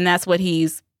 True. And that's what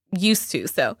he's used to.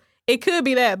 So it could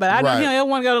be that, but I know he don't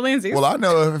want to go to Lindsay's. Well, I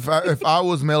know if I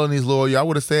was Melanie's lawyer, I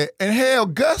would have said, and hell,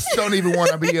 Gus don't even want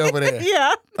to be over there.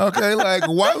 Yeah. Okay, like,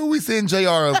 why would we send JR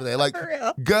over there? Like,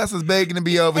 Gus is begging to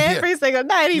be over here. Every single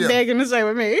night he's begging to stay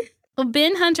with me. Well,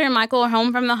 Ben, Hunter, and Michael are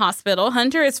home from the hospital.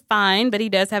 Hunter is fine, but he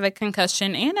does have a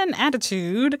concussion and an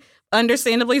attitude,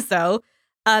 understandably so,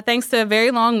 thanks to a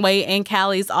very long wait and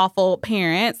Callie's awful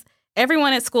parents.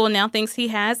 Everyone at school now thinks he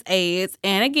has AIDS,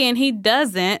 and again, he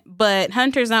doesn't, but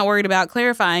Hunter's not worried about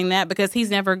clarifying that because he's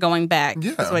never going back.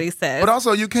 Yeah. That's what he says. But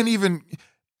also, you can't even...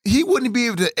 He wouldn't be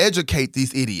able to educate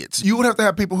these idiots. You would have to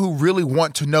have people who really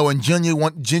want to know and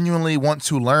genuinely want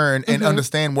to learn and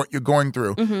understand what you're going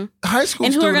through. Mm-hmm. High school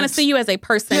and students, who are going to see you as a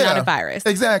person, not a virus.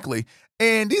 Exactly.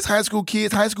 And these high school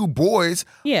kids, high school boys,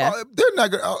 they're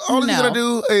not going to... All he's going to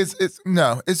do is...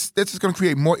 It's just going to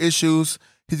create more issues.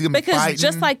 He's going to be fighting.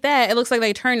 Just like that, it looks like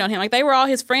they turned on him. Like, they were all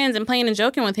his friends and playing and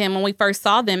joking with him when we first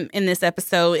saw them in this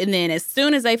episode. And then as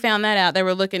soon as they found that out, they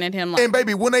were looking at him like... And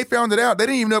baby, when they found it out, they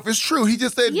didn't even know if it's true. He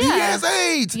just said, he has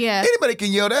AIDS. Yeah. Anybody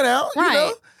can yell that out, you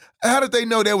know? How did they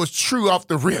know that was true off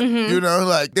the rip? Mm-hmm. You know,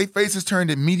 like, their faces turned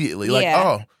immediately. Like,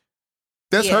 oh,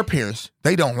 that's her parents.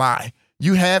 They don't lie.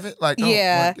 You have it? Like,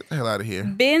 get the hell out of here.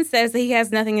 Ben says that he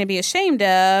has nothing to be ashamed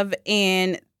of,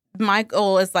 and...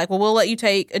 Michael is like, well, we'll let you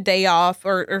take a day off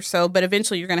or so, but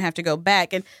eventually you're going to have to go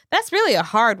back. And that's really a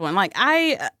hard one. Like,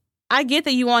 I get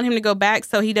that you want him to go back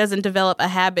so he doesn't develop a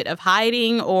habit of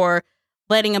hiding or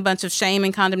letting a bunch of shame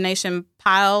and condemnation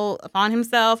pile upon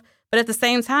himself. But at the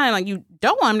same time, like, you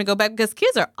don't want him to go back because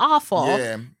kids are awful.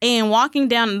 Yeah. And walking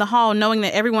down the hall knowing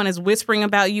that everyone is whispering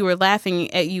about you or laughing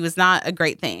at you is not a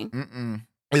great thing.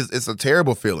 It's a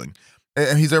terrible feeling.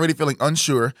 And he's already feeling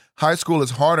unsure. High school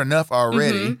is hard enough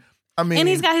already. Mm-hmm. I mean, and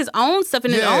he's got his own stuff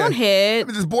in his own head. I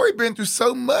mean, this boy been through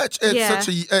so much at such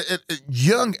a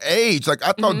young age. Like,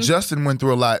 I thought Justin went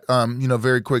through a lot,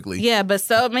 very quickly. Yeah, but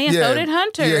so did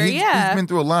Hunter. Yeah, he's been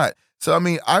through a lot. So, I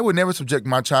mean, I would never subject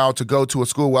my child to go to a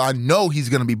school where I know he's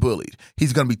going to be bullied.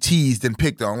 He's going to be teased and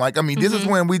picked on. Like, I mean, this is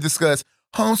when we discuss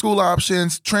homeschool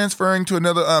options, transferring to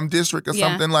another district or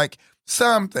something like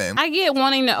something. I get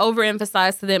wanting to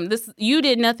overemphasize to them, you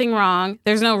did nothing wrong.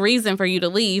 There's no reason for you to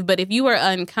leave. But if you are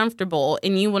uncomfortable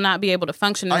and you will not be able to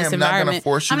function in this environment,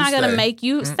 I'm not going to make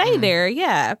you stay there.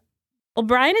 Yeah. Well,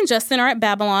 Brian and Justin are at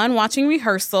Babylon watching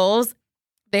rehearsals.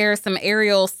 There are some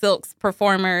aerial silks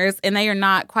performers, and they are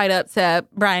not quite up to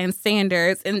Brian's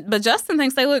standards. But Justin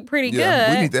thinks they look pretty good.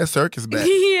 We need that circus back.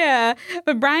 Yeah.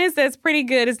 But Brian says pretty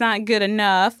good is not good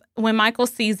enough. When Michael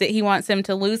sees it, he wants him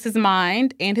to lose his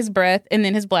mind and his breath and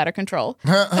then his bladder control.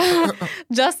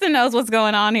 Justin knows what's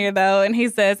going on here, though. And he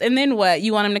says, and then what?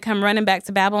 You want him to come running back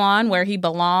to Babylon where he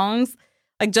belongs?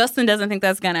 Like, Justin doesn't think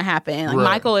that's going to happen. Like,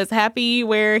 Michael is happy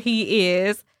where he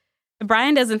is.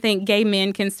 Brian doesn't think gay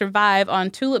men can survive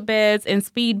on tulip beds and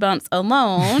speed bumps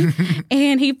alone,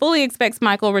 and he fully expects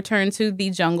Michael return to the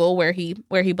jungle where he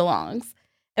belongs.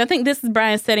 And I think this is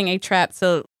Brian setting a trap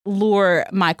to lure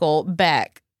Michael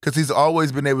back. Because he's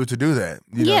always been able to do that.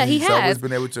 He has. He's always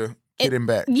been able to get him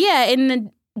back. Yeah,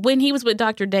 and when he was with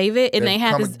Dr. David and they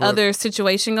had this other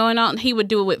situation going on, he would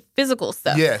do it with physical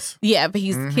stuff. Yes. Yeah, but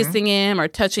he's kissing him or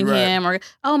touching him or,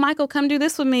 oh, Michael, come do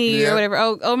this with me or whatever.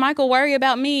 Oh, Michael, worry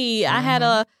about me. I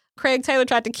had Craig Taylor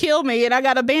tried to kill me and I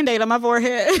got a Band-Aid on my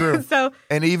forehead. True. So,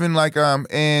 and even like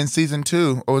in season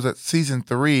 2, or was it season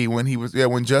 3 when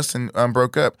when Justin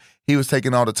broke up, he was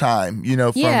taking all the time,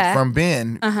 from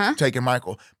Ben taking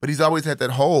Michael. But he's always had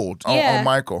that hold on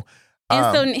Michael.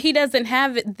 And so he doesn't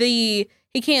have he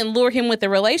can't lure him with the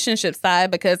relationship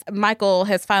side because Michael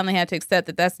has finally had to accept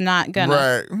that that's not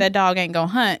gonna, that dog ain't gonna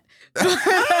hunt.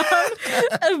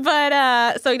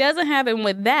 But so he doesn't have him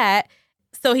with that.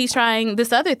 So he's trying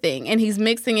this other thing and he's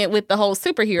mixing it with the whole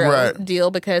superhero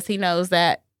deal because he knows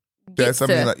that. That's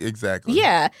something exactly.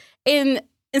 Yeah. And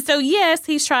so, yes,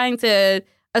 he's trying to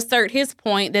assert his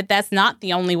point that that's not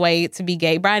the only way to be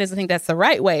gay. Brian doesn't think that's the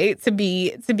right way to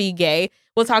be gay.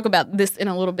 We'll talk about this in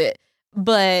a little bit.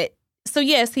 But so,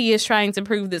 yes, he is trying to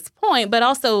prove this point. But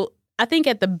also, I think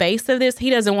at the base of this, he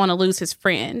doesn't want to lose his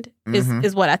friend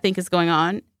is what I think is going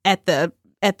on at the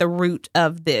root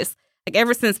of this. Like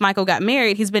ever since Michael got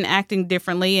married, he's been acting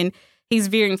differently and he's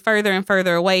veering further and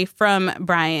further away from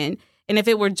Brian. And if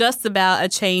it were just about a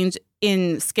change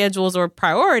in schedules or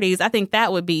priorities, I think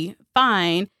that would be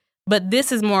fine. But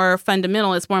this is more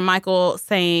fundamental. It's more Michael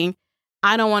saying,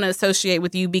 I don't want to associate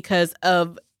with you because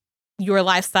of your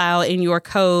lifestyle and your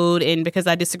code and because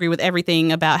I disagree with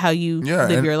everything about how you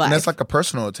live your life. And that's like a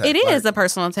personal attack. It is a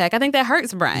personal attack. I think that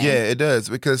hurts Brian. Yeah, it does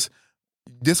because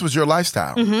this was your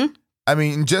lifestyle. Mm-hmm. I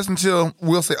mean, just until,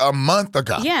 we'll say, a month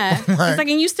ago. Yeah. It's like,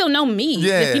 and you still know me.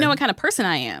 Yeah. Like, you know what kind of person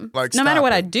I am. Like, no matter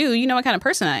what I do, you know what kind of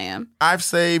person I am. I've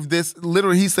saved this.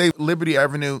 Literally, he saved Liberty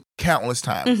Avenue countless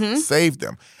times. Mm-hmm. Saved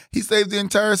them. He saved the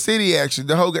entire city, actually.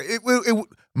 The whole guy.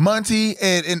 Monty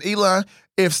and Elon,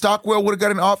 if Stockwell would have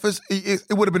got in office, it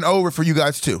would have been over for you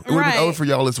guys, too. It would have been over for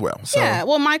y'all as well. So. Yeah.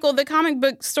 Well, Michael, the comic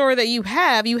book store that you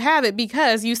have it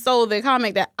because you sold the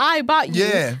comic that I bought you.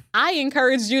 Yeah. I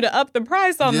encouraged you to up the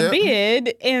price on the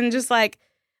bid and just like,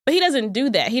 but he doesn't do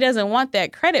that. He doesn't want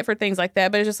that credit for things like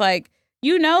that. But it's just like,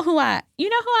 you know who I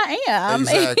am.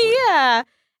 Exactly. Yeah.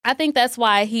 I think that's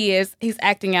why he's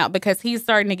acting out because he's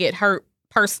starting to get hurt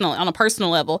personally on a personal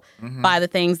level by the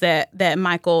things that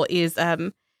Michael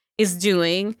is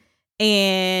doing.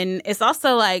 And it's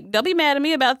also like, don't be mad at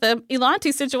me about the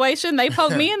Elanti situation. They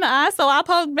poked me in the eye, so I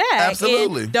poked back.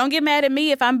 Absolutely. And don't get mad at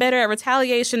me if I'm better at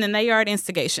retaliation than they are at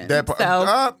instigation. That part.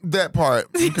 That part.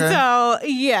 Okay. So,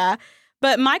 yeah.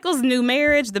 But Michael's new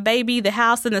marriage, the baby, the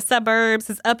house in the suburbs,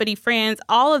 his uppity friends,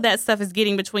 all of that stuff is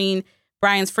getting between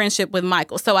Brian's friendship with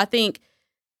Michael. So I think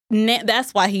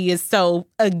that's why he is so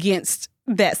against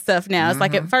that stuff now. It's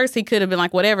like at first he could have been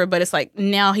like whatever, but it's like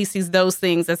now he sees those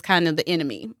things as kind of the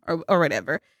enemy or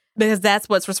whatever. Because that's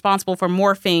what's responsible for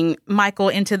morphing Michael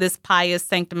into this pious,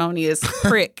 sanctimonious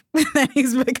prick that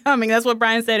he's becoming. That's what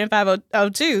Brian said in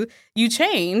 502. You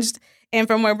changed. And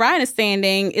from where Brian is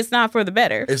standing, it's not for the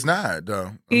better. It's not,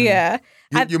 though. Yeah.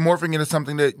 You're morphing into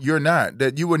something that you're not,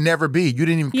 that you would never be. You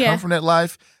didn't even come from that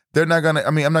life. They're not going to,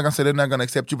 I'm not going to say they're not going to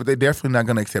accept you, but they're definitely not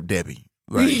going to accept Debbie.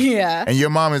 Like, yeah. And your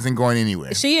mom isn't going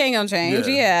anywhere. She ain't going to change.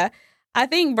 Yeah. I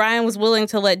think Brian was willing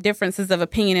to let differences of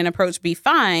opinion and approach be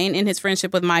fine in his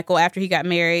friendship with Michael after he got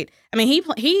married. I mean,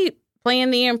 he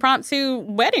planned the impromptu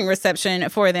wedding reception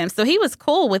for them. So he was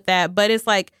cool with that. But it's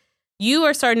like, you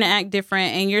are starting to act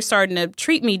different and you're starting to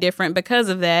treat me different because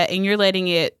of that. And you're letting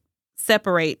it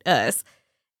separate us.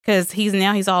 Because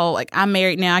he's all like, I'm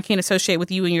married now. I can't associate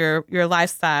with you and your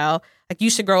lifestyle. Like, you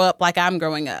should grow up like I'm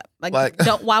growing up. Like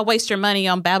why waste your money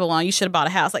on Babylon? You should have bought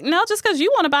a house. Like, no, just because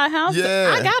you want to buy a house.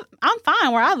 Yeah. I'm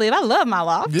fine where I live. I love my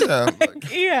loft. Yeah.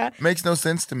 Yeah. Makes no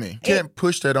sense to me. Can't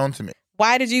push that onto me.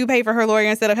 Why did you pay for her lawyer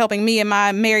instead of helping me and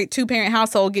my married 2-parent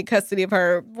household get custody of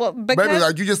her? Well, because... Baby,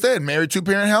 like you just said, married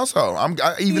 2-parent household.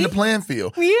 I even the playing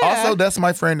field. Yeah. Also, that's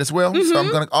my friend as well, so I'm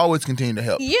going to always continue to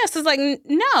help. Yes, it's like,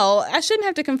 no, I shouldn't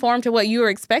have to conform to what you were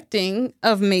expecting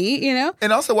of me, you know?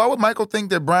 And also, why would Michael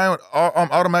think that Brian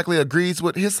automatically agrees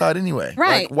with his side anyway?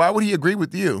 Right. Like, why would he agree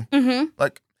with you? Mm-hmm.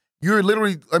 Like, you're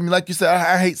literally, I mean, like you said,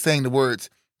 I hate saying the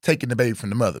words, taking the baby from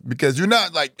the mother, because you're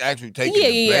not like actually taking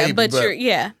the baby. But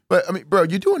you're, But I mean, bro,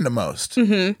 you're doing the most.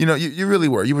 Mm-hmm. You know, you really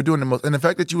were. You were doing the most. And the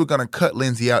fact that you were going to cut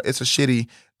Lindsay out, it's a shitty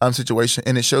situation,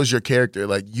 and it shows your character.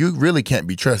 Like, you really can't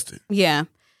be trusted. Yeah.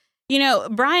 You know,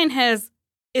 Brian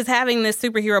is having this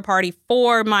superhero party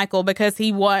for Michael because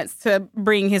he wants to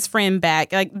bring his friend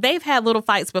back. Like, they've had little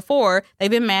fights before.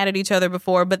 They've been mad at each other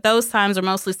before, but those times are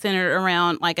mostly centered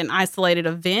around like an isolated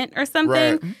event or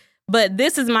something. Right. But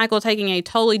this is Michael taking a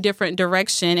totally different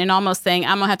direction and almost saying,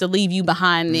 I'm going to have to leave you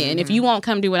behind then. Mm-hmm. If you won't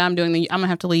come do what I'm doing, then I'm going to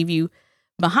have to leave you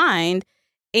behind.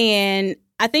 And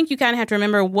I think you kind of have to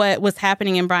remember what was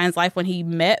happening in Brian's life when he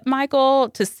met Michael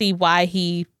to see why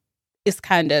he is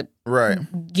kind of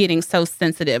getting so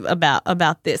sensitive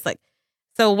about this. Like,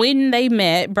 so when they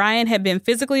met, Brian had been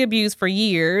physically abused for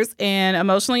years and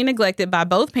emotionally neglected by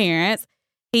both parents.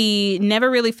 He never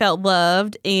really felt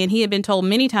loved, and he had been told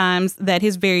many times that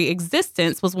his very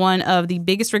existence was one of the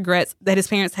biggest regrets that his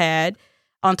parents had.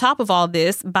 On top of all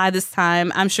this, by this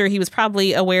time, I'm sure he was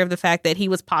probably aware of the fact that he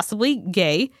was possibly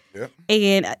gay. Yep.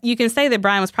 And you can say that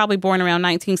Brian was probably born around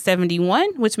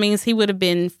 1971, which means he would have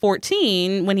been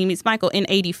 14 when he meets Michael in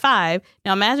 85.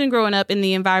 Now, imagine growing up in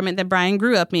the environment that Brian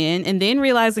grew up in and then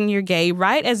realizing you're gay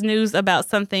right as news about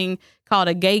something called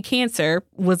a gay cancer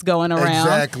was going around.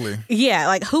 Exactly. Yeah,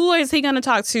 like who is he going to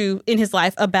talk to in his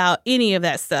life about any of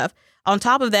that stuff? On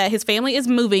top of that, his family is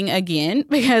moving again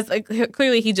because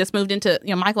clearly he just moved into,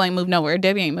 Michael ain't moved nowhere.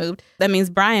 Debbie ain't moved. That means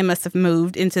Brian must have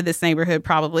moved into this neighborhood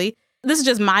probably. This is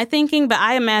just my thinking, but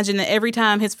I imagine that every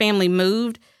time his family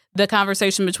moved, the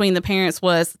conversation between the parents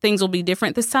was things will be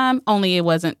different this time, only it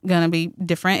wasn't going to be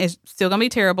different. It's still going to be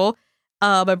terrible.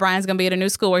 But Brian's going to be at a new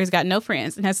school where he's got no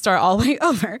friends and has to start all the way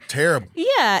over. Terrible.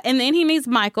 Yeah. And then he meets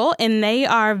Michael, and they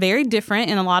are very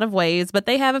different in a lot of ways, but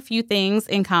they have a few things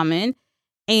in common.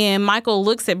 And Michael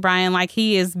looks at Brian like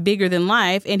he is bigger than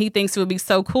life, and he thinks it would be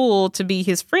so cool to be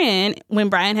his friend when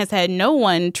Brian has had no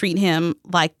one treat him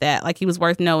like that, like he was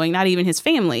worth knowing, not even his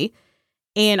family.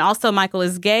 And also Michael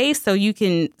is gay, so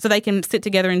they can sit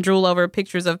together and drool over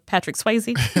pictures of Patrick Swayze.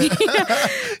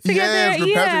 Yes,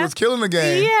 but Patrick was killing the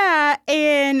game.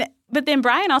 Yeah, but then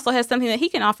Brian also has something that he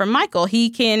can offer Michael. He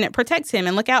can protect him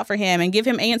and look out for him and give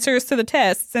him answers to the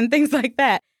tests and things like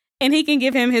that. And he can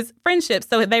give him his friendship.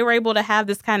 So they were able to have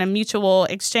this kind of mutual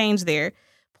exchange there.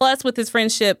 Plus, with his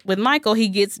friendship with Michael, he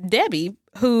gets Debbie,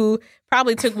 who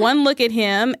probably took one look at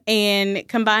him and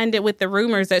combined it with the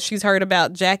rumors that she's heard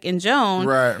about Jack and Joan.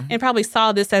 Right. And probably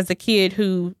saw this as a kid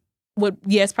who would,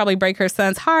 yes, probably break her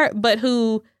son's heart, but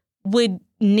who would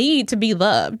need to be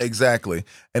loved. Exactly.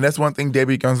 And that's one thing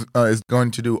Debbie is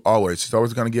going to do always. She's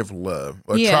always going to give love.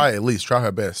 Or try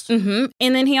her best. Mm-hmm.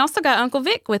 And then he also got Uncle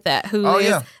Vic with that, who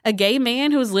is a gay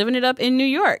man who's living it up in New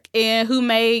York and who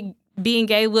made being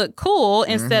gay look cool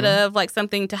instead of like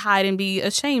something to hide and be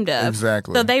ashamed of.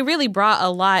 Exactly. So they really brought a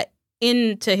lot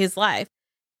into his life.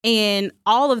 And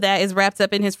all of that is wrapped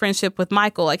up in his friendship with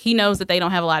Michael. Like, he knows that they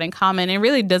don't have a lot in common. It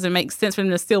really doesn't make sense for them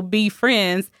to still be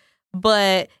friends.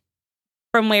 But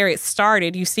from where it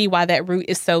started, you see why that root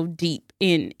is so deep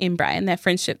in Brian. That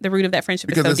friendship, the root of that friendship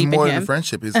is so deep in him. Because it's more than a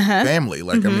friendship. It's family.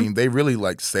 Like, I mean, they really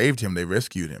saved him. They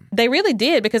rescued him. They really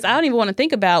did, because I don't even want to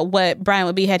think about what Brian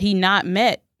would be had he not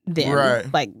met them.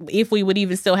 Right. Like, if we would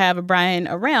even still have a Brian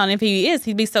around. If he is,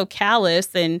 he'd be so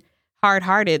callous and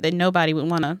hard-hearted that nobody would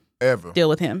want to ever deal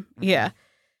with him. Yeah.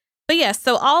 But yeah,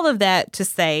 so all of that to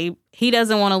say, he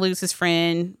doesn't want to lose his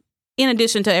friend, in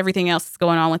addition to everything else that's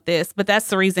going on with this. But that's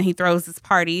the reason he throws this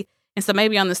party. And so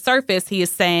maybe on the surface, he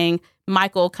is saying,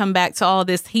 Michael, come back to all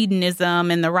this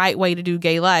hedonism and the right way to do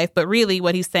gay life. But really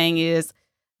what he's saying is,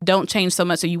 don't change so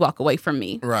much that you walk away from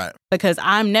me. Right. Because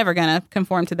I'm never going to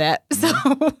conform to that. So,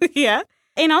 yeah.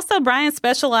 And also, Brian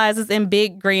specializes in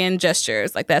big, grand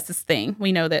gestures. Like, that's his thing.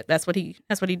 We know that that's what he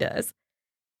does.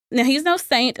 Now, he's no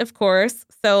saint, of course.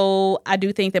 So I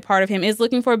do think that part of him is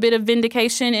looking for a bit of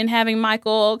vindication in having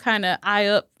Michael kind of eye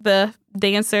up the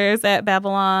dancers at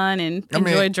Babylon and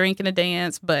enjoy a drink and a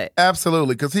dance. But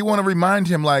absolutely, because he want to remind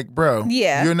him, like, bro,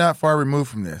 you're not far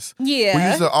removed from this. Yeah. We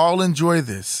used to all enjoy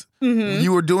this. Mm-hmm.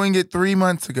 You were doing it 3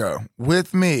 months ago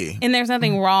with me. And there's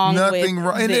nothing wrong with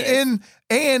this.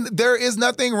 And there is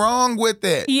nothing wrong with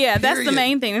it. Yeah, that's the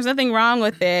main thing. There's nothing wrong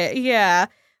with it. Yeah.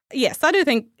 Yes, I do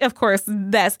think, of course,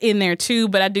 that's in there too.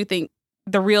 But I do think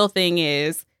the real thing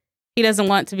is he doesn't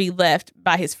want to be left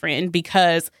by his friend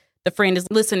because the friend is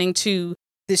listening to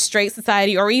this straight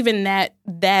society, or even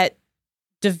that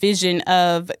division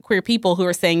of queer people who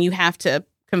are saying you have to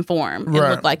conform and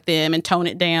look like them and tone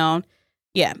it down.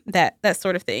 Yeah, that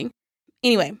sort of thing.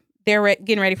 Anyway, they're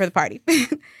getting ready for the party.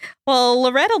 Well,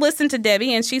 Loretta listened to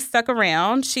Debbie and she stuck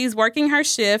around. She's working her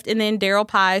shift, and then Daryl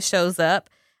Pye shows up.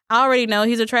 I already know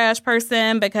he's a trash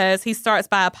person because he starts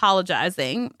by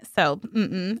apologizing. So,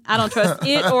 I don't trust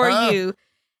it or you.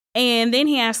 And then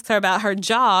he asks her about her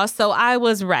jaw. So I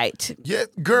was right. Yeah,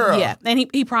 girl. Yeah. And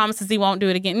he promises he won't do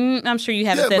it again. I'm sure you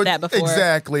haven't said that before.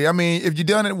 Exactly. I mean, if you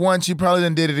done it once, you probably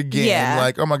done did it again. Yeah.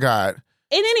 Like, oh my God.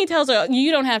 And then he tells her,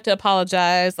 you don't have to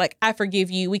apologize. Like, I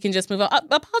forgive you. We can just move on.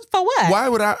 Apologize for what? Why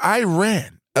would I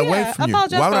ran away from you? Why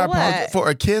would I apologize for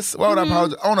a kiss? Why would I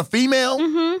apologize on a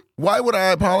female? Why would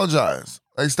I apologize?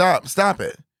 Like, stop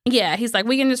it. Yeah, he's like,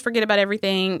 we can just forget about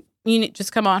everything.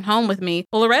 just come on home with me.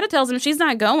 Well, Loretta tells him she's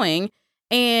not going.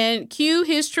 And cue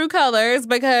his true colors,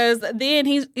 because then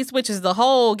he switches the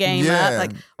whole game up.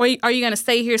 Like, are you going to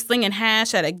stay here slinging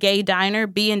hash at a gay diner,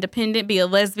 be independent, be a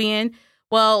lesbian?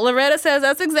 Well, Loretta says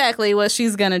that's exactly what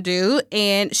she's going to do.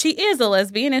 And she is a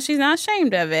lesbian and she's not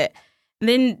ashamed of it.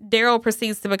 Then Daryl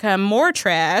proceeds to become more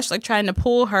trash, like trying to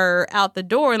pull her out the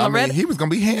door. And Loretta, he was going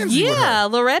to be handsy with her.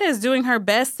 Loretta is doing her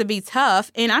best to be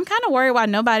tough. And I'm kind of worried why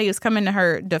nobody is coming to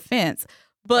her defense.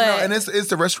 But no, and it's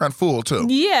the restaurant full too.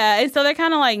 Yeah, and so they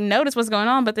kind of like notice what's going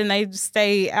on, but then they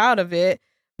stay out of it.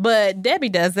 But Debbie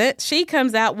doesn't. She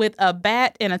comes out with a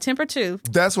bat and a temper tooth.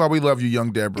 That's why we love you,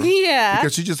 young Deborah. Yeah,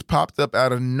 because she just popped up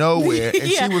out of nowhere and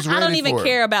she was ready. I don't even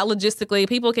care about logistically.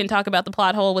 People can talk about the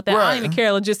plot hole with that. Right. I don't even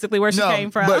care logistically where she came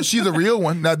from. But she's a real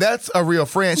one. Now that's a real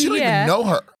friend. She don't even know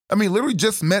her. I mean, literally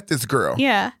just met this girl.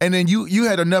 Yeah. And then you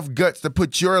had enough guts to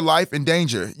put your life in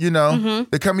danger,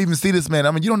 to come even see this man.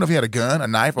 I mean, you don't know if he had a gun, a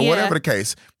knife, or whatever the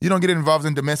case. You don't get involved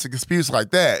in domestic disputes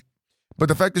like that. But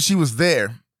the fact that she was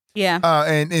there. Yeah.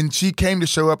 And she came to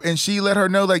show up and she let her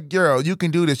know, like, girl, you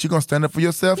can do this. You're going to stand up for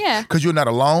yourself. Yeah. Because you're not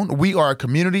alone. We are a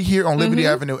community here on Liberty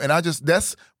Avenue. And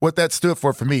that's what that stood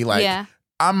for me. Like,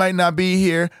 I might not be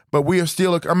here, but we are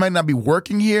still, I might not be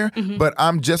working here, but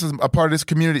I'm just as a part of this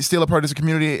community, still a part of this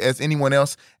community as anyone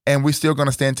else. And we're still going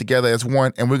to stand together as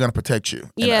one and we're going to protect you.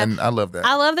 And I love that.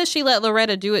 I love that she let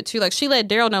Loretta do it too. Like she let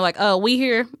Daryl know like, oh, we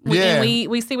here. And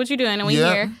we see what you're doing and we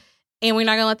here. And we're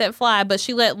not going to let that fly. But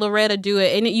she let Loretta do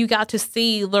it. And you got to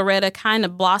see Loretta kind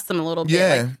of blossom a little bit.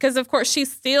 Yeah. Because of course she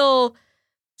still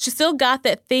got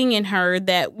that thing in her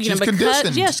that, she's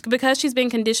conditioned. Because she's been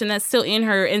conditioned, that's still in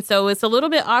her. And so it's a little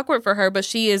bit awkward for her, but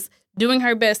she is doing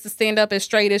her best to stand up as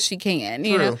straight as she can,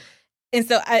 you know? And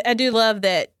so I do love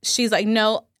that she's like,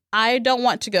 no, I don't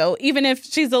want to go. Even if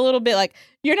she's a little bit like,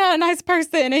 you're not a nice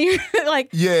person. And you're like,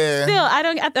 still, I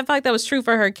feel like that was true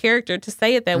for her character to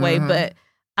say it that way. But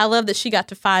I love that she got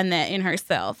to find that in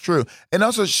herself. True. And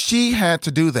also, she had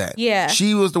to do that. Yeah.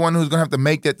 She was the one who was going to have to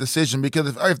make that decision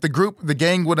because if the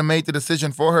gang would have made the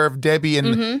decision for her, if Debbie and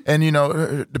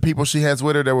the people she has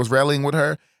with her that was rallying with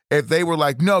her, if they were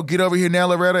like, no, get over here now,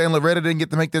 Loretta, and Loretta didn't get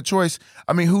to make that choice,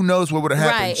 I mean, who knows what would have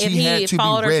happened. Right. If he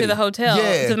followed her to the hotel,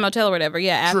 to the motel or whatever,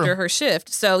 after her shift.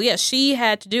 So, she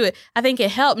had to do it. I think it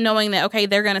helped knowing that, okay,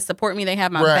 they're going to support me. They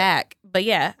have my back. But,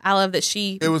 I love that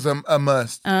she... It was a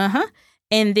must. Uh-huh.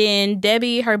 And then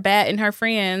Debbie, her bat, and her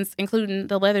friends, including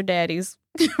the leather daddies,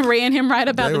 ran him right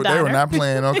about the diner. They were not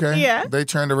playing, okay? They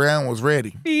turned around, was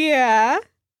ready. Yeah.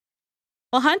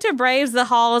 Well, Hunter braves the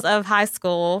halls of high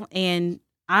school, and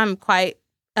I'm quite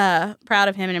proud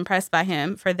of him and impressed by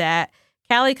him for that.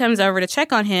 Callie comes over to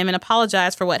check on him and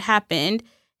apologize for what happened.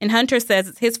 And Hunter says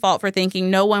it's his fault for thinking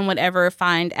no one would ever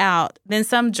find out. Then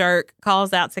some jerk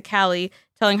calls out to Callie,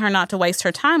 telling her not to waste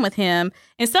her time with him.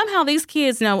 And somehow these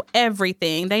kids know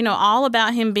everything. They know all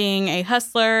about him being a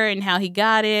hustler and how he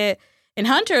got it. And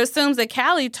Hunter assumes that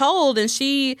Callie told, and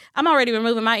I'm already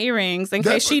removing my earrings in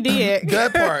case she did.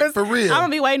 That part, for real. I'm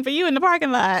going to be waiting for you in the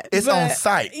parking lot. It's on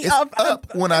site. It's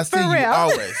up when I see you,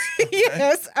 always.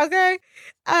 Yes, okay.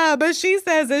 But she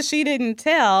says that she didn't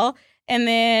tell. And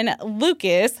then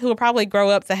Lucas, who will probably grow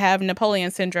up to have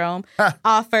Napoleon syndrome,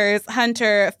 offers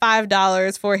Hunter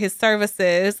 $5 for his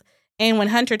services. And when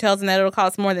Hunter tells him that it'll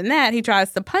cost more than that, he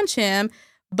tries to punch him.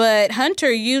 But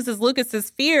Hunter uses Lucas's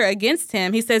fear against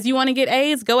him. He says, "You want to get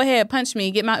AIDS? Go ahead, punch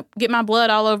me. Get my blood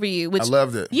all over you." Which, I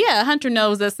loved it. Yeah, Hunter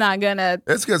knows that's not gonna.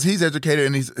 That's because he's educated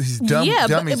and he's dumb. Yeah,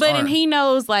 dummies and he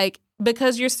knows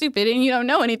because you're stupid and you don't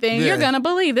know anything, you're gonna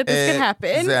believe that this could happen.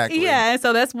 Exactly. Yeah, and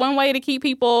so that's one way to keep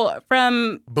people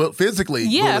from physically.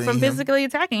 Physically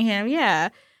attacking him. Yeah,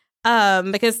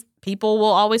 because people will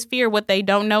always fear what they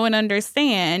don't know and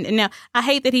understand. And now, I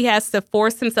hate that he has to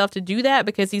force himself to do that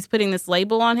because he's putting this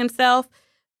label on himself.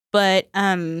 But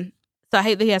so I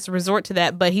hate that he has to resort to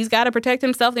that. But he's got to protect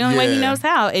himself the only way he knows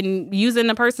how. And using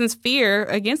a person's fear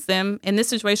against them in this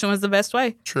situation was the best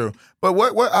way. True. But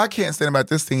what I can't stand about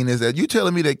this scene is that you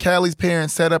telling me that Callie's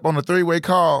parents set up on a 3-way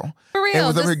call. For real. And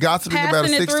was over here gossiping about a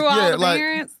 60.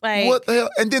 Parents. What the hell?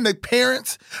 And then the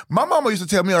parents, my mama used to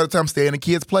tell me all the time, stay in the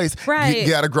kid's place. Right.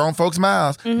 Get out of grown folks'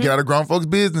 mouths. Get out of grown folks'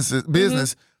 business.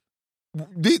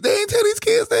 They ain't tell these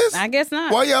kids this? I guess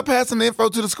not. Why y'all passing the info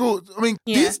to the school? I mean,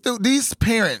 these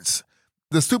parents,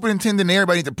 the superintendent and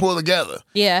everybody need to pull together.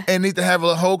 Yeah. And need to have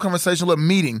a whole conversation, a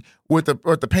meeting with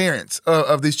the parents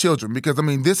of these children. Because, I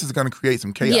mean, this is going to create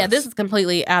some chaos. Yeah, this is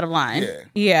completely out of line.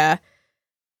 Yeah.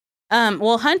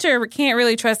 Well, Hunter can't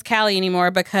really trust Callie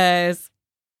anymore because,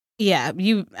 I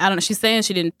don't know. She's saying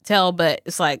she didn't tell, but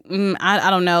it's like, I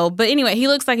don't know. But anyway, he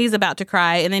looks like he's about to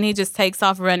cry. And then he just takes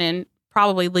off running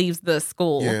probably leaves the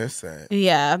school. Yeah, it's sad.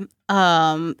 Yeah.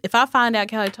 If I find out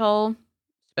Kelly told, you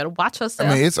better watch yourself.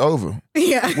 I mean, it's over.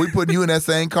 Yeah. We putting you in that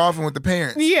same coffin with the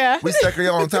parents. Yeah. We stacker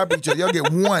y'all on top of each other. Y'all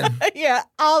get one. Yeah.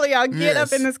 All of y'all get Yes.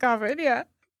 up in this coffin. Yeah.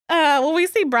 Well, we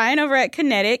see Brian over at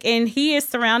Kinetic, and he is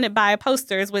surrounded by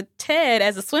posters with Ted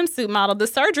as a swimsuit model. The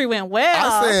surgery went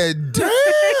well. I said, damn.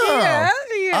 Yeah.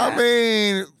 I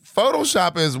mean,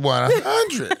 Photoshop is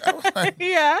 100. I was like,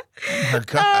 Yeah. oh my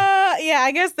God. Yeah,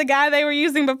 I guess the guy they were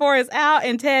using before is out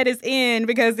and Ted is in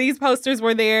because these posters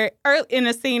were there in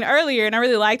a scene earlier, and I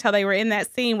really liked how they were in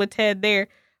that scene with Ted there.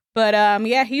 But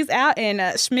yeah, he's out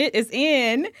and Schmidt is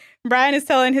in. Brian is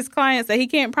telling his clients that he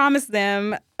can't promise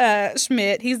them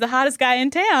Schmidt. He's the hottest guy in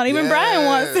town. Even Brian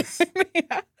wants him.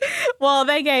 Yeah. Well,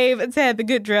 they gave Ted the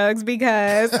good drugs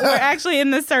because we're actually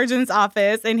in the surgeon's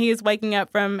office and he is waking up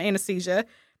from anesthesia.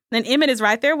 Then Emmett is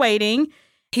right there waiting.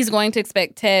 He's going to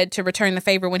expect Ted to return the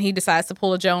favor when he decides to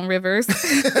pull a Joan Rivers.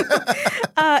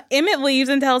 Emmett leaves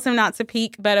and tells him not to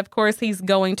peek, but of course he's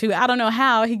going to. I don't know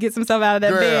how he gets himself out of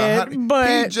that bed,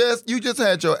 but you just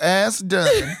had your ass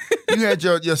done. You had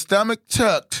your stomach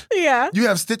tucked. Yeah. You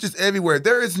have stitches everywhere.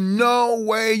 There is no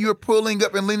way you're pulling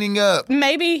up and leaning up.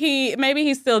 Maybe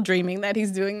he's still dreaming that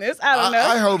he's doing this. I don't know.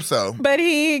 I hope so. But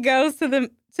he goes to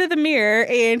the mirror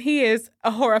and he is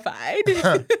horrified.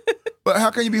 But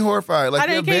how can you be horrified? Like,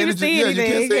 I your can't even see you can't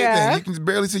anything, see yeah. anything. You can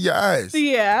barely see your eyes.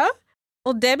 Yeah.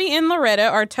 Well, Debbie and Loretta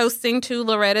are toasting to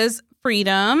Loretta's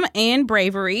freedom and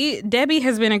bravery. Debbie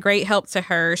has been a great help to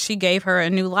her. She gave her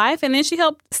a new life and then she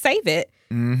helped save it.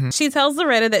 Mm-hmm. She tells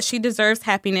Loretta that she deserves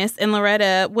happiness, and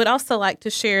Loretta would also like to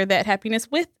share that happiness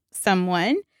with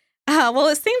someone. Well,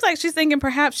 it seems like she's thinking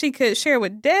perhaps she could share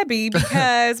with Debbie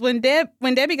because when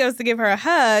Debbie goes to give her a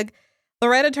hug,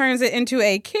 Loretta turns it into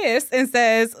a kiss and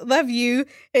says, "Love you."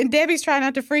 And Debbie's trying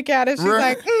not to freak out. And she's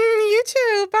Right. like, "You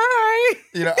too. Bye."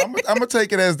 You know, I'm going to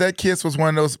take it as that kiss was one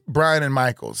of those Brian and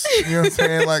Michaels. You know what I'm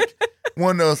saying? Like,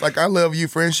 one of those, like, I love you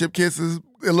friendship kisses,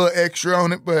 a little extra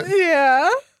on it, but Yeah.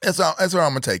 that's where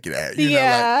I'm going to take it at. You know,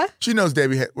 Yeah. like, she knows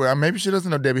Debbie, well, maybe she doesn't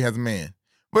know Debbie has a man.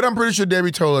 But I'm pretty sure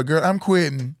Debbie told her, girl, I'm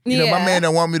quitting. You know, my Yeah. man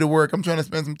don't want me to work. I'm trying to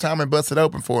spend some time and bust it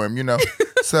open for him, you know.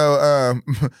 So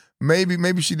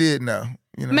maybe she did know.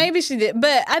 You know? Maybe she did.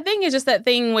 But I think it's just that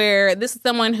thing where this is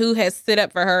someone who has stood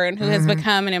up for her and who has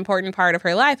become an important part of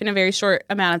her life in a very short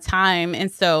amount of time.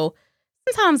 And so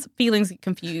sometimes feelings get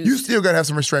confused. You still got to have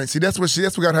some restraint. See, that's what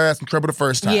got her ass in trouble the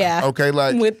first time. Yeah. Okay,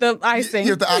 like. with the icing.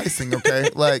 With the icing, okay?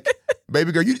 Like,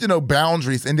 baby girl, you need to know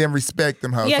boundaries and then respect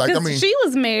them hoes. Yeah, Like, because she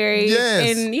was married.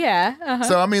 Yes. And yeah. Uh-huh.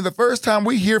 So, I mean, the first time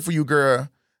we here for you, girl,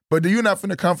 but you're not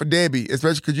finna come for Debbie,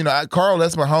 especially because, you know, Carl,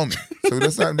 that's my homie. So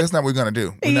that's not what we're going to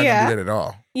do. We're not going to do that at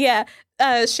all. Yeah.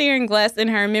 Sharon Gless, in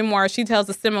her memoir, she tells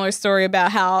a similar story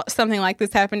about how something like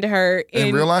this happened to her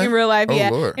In real life? In real life, Oh, yeah.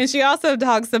 Lord. And she also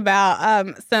talks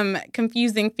about some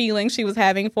confusing feelings she was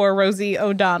having for Rosie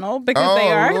O'Donnell because Oh, they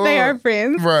are Lord.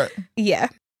 friends. Right. Yeah.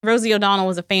 Rosie O'Donnell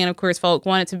was a fan of Queer as Folk,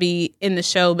 wanted to be in the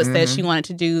show, but said she wanted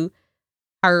to do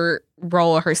her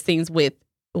role or her scenes with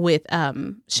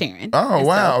Sharon. Oh, And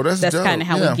wow. so That's that's dope. kind of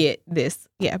how Yeah. we get this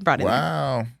brought in.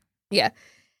 Wow. Yeah.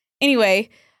 Anyway,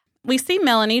 we see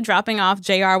Melanie dropping off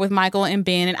JR with Michael and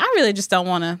Ben, and I really just don't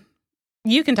want to.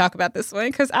 You can talk about this one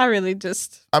because I really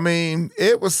just. I mean,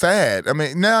 it was sad. I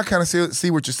mean, now I kind of see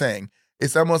what you're saying.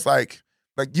 It's almost like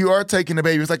you are taking the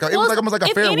baby. It's like it was like almost like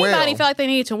a farewell. If anybody felt like they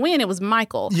needed to win, it was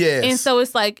Michael. Yes. And so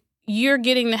it's like you're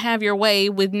getting to have your way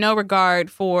with no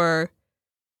regard for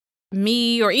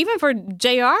me or even for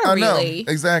JR, I know, really.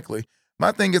 exactly.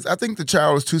 My thing is, I think the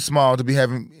child is too small to be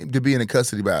in a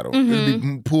custody battle. To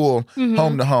be pulled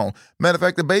home to home. Matter of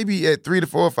fact, the baby at 3 to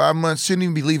 4 or 5 months shouldn't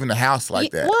even be leaving the house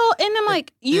like that. Well, and I'm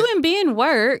like, you and Ben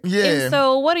work. Yeah. And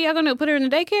so what are y'all going to put her in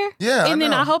the daycare? Yeah, And then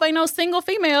know. I hope ain't no single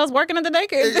females working at the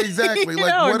daycare. Exactly. You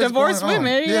Like, know, or what is divorced going on?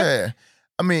 women. Yeah.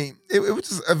 I mean, it was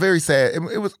just a very sad,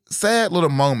 it was a sad little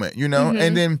moment, you know?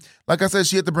 And then, like I said,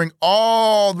 she had to bring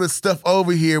all this stuff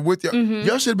over here with you.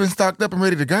 Y'all should have been stocked up and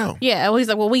ready to go. Yeah. Well, he's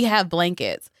like, well, we have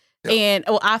blankets. Yeah. And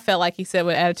I felt like he said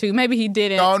with attitude. Maybe he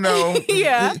didn't. Oh, no.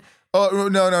 Yeah. Oh,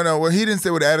 no. Well, he didn't say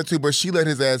with attitude, but she let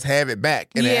his ass have it back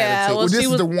in the attitude. Well, this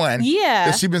is the one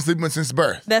that she's been sleeping with since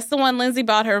birth. That's the one Lindsay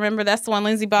bought her. Remember, that's the one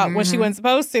Lindsay bought when she wasn't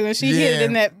supposed to, and she hid it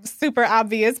in that super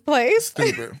obvious place.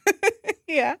 Stupid.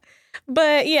 Yeah.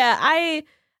 But yeah, I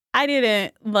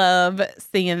didn't love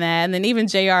seeing that. And then even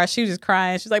JR, she was just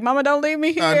crying. She's like, Mama, don't leave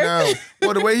me here. I know.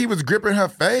 Well, the way he was gripping her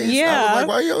face, I Yeah. was like,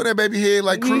 why you on that baby head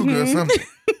like Kruger or something?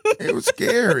 It was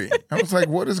scary. I was like,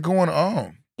 what is going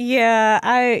on? Yeah,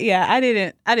 I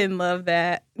didn't love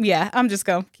that. Yeah, I'm just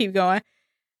gonna keep going.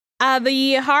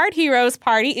 The Hard Heroes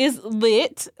party is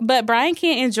lit, but Brian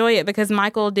can't enjoy it because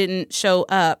Michael didn't show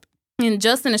up. And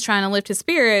Justin is trying to lift his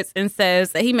spirits and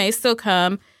says that he may still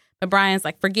come, but Brian's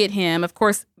like, forget him. Of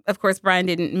course, Brian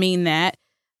didn't mean that.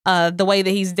 The way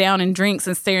that he's down in drinks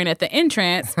and staring at the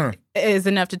entrance is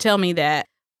enough to tell me that.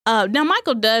 Now,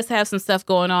 Michael does have some stuff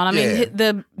going on. I mean,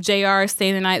 the JR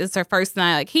staying the night, it's her first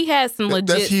night. Like, he has some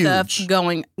legit stuff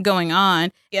going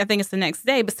on. I think it's the next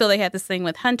day, but still they had this thing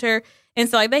with Hunter. And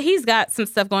so, like, he's got some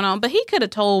stuff going on, but he could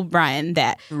have told Brian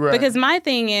that. Right. Because my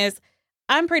thing is,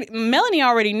 Melanie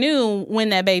already knew when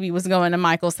that baby was going to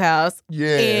Michael's house.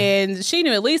 Yeah. And she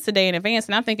knew at least a day in advance,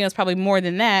 and I'm thinking it was probably more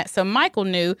than that. So Michael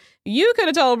knew. You could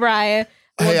have told Brian,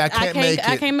 hey, I can't make it.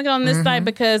 I can't make it on this night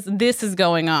because this is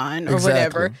going on or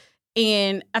whatever.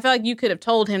 And I feel like you could have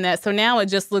told him that. So now it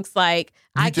just looks like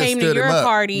I came to your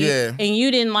party and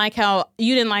you didn't like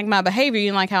my behavior. You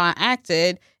didn't like how I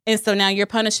acted. And so now you're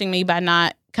punishing me by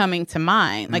not coming to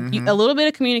mine. Like a little bit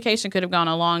of communication could have gone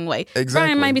a long way. Exactly.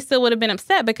 Brian maybe still would have been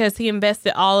upset because he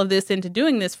invested all of this into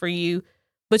doing this for you.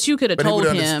 But you could have told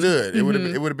him. He would have understood. It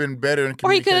would have been better in communication.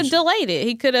 Or he could have delayed it.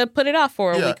 He could have put it off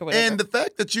for a week or whatever. And the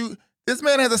fact that this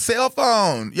man has a cell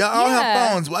phone. Y'all all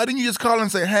have phones. Why didn't you just call him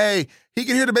and say, hey, he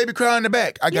can hear the baby cry in the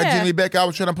back. I got Jimmy back. I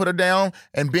was trying to put her down,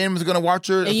 and Ben was going to watch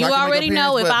her. And you already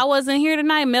know if I wasn't here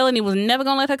tonight, Melanie was never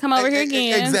going to let her come over here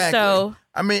again. Exactly. So,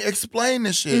 I mean, explain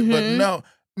this shit. But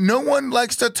no one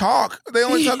likes to talk. They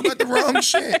only talk about the wrong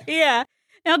shit. Yeah.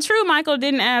 Now, true, Michael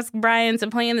didn't ask Brian to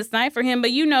plan this night for him,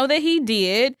 but you know that he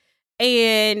did.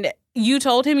 And you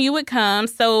told him you would come.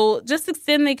 So just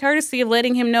extend the courtesy of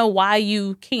letting him know why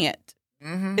you can't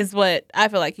is what I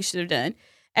feel like you should have done.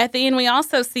 At the end, we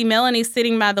also see Melanie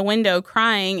sitting by the window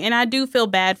crying. And I do feel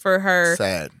bad for her.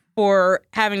 Sad. For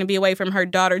having to be away from her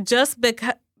daughter just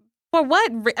because. For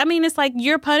what? I mean, it's like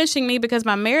you're punishing me because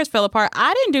my marriage fell apart.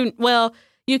 I didn't do. Well,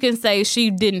 you can say she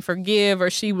didn't forgive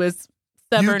or she was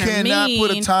stubborn or mean. You cannot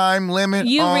put a time limit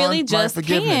on really just my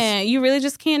forgiveness. Can't. You really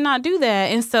just cannot do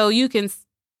that. And so you can,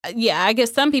 I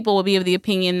guess some people will be of the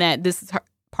opinion that this is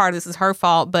her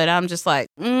fault, but I'm just like,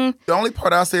 The only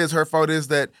part I say is her fault is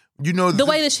that the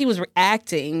way that she was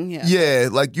reacting. Yeah,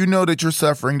 like that you're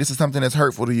suffering. This is something that's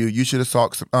hurtful to you. You should have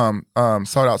sought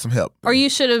out some help. Or you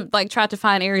should have like tried to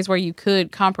find areas where you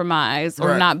could compromise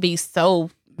or not be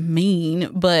so mean.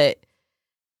 But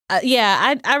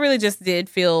I really just did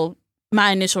feel. My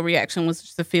initial reaction was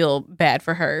just to feel bad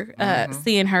for her,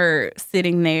 seeing her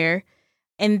sitting there.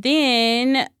 And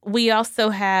then we also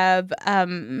have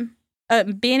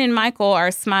Ben and Michael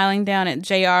are smiling down at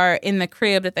JR in the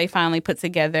crib that they finally put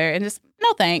together. And just,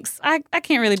 no thanks. I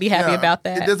can't really be happy about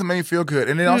that. It doesn't make me feel good.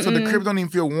 And then also the crib don't even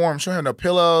feel warm. She don't have no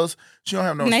pillows. She don't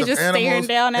have no stuffed animals. And they just staring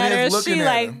down at her. She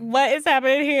like, what is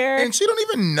happening here? And she don't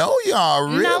even know y'all,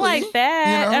 really. Not like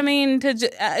that. I mean,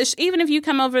 even if you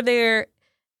come over there,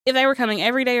 if they were coming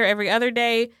every day or every other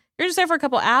day, you're just there for a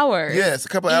couple hours. Yes, a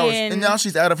couple hours. And now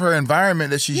she's out of her environment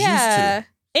that she's used to.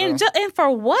 And for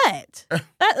what?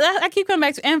 I keep coming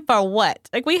back to, and for what?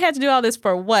 Like, we had to do all this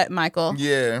for what, Michael?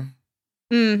 Yeah.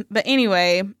 But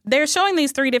anyway, they're showing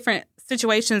these 3 different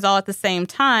situations all at the same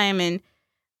time. And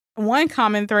one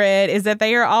common thread is that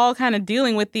they are all kind of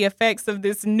dealing with the effects of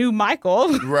this new Michael.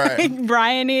 Right. Like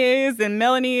Brian is, and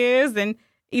Melanie is, and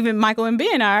even Michael and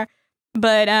Ben are.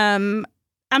 But I'm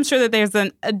sure that there's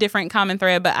a different common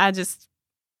thread, but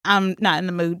I'm not in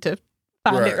the mood to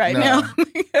find it right now.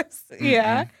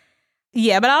 Yeah.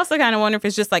 But I also kind of wonder if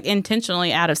it's just like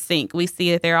intentionally out of sync. We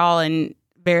see that they're all in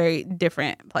very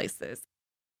different places.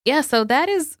 Yeah, so that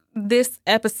is this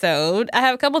episode. I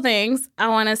have a couple things I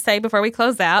want to say before we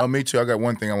close out. Oh, me too. I got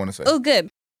one thing I want to say. Oh,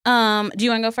 good. Do you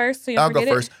want to go first? So I'll go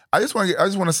first. I just want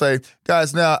to say,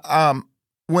 guys. Now,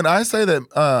 when I say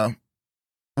that,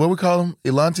 what we call them,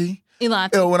 Elanti. When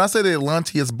I say that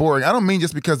Elanti is boring, I don't mean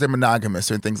just because they're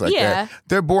monogamous and things like that.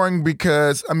 They're boring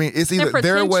because, I mean, it's either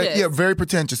their way, very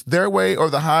pretentious, their way or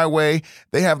the highway.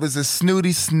 They have this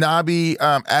snooty, snobby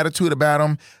attitude about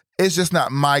them. It's just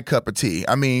not my cup of tea.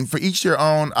 I mean, for each their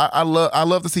own. I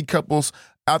love to see couples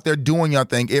out there doing your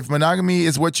thing. If monogamy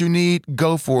is what you need,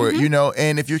 go for it,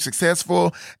 and if you're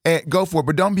successful, go for it.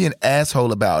 But don't be an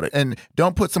asshole about it. And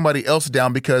don't put somebody else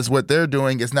down because what they're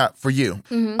doing is not for you.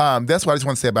 That's what I just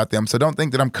want to say about them. So don't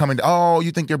think that I'm coming to,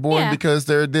 you think they're boring because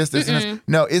they're this, and this.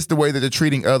 No, it's the way that they're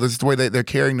treating others. It's the way that they're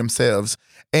carrying themselves.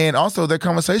 And also their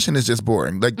conversation is just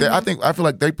boring. Like I feel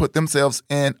like they put themselves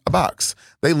in a box.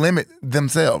 They limit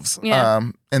themselves.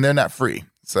 And they're not free.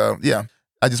 So yeah.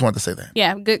 I just wanted to say that.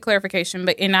 Yeah, good clarification.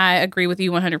 And I agree with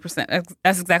you 100%.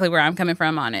 That's exactly where I'm coming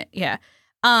from on it. Yeah.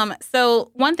 So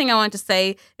one thing I wanted to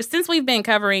say is since we've been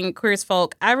covering Queer as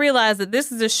Folk, I realized that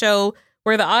this is a show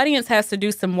where the audience has to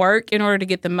do some work in order to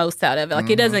get the most out of it. Like,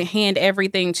 it doesn't hand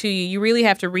everything to you. You really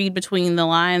have to read between the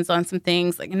lines on some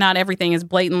things. Like, not everything is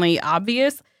blatantly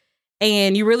obvious.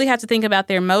 And you really have to think about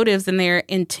their motives and their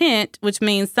intent, which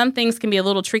means some things can be a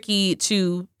little tricky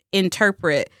to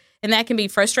interpret. And that can be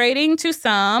frustrating to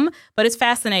some, but it's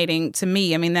fascinating to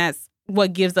me. I mean, that's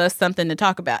what gives us something to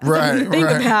talk about, something to think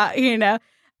about, you know.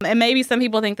 And maybe some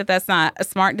people think that that's not a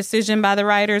smart decision by the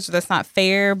writers, or that's not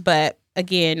fair. But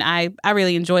again, I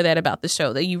really enjoy that about the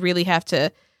show, that you really have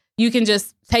to, you can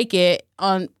just take it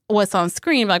on what's on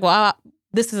screen, like, well,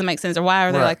 this doesn't make sense, or why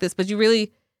are they like this? But you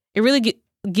really, it really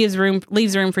leaves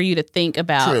room for you to think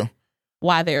about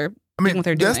why they're what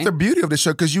they're doing. That's the beauty of the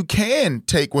show, because you can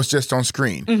take what's just on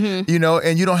screen, you know,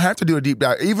 and you don't have to do a deep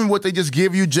dive. Even what they just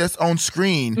give you just on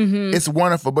screen, it's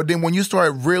wonderful. But then when you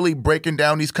start really breaking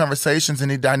down these conversations and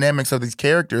the dynamics of these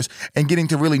characters and getting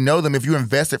to really know them, if you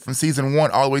invest it from season 1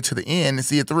 all the way to the end and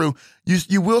see it through,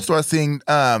 you will start seeing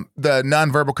the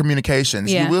nonverbal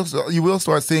communications. You will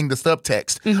start seeing the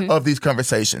subtext of these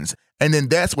conversations. And then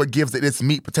that's what gives it its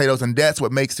meat potatoes, and that's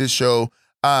what makes this show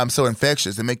so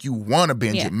infectious. It make you want to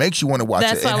binge it, makes you want to watch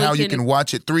it, and how you can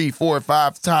watch it 3, 4,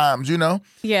 5 times, you know?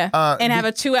 Yeah, and have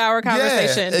a 2-hour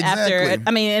conversation after.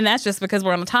 I mean, and that's just because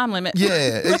we're on a time limit.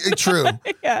 Yeah, true.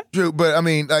 True. But I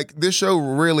mean, like, this show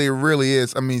really, really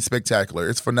is, I mean, spectacular.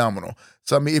 It's phenomenal.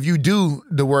 So, I mean, if you do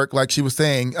the work, like she was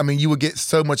saying, I mean, you will get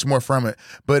so much more from it.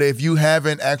 But if you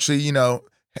haven't actually, you know,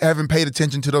 haven't paid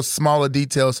attention to those smaller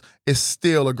details, it's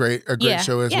still a great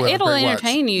show as well. It'll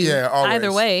entertain you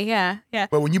either way. Yeah.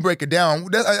 But when you break it down,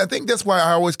 I think that's why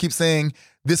I always keep saying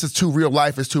this is too real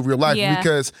life,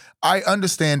 because I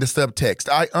understand the subtext.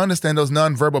 I understand those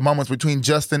nonverbal moments between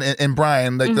Justin and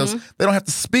Brian. Like those, they don't have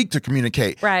to speak to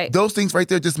communicate. Right. Those things right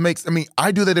there just makes, I mean,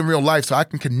 I do that in real life, so I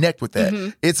can connect with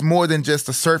that. It's more than just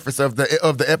the surface of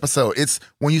the episode. It's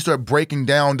when you start breaking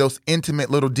down those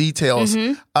intimate little details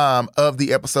of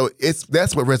the episode,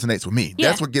 that's what resonates with me.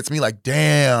 That's what gets me like,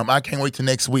 damn, I can't wait till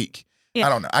next week. I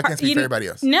don't know. I can't speak for everybody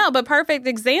else. No, but perfect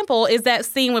example is that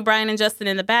scene with Brian and Justin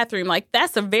in the bathroom. Like,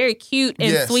 that's a very cute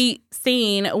and sweet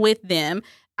scene with them.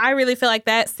 I really feel like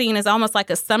that scene is almost like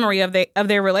a summary of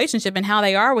their relationship and how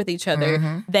they are with each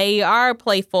other. They are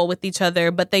playful with each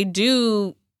other, but they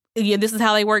do, this is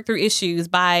how they work through issues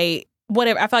by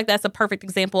whatever. I feel like that's a perfect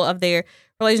example of their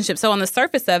relationship. So on the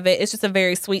surface of it, it's just a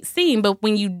very sweet scene. But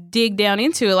when you dig down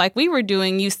into it, like we were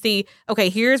doing, you see, okay,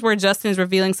 here's where Justin's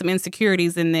revealing some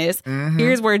insecurities in this.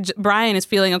 Here's where Brian is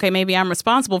feeling, okay, maybe I'm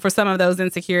responsible for some of those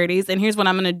insecurities. And here's what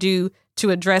I'm going to do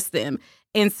to address them.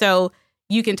 And so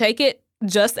you can take it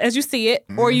just as you see it,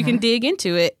 or you can dig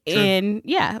into it. True. And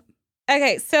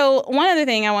Okay, so one other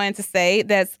thing I wanted to say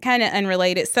that's kind of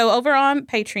unrelated. So over on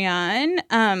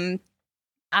Patreon,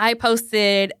 I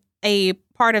posted a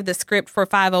part of the script for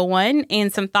 501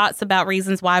 and some thoughts about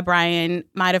reasons why Brian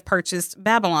might have purchased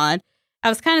Babylon. I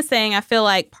was kind of saying I feel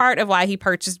like part of why he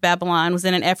purchased Babylon was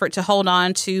in an effort to hold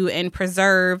on to and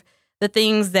preserve the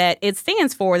things that it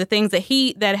stands for, the things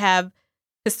that have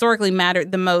historically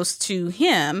mattered the most to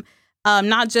him.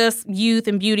 Not just youth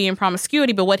and beauty and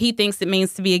promiscuity, but what he thinks it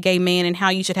means to be a gay man and how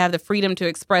you should have the freedom to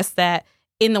express that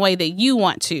in the way that you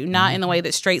want to, not in the way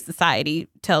that straight society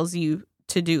tells you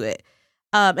to do it.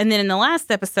 And then in the last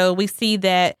episode, we see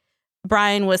that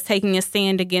Brian was taking a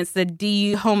stand against the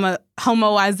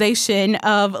homoization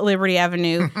of Liberty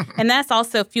Avenue. And that's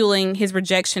also fueling his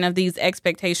rejection of these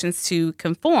expectations to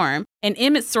conform. And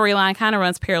Emmett's storyline kind of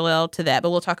runs parallel to that,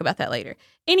 but we'll talk about that later.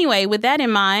 Anyway, with that in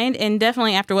mind, and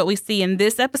definitely after what we see in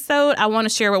this episode, I want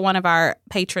to share what one of our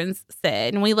patrons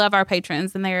said. And we love our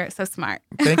patrons, and they're so smart.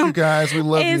 Thank you, guys. We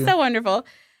love you. It's so wonderful.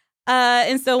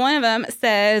 And so one of them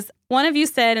says, one of you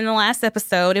said in the last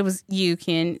episode, it was you,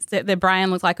 Ken, that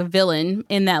Brian looked like a villain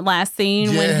in that last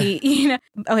scene when he,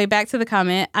 Okay, back to the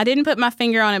comment. I didn't put my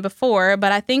finger on it before,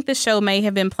 but I think the show may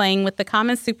have been playing with the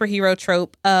common superhero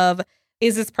trope of,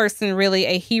 is this person really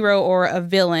a hero or a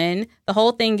villain? The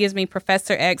whole thing gives me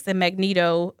Professor X and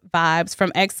Magneto vibes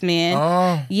from X-Men.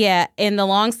 Oh. Yeah, and the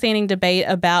long-standing debate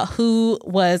about who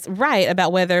was right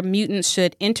about whether mutants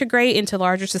should integrate into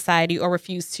larger society or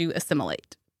refuse to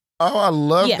assimilate. Oh, I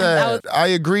love that. I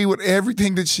agree with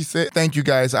everything that she said. Thank you,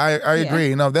 guys. I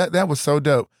agree. No, that was so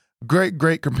dope.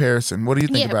 Great comparison. What do you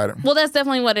think about it? Well, that's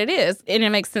definitely what it is. And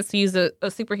it makes sense to use a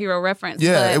superhero reference.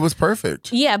 Yeah, it was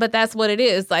perfect. Yeah, but that's what it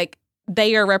is. Like,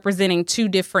 they are representing two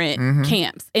different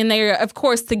camps. And they're, of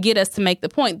course, to get us to make the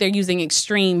point, they're using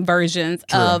extreme versions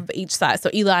of each side. So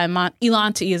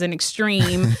Elanti is an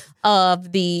extreme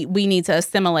of the we need to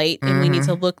assimilate and we need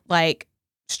to look like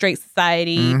straight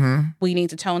society. Mm-hmm. We need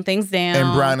to tone things down.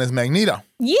 And Brian is Magneto.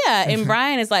 Yeah, and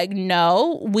Brian is like,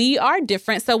 no, we are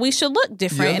different, so we should look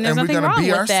different, and there's nothing wrong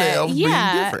with that.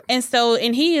 Yeah,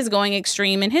 and he is going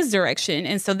extreme in his direction,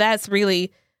 and so that's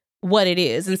really what it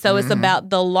is. And so it's about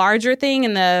the larger thing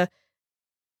and the,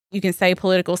 you can say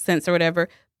political sense or whatever,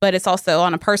 but it's also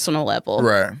on a personal level.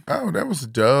 Right. Oh, that was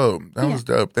dope. That was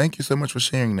dope. Thank you so much for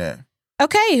sharing that.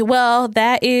 Okay, well,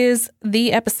 that is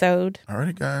the episode. All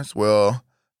right, guys. Well,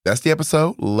 that's the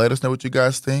episode. Let us know what you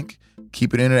guys think.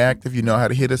 Keep it interactive. You know how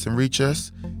to hit us and reach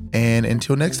us. And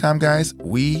until next time, guys,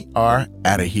 we are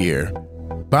out of here.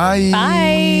 Bye.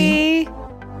 Bye.